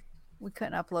 We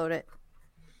couldn't upload it.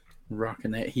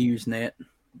 Rocking that HughesNet.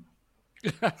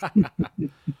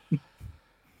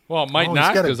 Well, it might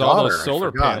not because all those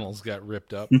solar panels got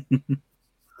ripped up.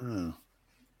 They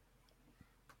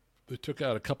took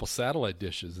out a couple satellite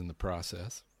dishes in the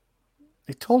process.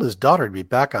 They told his daughter to be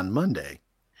back on Monday.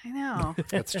 I know.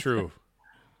 That's true.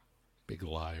 Big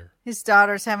liar. His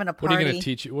daughter's having a party. What are you going to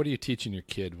teach? What are you teaching your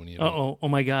kid when you? Oh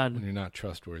my God! When you're not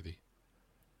trustworthy.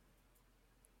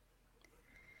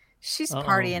 She's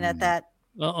partying at that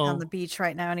on the beach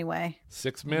right now. Anyway.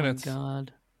 6 minutes. Oh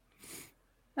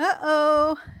my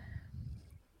God.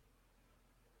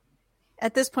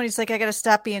 At this point, he's like, I got to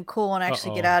stop being cool and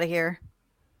actually get out of here.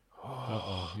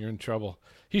 You're in trouble.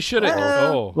 He should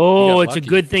have. It's a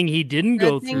good thing he didn't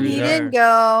go through. He didn't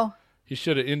go. He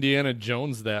should have Indiana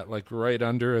Jones that like right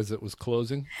under as it was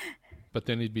closing, but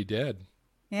then he'd be dead.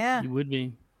 Yeah. You would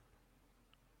be.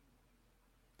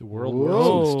 The world works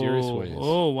in mysterious ways.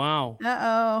 Oh, wow.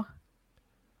 Uh-oh.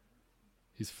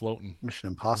 He's floating. Mission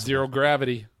Impossible. Zero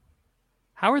gravity.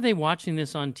 How are they watching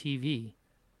this on TV?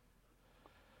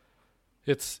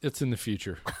 It's in the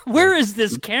future. Where is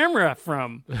this camera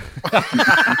from?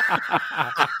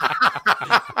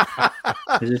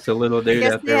 There's just a little dude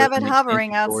Guess out they there. have with it an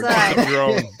hovering extension cord.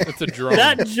 outside. It's a drone.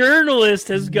 That journalist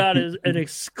has got an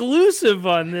exclusive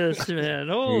on this, man.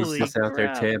 Holy He's just out there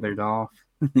crap. tethered off.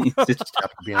 He's just Have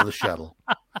to be on the shuttle.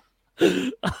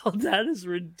 Oh, that is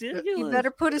ridiculous. You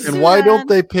better put a suit And why on. don't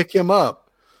they pick him up?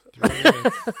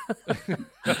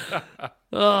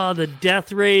 Oh, the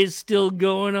death ray's still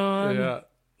going on. Yeah.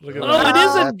 Look at Oh, that. it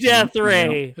is a That's- death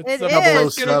ray. It's It a is. fucking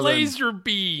 007. laser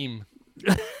beam.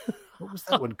 What was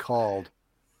that one called?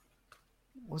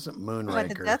 It wasn't Moonraker. What,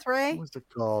 the Death Ray? What was it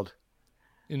called?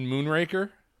 In Moonraker?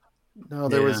 No,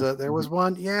 there Yeah. was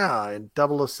one. Yeah, in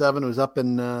 007. It was up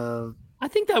in. I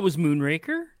think that was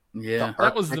Moonraker. yeah.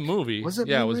 That was the movie. Was it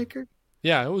Yeah, Moonraker?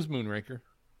 it was Moonraker.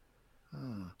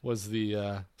 Oh. Was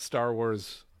the Star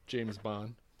Wars James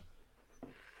Bond.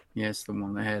 Yes, the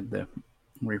one that had the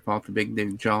where he fought the big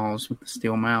dude Jaws with the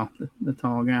steel mouth, the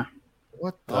tall guy.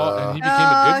 What the? Oh, and he became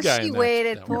a good guy. she in that,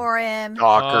 waited that one. for him.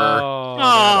 Stalker. Oh,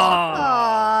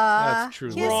 Aww. That's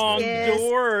true. Kiss, Wrong kiss.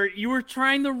 door. You were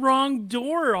trying the wrong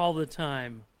door all the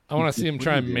time. I want to see him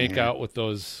try and make Yeah. out with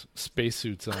those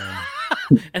spacesuits on.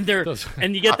 And they're Those-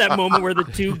 and you get that moment where the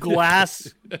two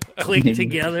glass click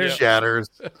together. Shatters.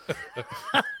 Uh-oh.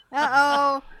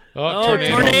 Oh, Oh,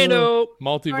 tornado.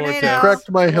 Multi-vortex. Tornado. Cracked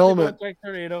my helmet.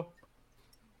 Tornado.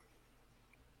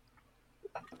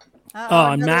 Uh-oh,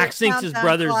 Oh, and another Max thinks his countdown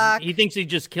brother's. clock. He thinks he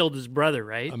just killed his brother,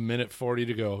 right? A minute 40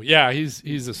 to go. Yeah, he's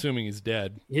assuming he's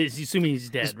dead He's assuming he's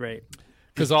dead, right?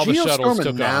 because all the shuttles Geostorm a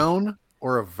took off. noun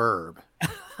or a verb?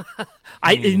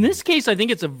 In this case, I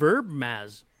think it's a verb,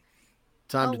 Maz.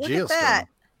 Time Oh, to look geostorm. at that.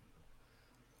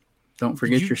 Don't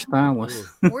forget your stylus.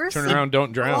 Where's Turn the around,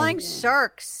 don't drown. flying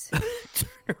sharks?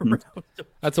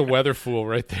 That's a weather fool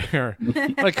right there.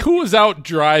 Like, who was out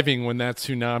driving when that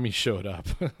tsunami showed up?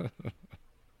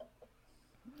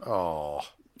 Oh,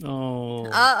 Oh,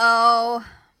 Uh-oh.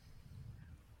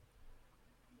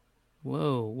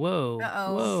 whoa.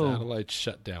 Uh-oh. Satellite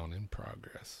shutdown in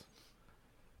progress.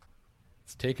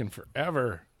 It's taken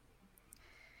forever.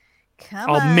 Come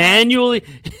I'll on. manually.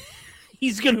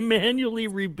 He's gonna manually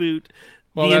reboot.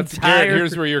 Well, the that's entire.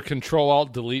 here's where your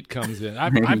Control-Alt-Delete comes in.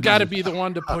 I've got to be the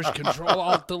one to push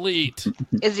Control-Alt-Delete.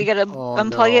 Is he gonna Oh,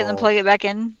 unplug it and then no. plug it back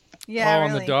in? Yeah, oh,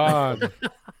 really. and the dog.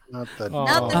 not the. Oh.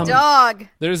 Not the Um, dog.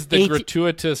 There's the AT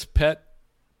gratuitous pet.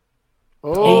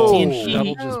 Oh, AT&T.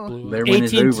 Shuttle just blew There up. went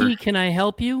his AT&T, Uber. can I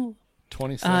help you?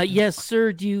 20 seconds. Yes,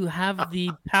 sir. Do you have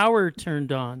the power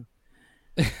turned on?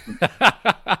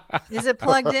 Is it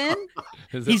plugged in?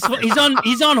 Is it-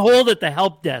 He's on hold at the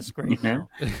help desk right Yeah.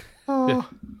 now.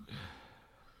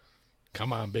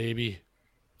 Come on, baby.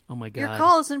 Oh my Your god!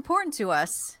 call is important to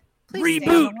us. Please stay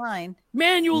Reboot. on the line.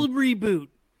 Manual reboot.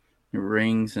 It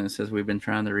rings and it says, "We've been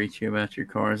trying to reach you about your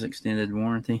car's extended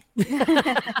warranty."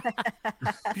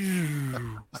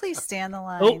 Please stay on the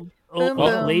line. Oh, Boom,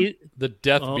 boom. late. The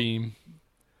death Oh. beam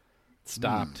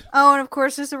stopped. Oh, and of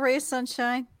course there's a ray of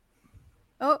sunshine.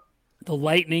 Oh, The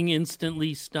lightning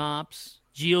instantly stops.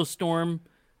 Geostorm,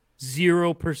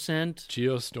 0%.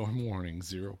 Geostorm warning,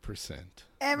 0%.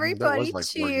 everybody like 4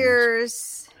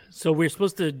 cheers. So we're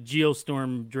supposed to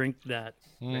Geostorm drink that.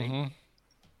 Mm-hmm.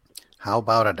 How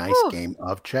about a nice Whew. game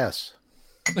of chess?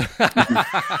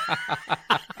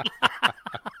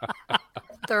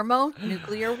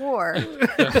 Thermonuclear war.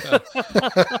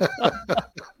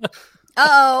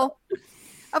 Uh-oh.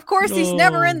 Of course, he's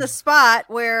never in the spot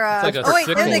where. It's like a oh wait,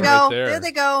 there signal they right go. there. There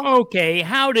they go. Okay,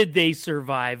 how did they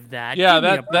survive that? Yeah, Give me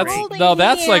a that's break. Holding no,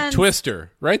 that's like hands.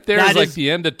 Twister. Right there That is like is- the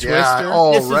end of Twister. Yeah.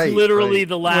 Oh, This right. is literally right.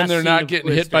 the last when they're scene not of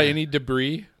getting hit by Twister. any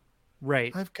debris.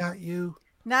 Right. I've got you.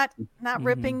 Not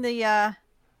ripping the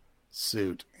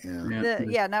Suit.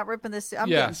 Yeah. not ripping this. I'm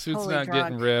Yeah, getting suit's totally not drunk.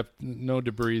 getting ripped. No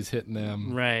debris hitting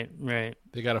them. Right.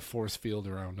 They got a force field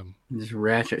around them. Just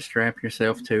ratchet strap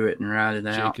yourself to it and ride it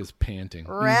out. Jake is panting.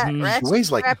 Ratchet,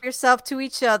 weighs like- strap yourself to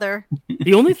each other.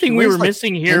 The only thing we weighs were like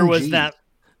missing here 10 was Gs.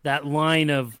 that line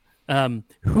of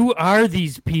who are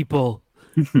these people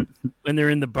when they're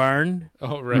in the barn?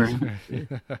 Oh, right.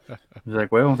 It's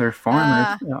like, well, they're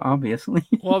farmers, obviously.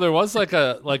 Well, there was like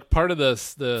part of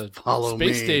the Follow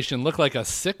space me. station looked like a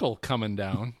sickle coming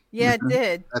down. Yeah, it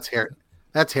did. That's Harry.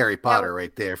 That's Harry Potter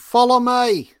right there. Follow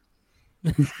me.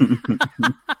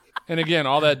 And again,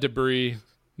 all that debris,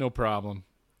 no problem.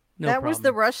 That was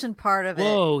the Russian part of it.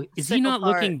 Whoa, is he not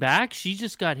part. looking back? She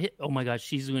just got hit. Oh my gosh,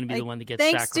 she's going to be the one that gets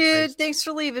Thanks, sacrificed. dude. Thanks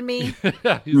for leaving me.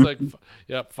 He's like,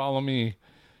 "Yep, follow me."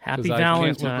 Happy I can't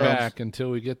look Valentine's. back until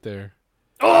we get there.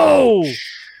 Oh!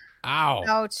 Ow!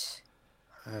 Ouch!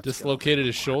 Dislocated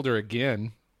his shoulder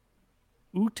again.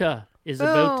 Uta is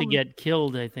about to get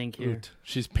killed, I think, here.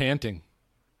 She's panting.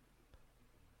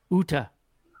 Uta.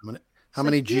 How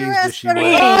many G's does she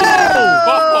weigh?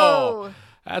 Oh!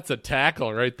 That's a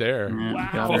tackle right there.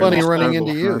 Wow. Funny running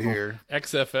into you here.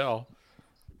 XFL.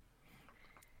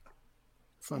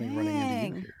 Funny running into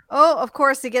you here. Oh, of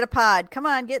course, they get a pod. Come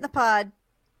on, get in the pod.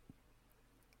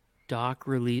 Doc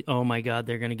release. Oh my God,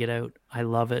 they're going to get out. I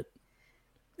love it.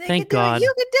 Thank God.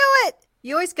 You can do it.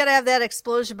 You always got to have that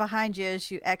explosion behind you as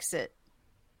you exit.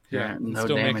 Yeah, no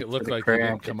still damage make it look to the like you crack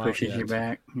didn't come that out pushes yet. you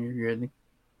back. You're good.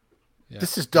 Yeah.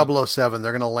 This is 007.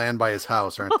 They're going to land by his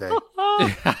house, aren't they?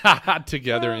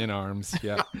 Together in arms.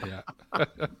 Yeah, yeah.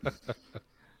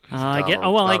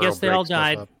 I guess they all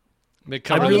died. They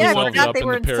covered really themselves up they in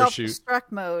were the in parachute.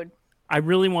 self-destruct mode. I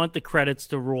really want the credits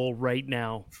to roll right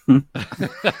now.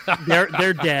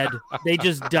 They're dead. They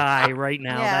just die right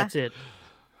now. Yeah. That's it.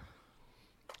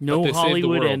 But No they saved the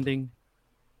Hollywood world. ending.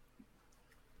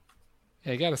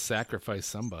 Yeah, you got to sacrifice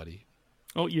somebody.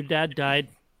 Oh, your dad died.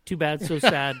 Too bad, so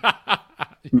sad.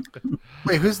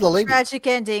 Wait, who's the lady? Tragic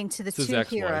ending to the It's his two ex-wife.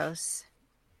 heroes.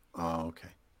 Oh, okay.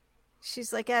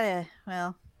 She's like,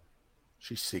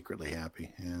 She's secretly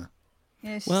happy. Yeah.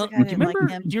 yeah, she's Well, like, I do you didn't remember? like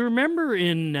him. Do you remember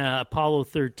in Apollo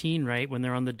 13, right, when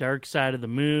they're on the dark side of the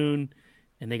moon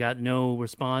and they got no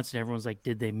response, and everyone's like,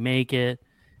 "Did they make it?"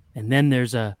 And then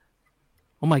there's a,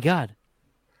 "Oh my God,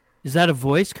 is that a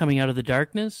voice coming out of the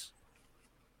darkness?"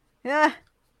 Yeah.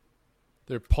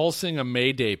 They're pulsing a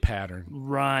Mayday pattern,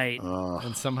 Right.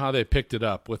 and somehow they picked it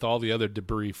up with all the other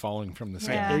debris falling from the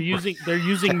sky. Yeah. They're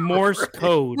using Morse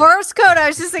code. Morse code. I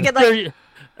was just thinking, like, They're-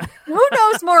 who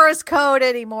knows Morse code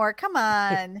anymore? Come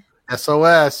on.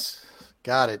 SOS.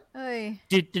 Got it. Oy.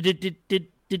 Didn't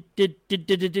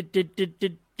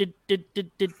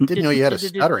know you had a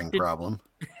stuttering problem.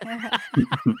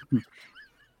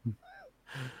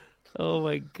 Oh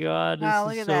my God! This Wow,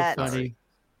 is look at so that. funny.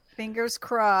 Fingers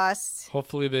crossed.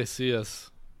 Hopefully they see us.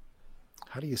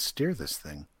 How do you steer this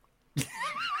thing?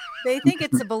 They think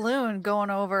it's a balloon going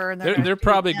over, and They're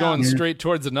probably going straight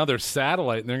towards another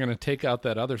satellite, and they're going to take out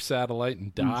that other satellite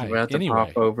and die. He's about to Anyway,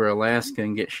 pop over Alaska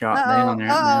and get shot down there.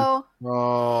 Uh-oh.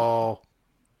 Oh,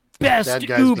 Best that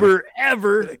guy's Uber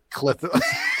ever. clip.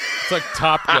 it's like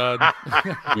Top Gun.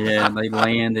 Yeah, they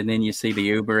land, and then you see the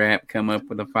Uber app come up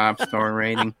with a 5-star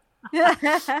rating.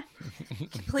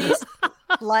 Please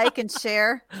like and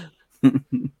share.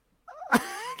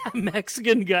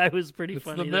 Mexican guy was pretty It's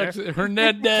funny the there.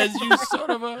 Hernandez, you son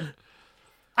of a...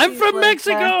 I'm He's from like,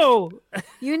 Mexico.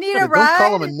 You need Don't a ride.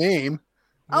 call him a name.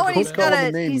 Oh, and Don't he's call got him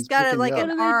a name, he's got picking like you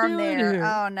an up. arm doing there. here?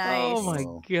 Oh, nice. Oh my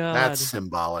Oh, God, That's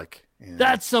symbolic. Yeah.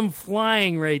 that's some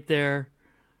flying right there.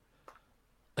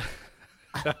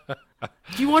 Do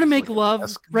you want to make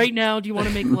love right now? Do you want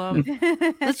to make love?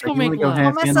 Let's go You make wanna go love. have-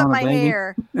 I'll mess in up on a my baby.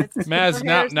 hair. Maz, Her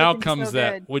now hair's now looking comes so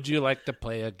that. good. Would you like to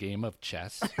play a game of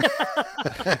chess?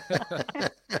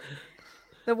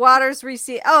 The water's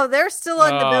recede. Oh, they're still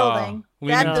in the building.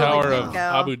 Leaning That Tower building of can go.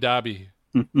 Abu Dhabi.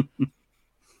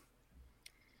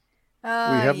 We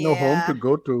have no home to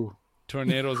go to.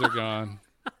 Tornadoes are gone.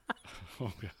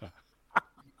 Oh God.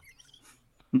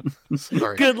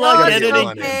 Sorry. Good luck Oh, it's editing.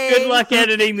 okay. Good luck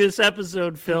editing this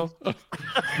episode, Phil.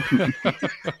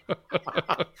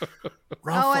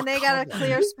 Oh, and they got a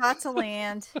clear spot to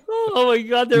land. Oh my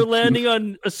God, they're landing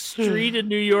on a street in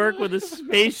New York with a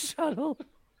space shuttle.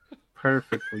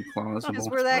 Perfectly Because plausible.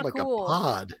 we're that Like cool. a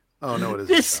pod. Oh no, it isn't.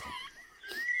 This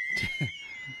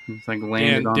It's like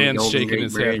landed on Dan's the Golden shaking Gate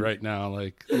his Bridge. head right now,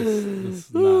 like this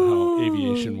is not how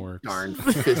aviation works. Darn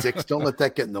physics. Don't let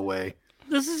that get in the way.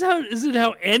 isn't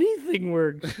how anything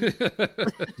works.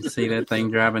 You see that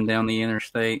thing driving down the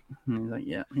interstate. And he's like,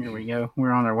 yeah, here we go.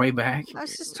 We're on our way back. I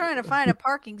was just trying to find a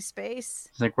parking space.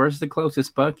 He's like, where's the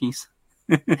closest Buc-ee's?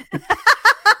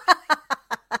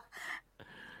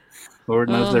 Lord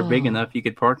knows they're big enough. You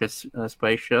could park a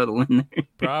space shuttle in there.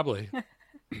 Probably.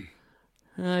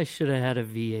 I should have had a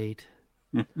V8.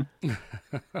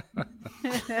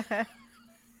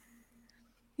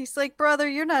 He's like, brother,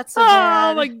 you're not so Oh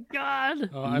bad. my God.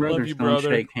 Oh, I Brothers love you, don't brother.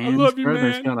 shake I hands. love you,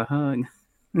 Brothers man. got a hug.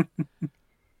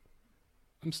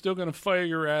 I'm still gonna fire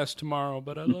your ass tomorrow,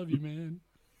 but I love you, man.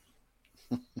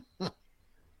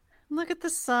 Look at the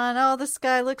sun. Oh, the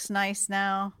sky looks nice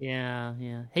now. Yeah.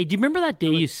 Hey, do you remember that day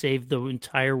you saved the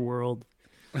entire world?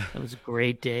 That was a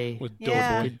great day. With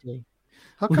Yeah. Doughboy. Good day.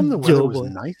 How come the weather was Doughboy.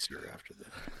 nicer after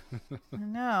that?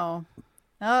 No.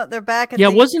 Oh, they're back at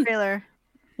the trailer.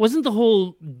 Wasn't the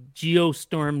whole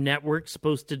Geostorm network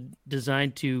supposed to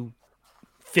design to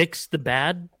fix the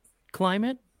bad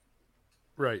climate?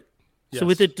 Right. Yes. So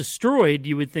with it destroyed,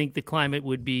 you would think the climate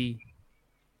would be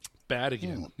bad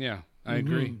again. Yeah, I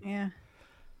agree. Yeah.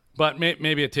 But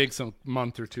maybe it takes a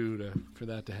month or two for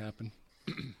that to happen.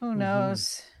 Who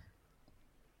knows?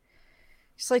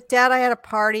 She's like, Dad, I had a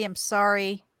party. I'm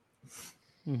sorry.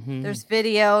 There's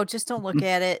video. Just don't look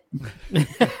at it.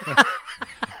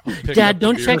 Dad,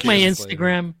 don't check my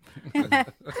Instagram.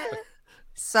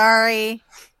 Sorry.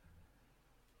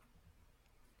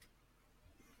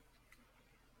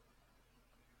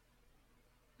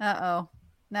 Uh-oh.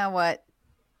 Now what?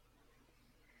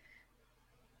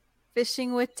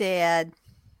 Fishing with Dad.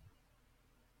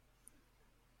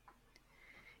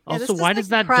 Also, why does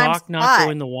that dock not go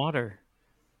in the water?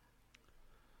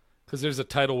 Because there's a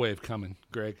tidal wave coming,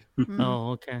 Greg.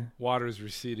 Oh, okay. Water's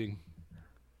receding.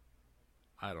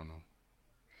 I don't know.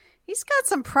 He's got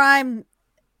some prime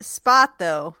spot,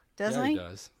 though, doesn't he? He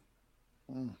does.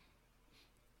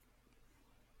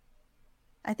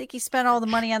 I think he spent all the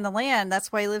money on the land.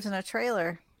 That's why he lives in a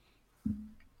trailer.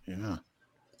 Yeah.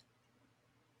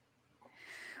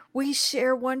 We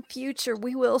share one future.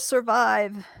 We will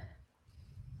survive.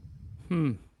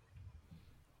 The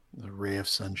ray of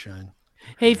sunshine.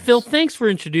 Hey, Phil, thanks for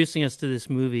introducing us to this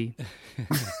movie.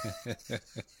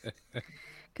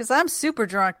 Because I'm super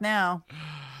drunk now.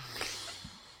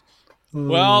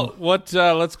 Well,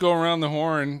 let's go around the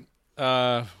horn.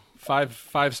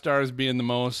 Five stars being the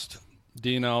most.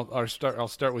 Dean, I'll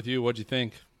start with you. What'd you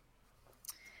think?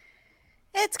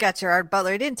 It's got Gerard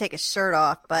Butler. He didn't take his shirt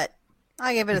off, but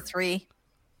I gave it a 3.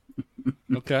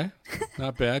 Okay,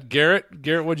 not bad. Garrett,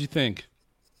 what'd you think?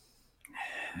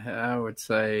 I would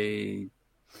say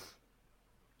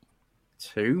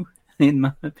 2, in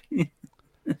my opinion.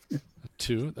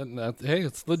 2. Hey,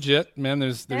 it's legit, man.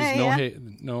 There's no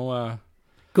hate, no.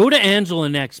 Go to Angela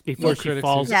next before she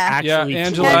falls. Yeah,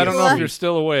 Angela, I don't know if you're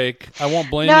still awake. I won't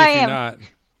blame you if you're not.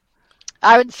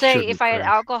 I would say if I had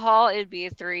alcohol, it'd be a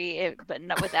 3, but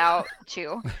not without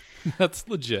 2. That's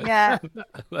legit. Yeah.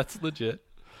 That's legit.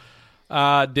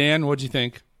 Dan, what'd you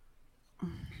think?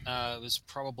 It was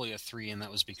probably a 3, and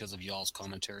that was because of y'all's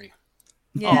commentary.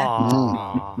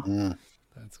 Yeah.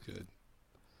 That's good.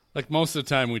 Like most of the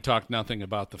time, we talk nothing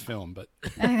about the film, but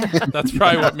that's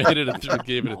probably what made it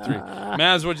gave it a 3.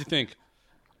 Maz, what'd you think?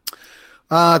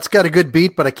 It's got a good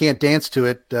beat, but I can't dance to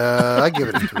it. I give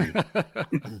it a 3.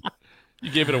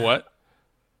 You gave it a what?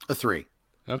 A 3.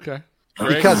 Okay.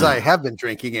 Because I have been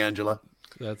drinking, Angela.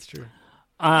 That's true. You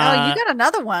got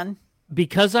another one.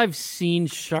 Because I've seen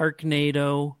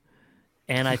Sharknado,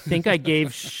 and I think I gave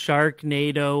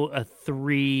Sharknado a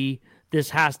 3. This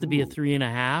has to be a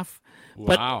 3.5.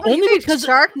 But wow. only because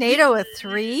Sharknado a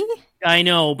 3? I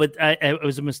know, but it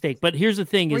was a mistake. But here's the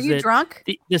thing: Were you drunk?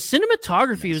 The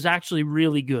cinematography was actually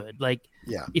really good. Like,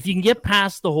 yeah, if you can get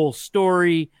past the whole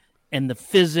story and the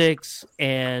physics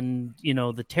and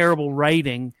the terrible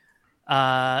writing,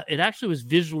 it actually was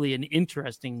visually an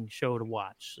interesting show to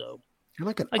watch. So you're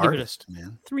like an artist,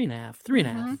 man. 3.5.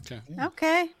 3.5.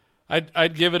 Okay.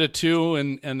 I'd give it a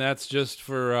 2, and that's just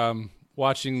for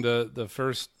watching the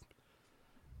first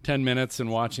 10 minutes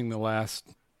and watching the last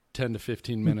 10 to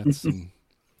 15 minutes, and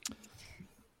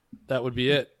that would be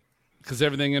it. Because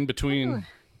everything in between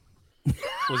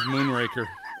was Moonraker.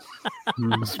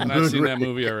 And I've seen that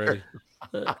movie already.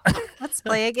 Let's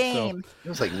play a game. It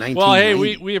was like 19. Well, hey,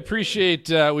 we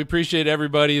appreciate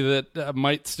everybody that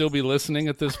might still be listening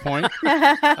at this point.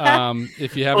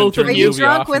 If you haven't turned the movie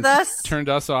off, with us? Turned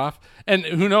us off, and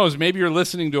who knows? Maybe you're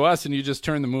listening to us and you just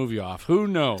turned the movie off. Who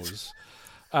knows?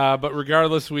 But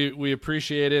regardless, we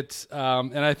appreciate it,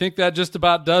 and I think that just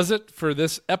about does it for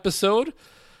this episode.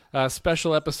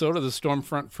 Special episode of the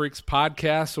Stormfront Freaks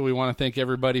podcast. So we want to thank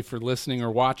everybody for listening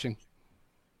or watching.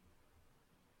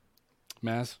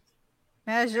 Maz,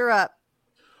 you're up.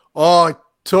 Oh, I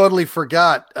totally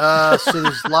forgot. So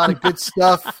there's a lot of good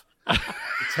stuff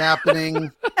that's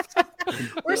happening.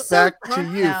 We're back so to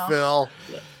you, now. Phil.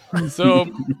 So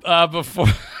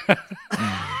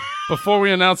before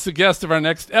we announce the guest of our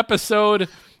next episode,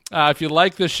 if you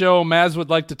like the show, Maz would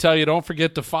like to tell you, don't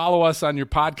forget to follow us on your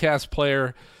podcast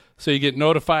player so you get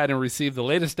notified and receive the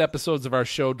latest episodes of our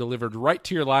show delivered right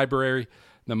to your library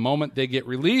the moment they get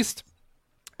released.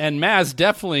 And Maz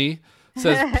definitely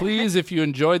says, please, if you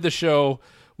enjoyed the show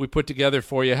we put together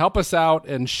for you, help us out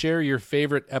and share your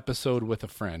favorite episode with a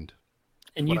friend.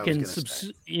 And you can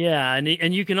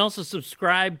and you can also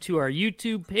subscribe to our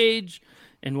YouTube page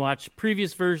and watch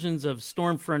previous versions of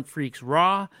Stormfront Freaks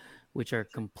Raw, which are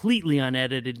completely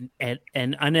unedited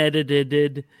and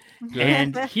unedited.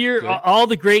 And hear all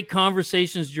the great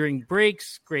conversations during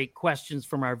breaks, great questions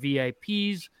from our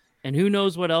VIPs, and who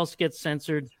knows what else gets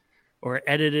censored or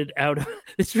edited out.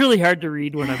 It's really hard to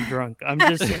read when I'm drunk. I'm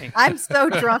just saying. I'm so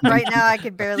drunk right now I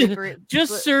can barely breathe.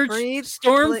 Just search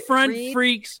Stormfront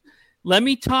Freaks. Let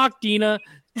me talk, Dina.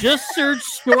 Just search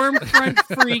Stormfront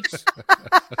Freaks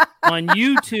on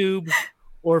YouTube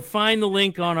or find the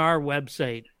link on our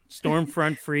website,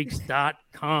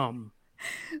 stormfrontfreaks.com.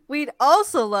 We'd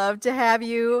also love to have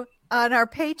you on our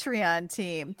Patreon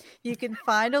team. You can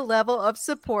find a level of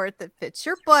support that fits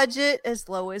your budget as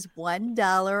low as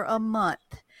 $1 a month.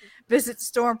 Visit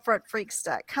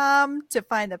stormfrontfreaks.com to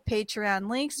find the Patreon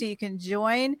link so you can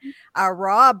join our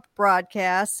Raw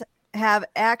broadcasts, have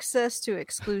access to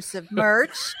exclusive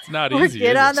merch, It's not or easy.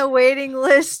 get is on it? the waiting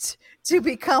list to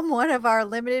become one of our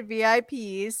limited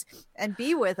VIPs and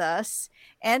be with us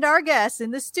and our guests in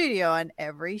the studio on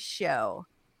every show.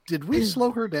 Did we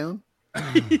slow her down? I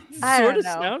Sort don't of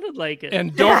know. sounded like it.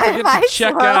 And don't forget to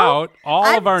check out all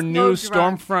of our new so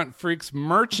drunk. Stormfront Freaks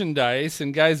merchandise.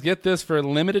 And guys, get this for a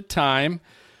limited time.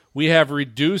 We have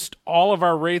reduced all of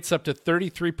our rates up to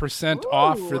 33%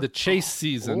 off for the chase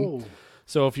season.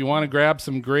 So if you want to grab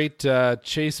some great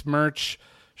chase merch,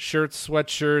 shirts,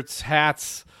 sweatshirts,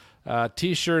 hats,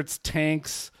 T-shirts,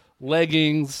 tanks,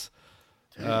 leggings,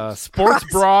 sports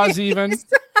bras even.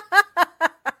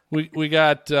 We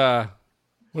got,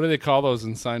 what do they call those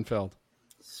in Seinfeld?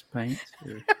 Spanx?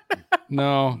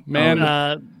 No,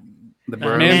 The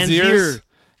bro. man's Man's ears. ear.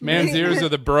 Man's ears are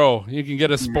the bro. You can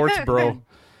get a sports bro.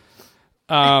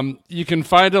 You can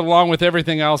find it along with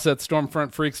everything else at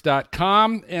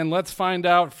stormfrontfreaks.com. And let's find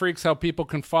out, Freaks, how people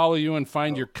can follow you and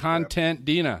find your content.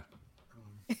 Dina?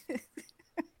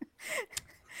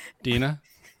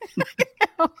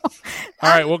 All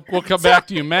right, we'll come back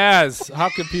to you. Maz, how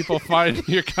can people find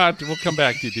your content? We'll come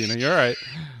back to you, Dina. You're all right.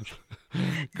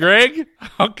 Greg,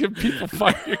 how can people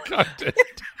find your content?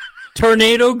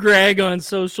 Tornado Greg on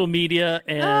social media,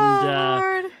 and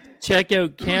Lord. check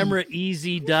out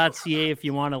cameraeasy.ca if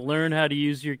you want to learn how to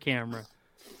use your camera.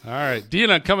 All right,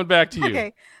 Dina, coming back to you.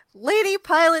 Okay. Lady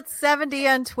Pilot 70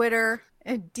 on Twitter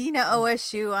and Dina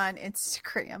OSU on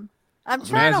Instagram. I'm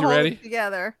trying Maz, to you hold ready? it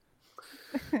together.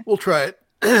 We'll try it.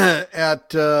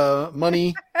 At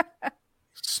Money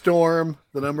Storm,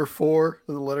 the number 4,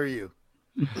 and the letter U.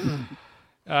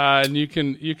 And you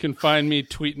can find me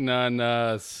tweeting on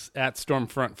at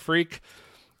Stormfront Freak.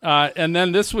 And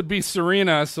then this would be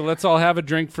Serena. So let's all have a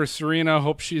drink for Serena.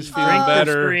 Hope she's feeling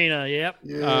better. Serena, yep.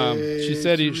 She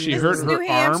said she This hurt is her New arm.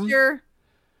 Hampshire.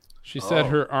 She said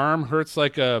her arm hurts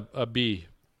like a bee.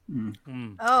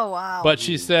 Oh, wow. But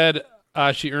she said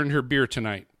she earned her beer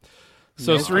tonight.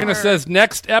 So Serena says,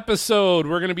 next episode,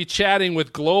 we're going to be chatting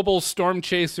with global storm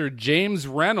chaser James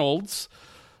Reynolds,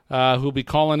 who'll be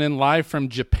calling in live from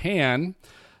Japan.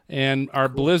 And our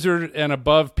Blizzard and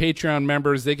above Patreon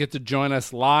members, they get to join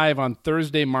us live on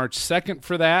Thursday, March 2nd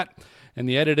for that. And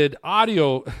the edited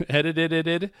audio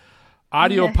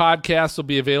podcast will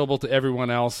be available to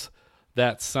everyone else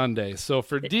that Sunday. So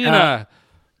for Dina,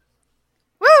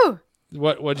 Woo!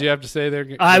 what do you have to say there?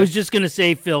 I was just going to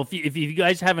say, Phil, if you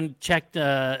guys haven't checked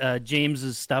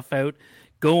James's stuff out,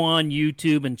 go on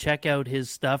YouTube and check out his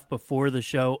stuff before the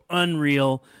show.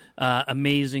 Unreal,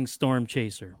 amazing storm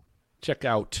chaser. Check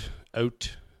out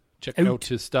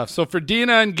his stuff. So for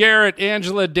Dina and Garrett,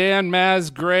 Angela, Dan,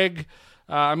 Maz, Greg,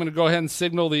 I'm going to go ahead and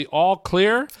signal the all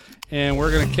clear, and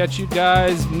we're going to catch you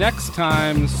guys next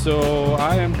time. So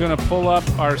I am going to pull up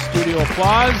our studio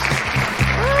applause.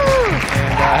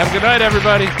 And have a good night,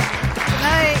 everybody. Good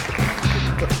night.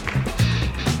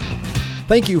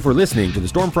 Thank you for listening to the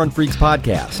Stormfront Freaks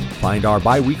podcast. Find our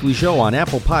bi-weekly show on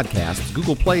Apple Podcasts,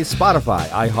 Google Play, Spotify,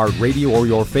 iHeartRadio, or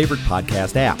your favorite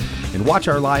podcast app. And watch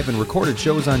our live and recorded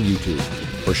shows on YouTube.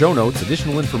 For show notes,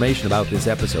 additional information about this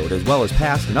episode, as well as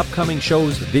past and upcoming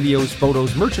shows, videos,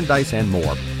 photos, merchandise, and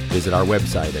more, visit our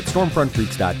website at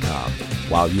stormfrontfreaks.com.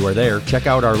 While you are there, check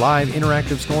out our live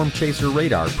interactive storm chaser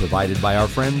radar provided by our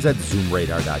friends at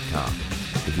zoomradar.com.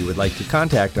 If you would like to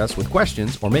contact us with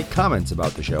questions or make comments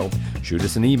about the show, shoot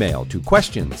us an email to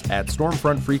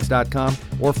questions@stormfrontfreaks.com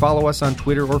or follow us on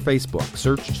Twitter or Facebook.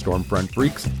 Search Stormfront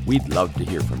Freaks. We'd love to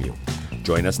hear from you.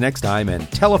 Join us next time and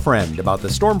tell a friend about the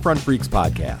Stormfront Freaks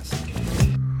podcast.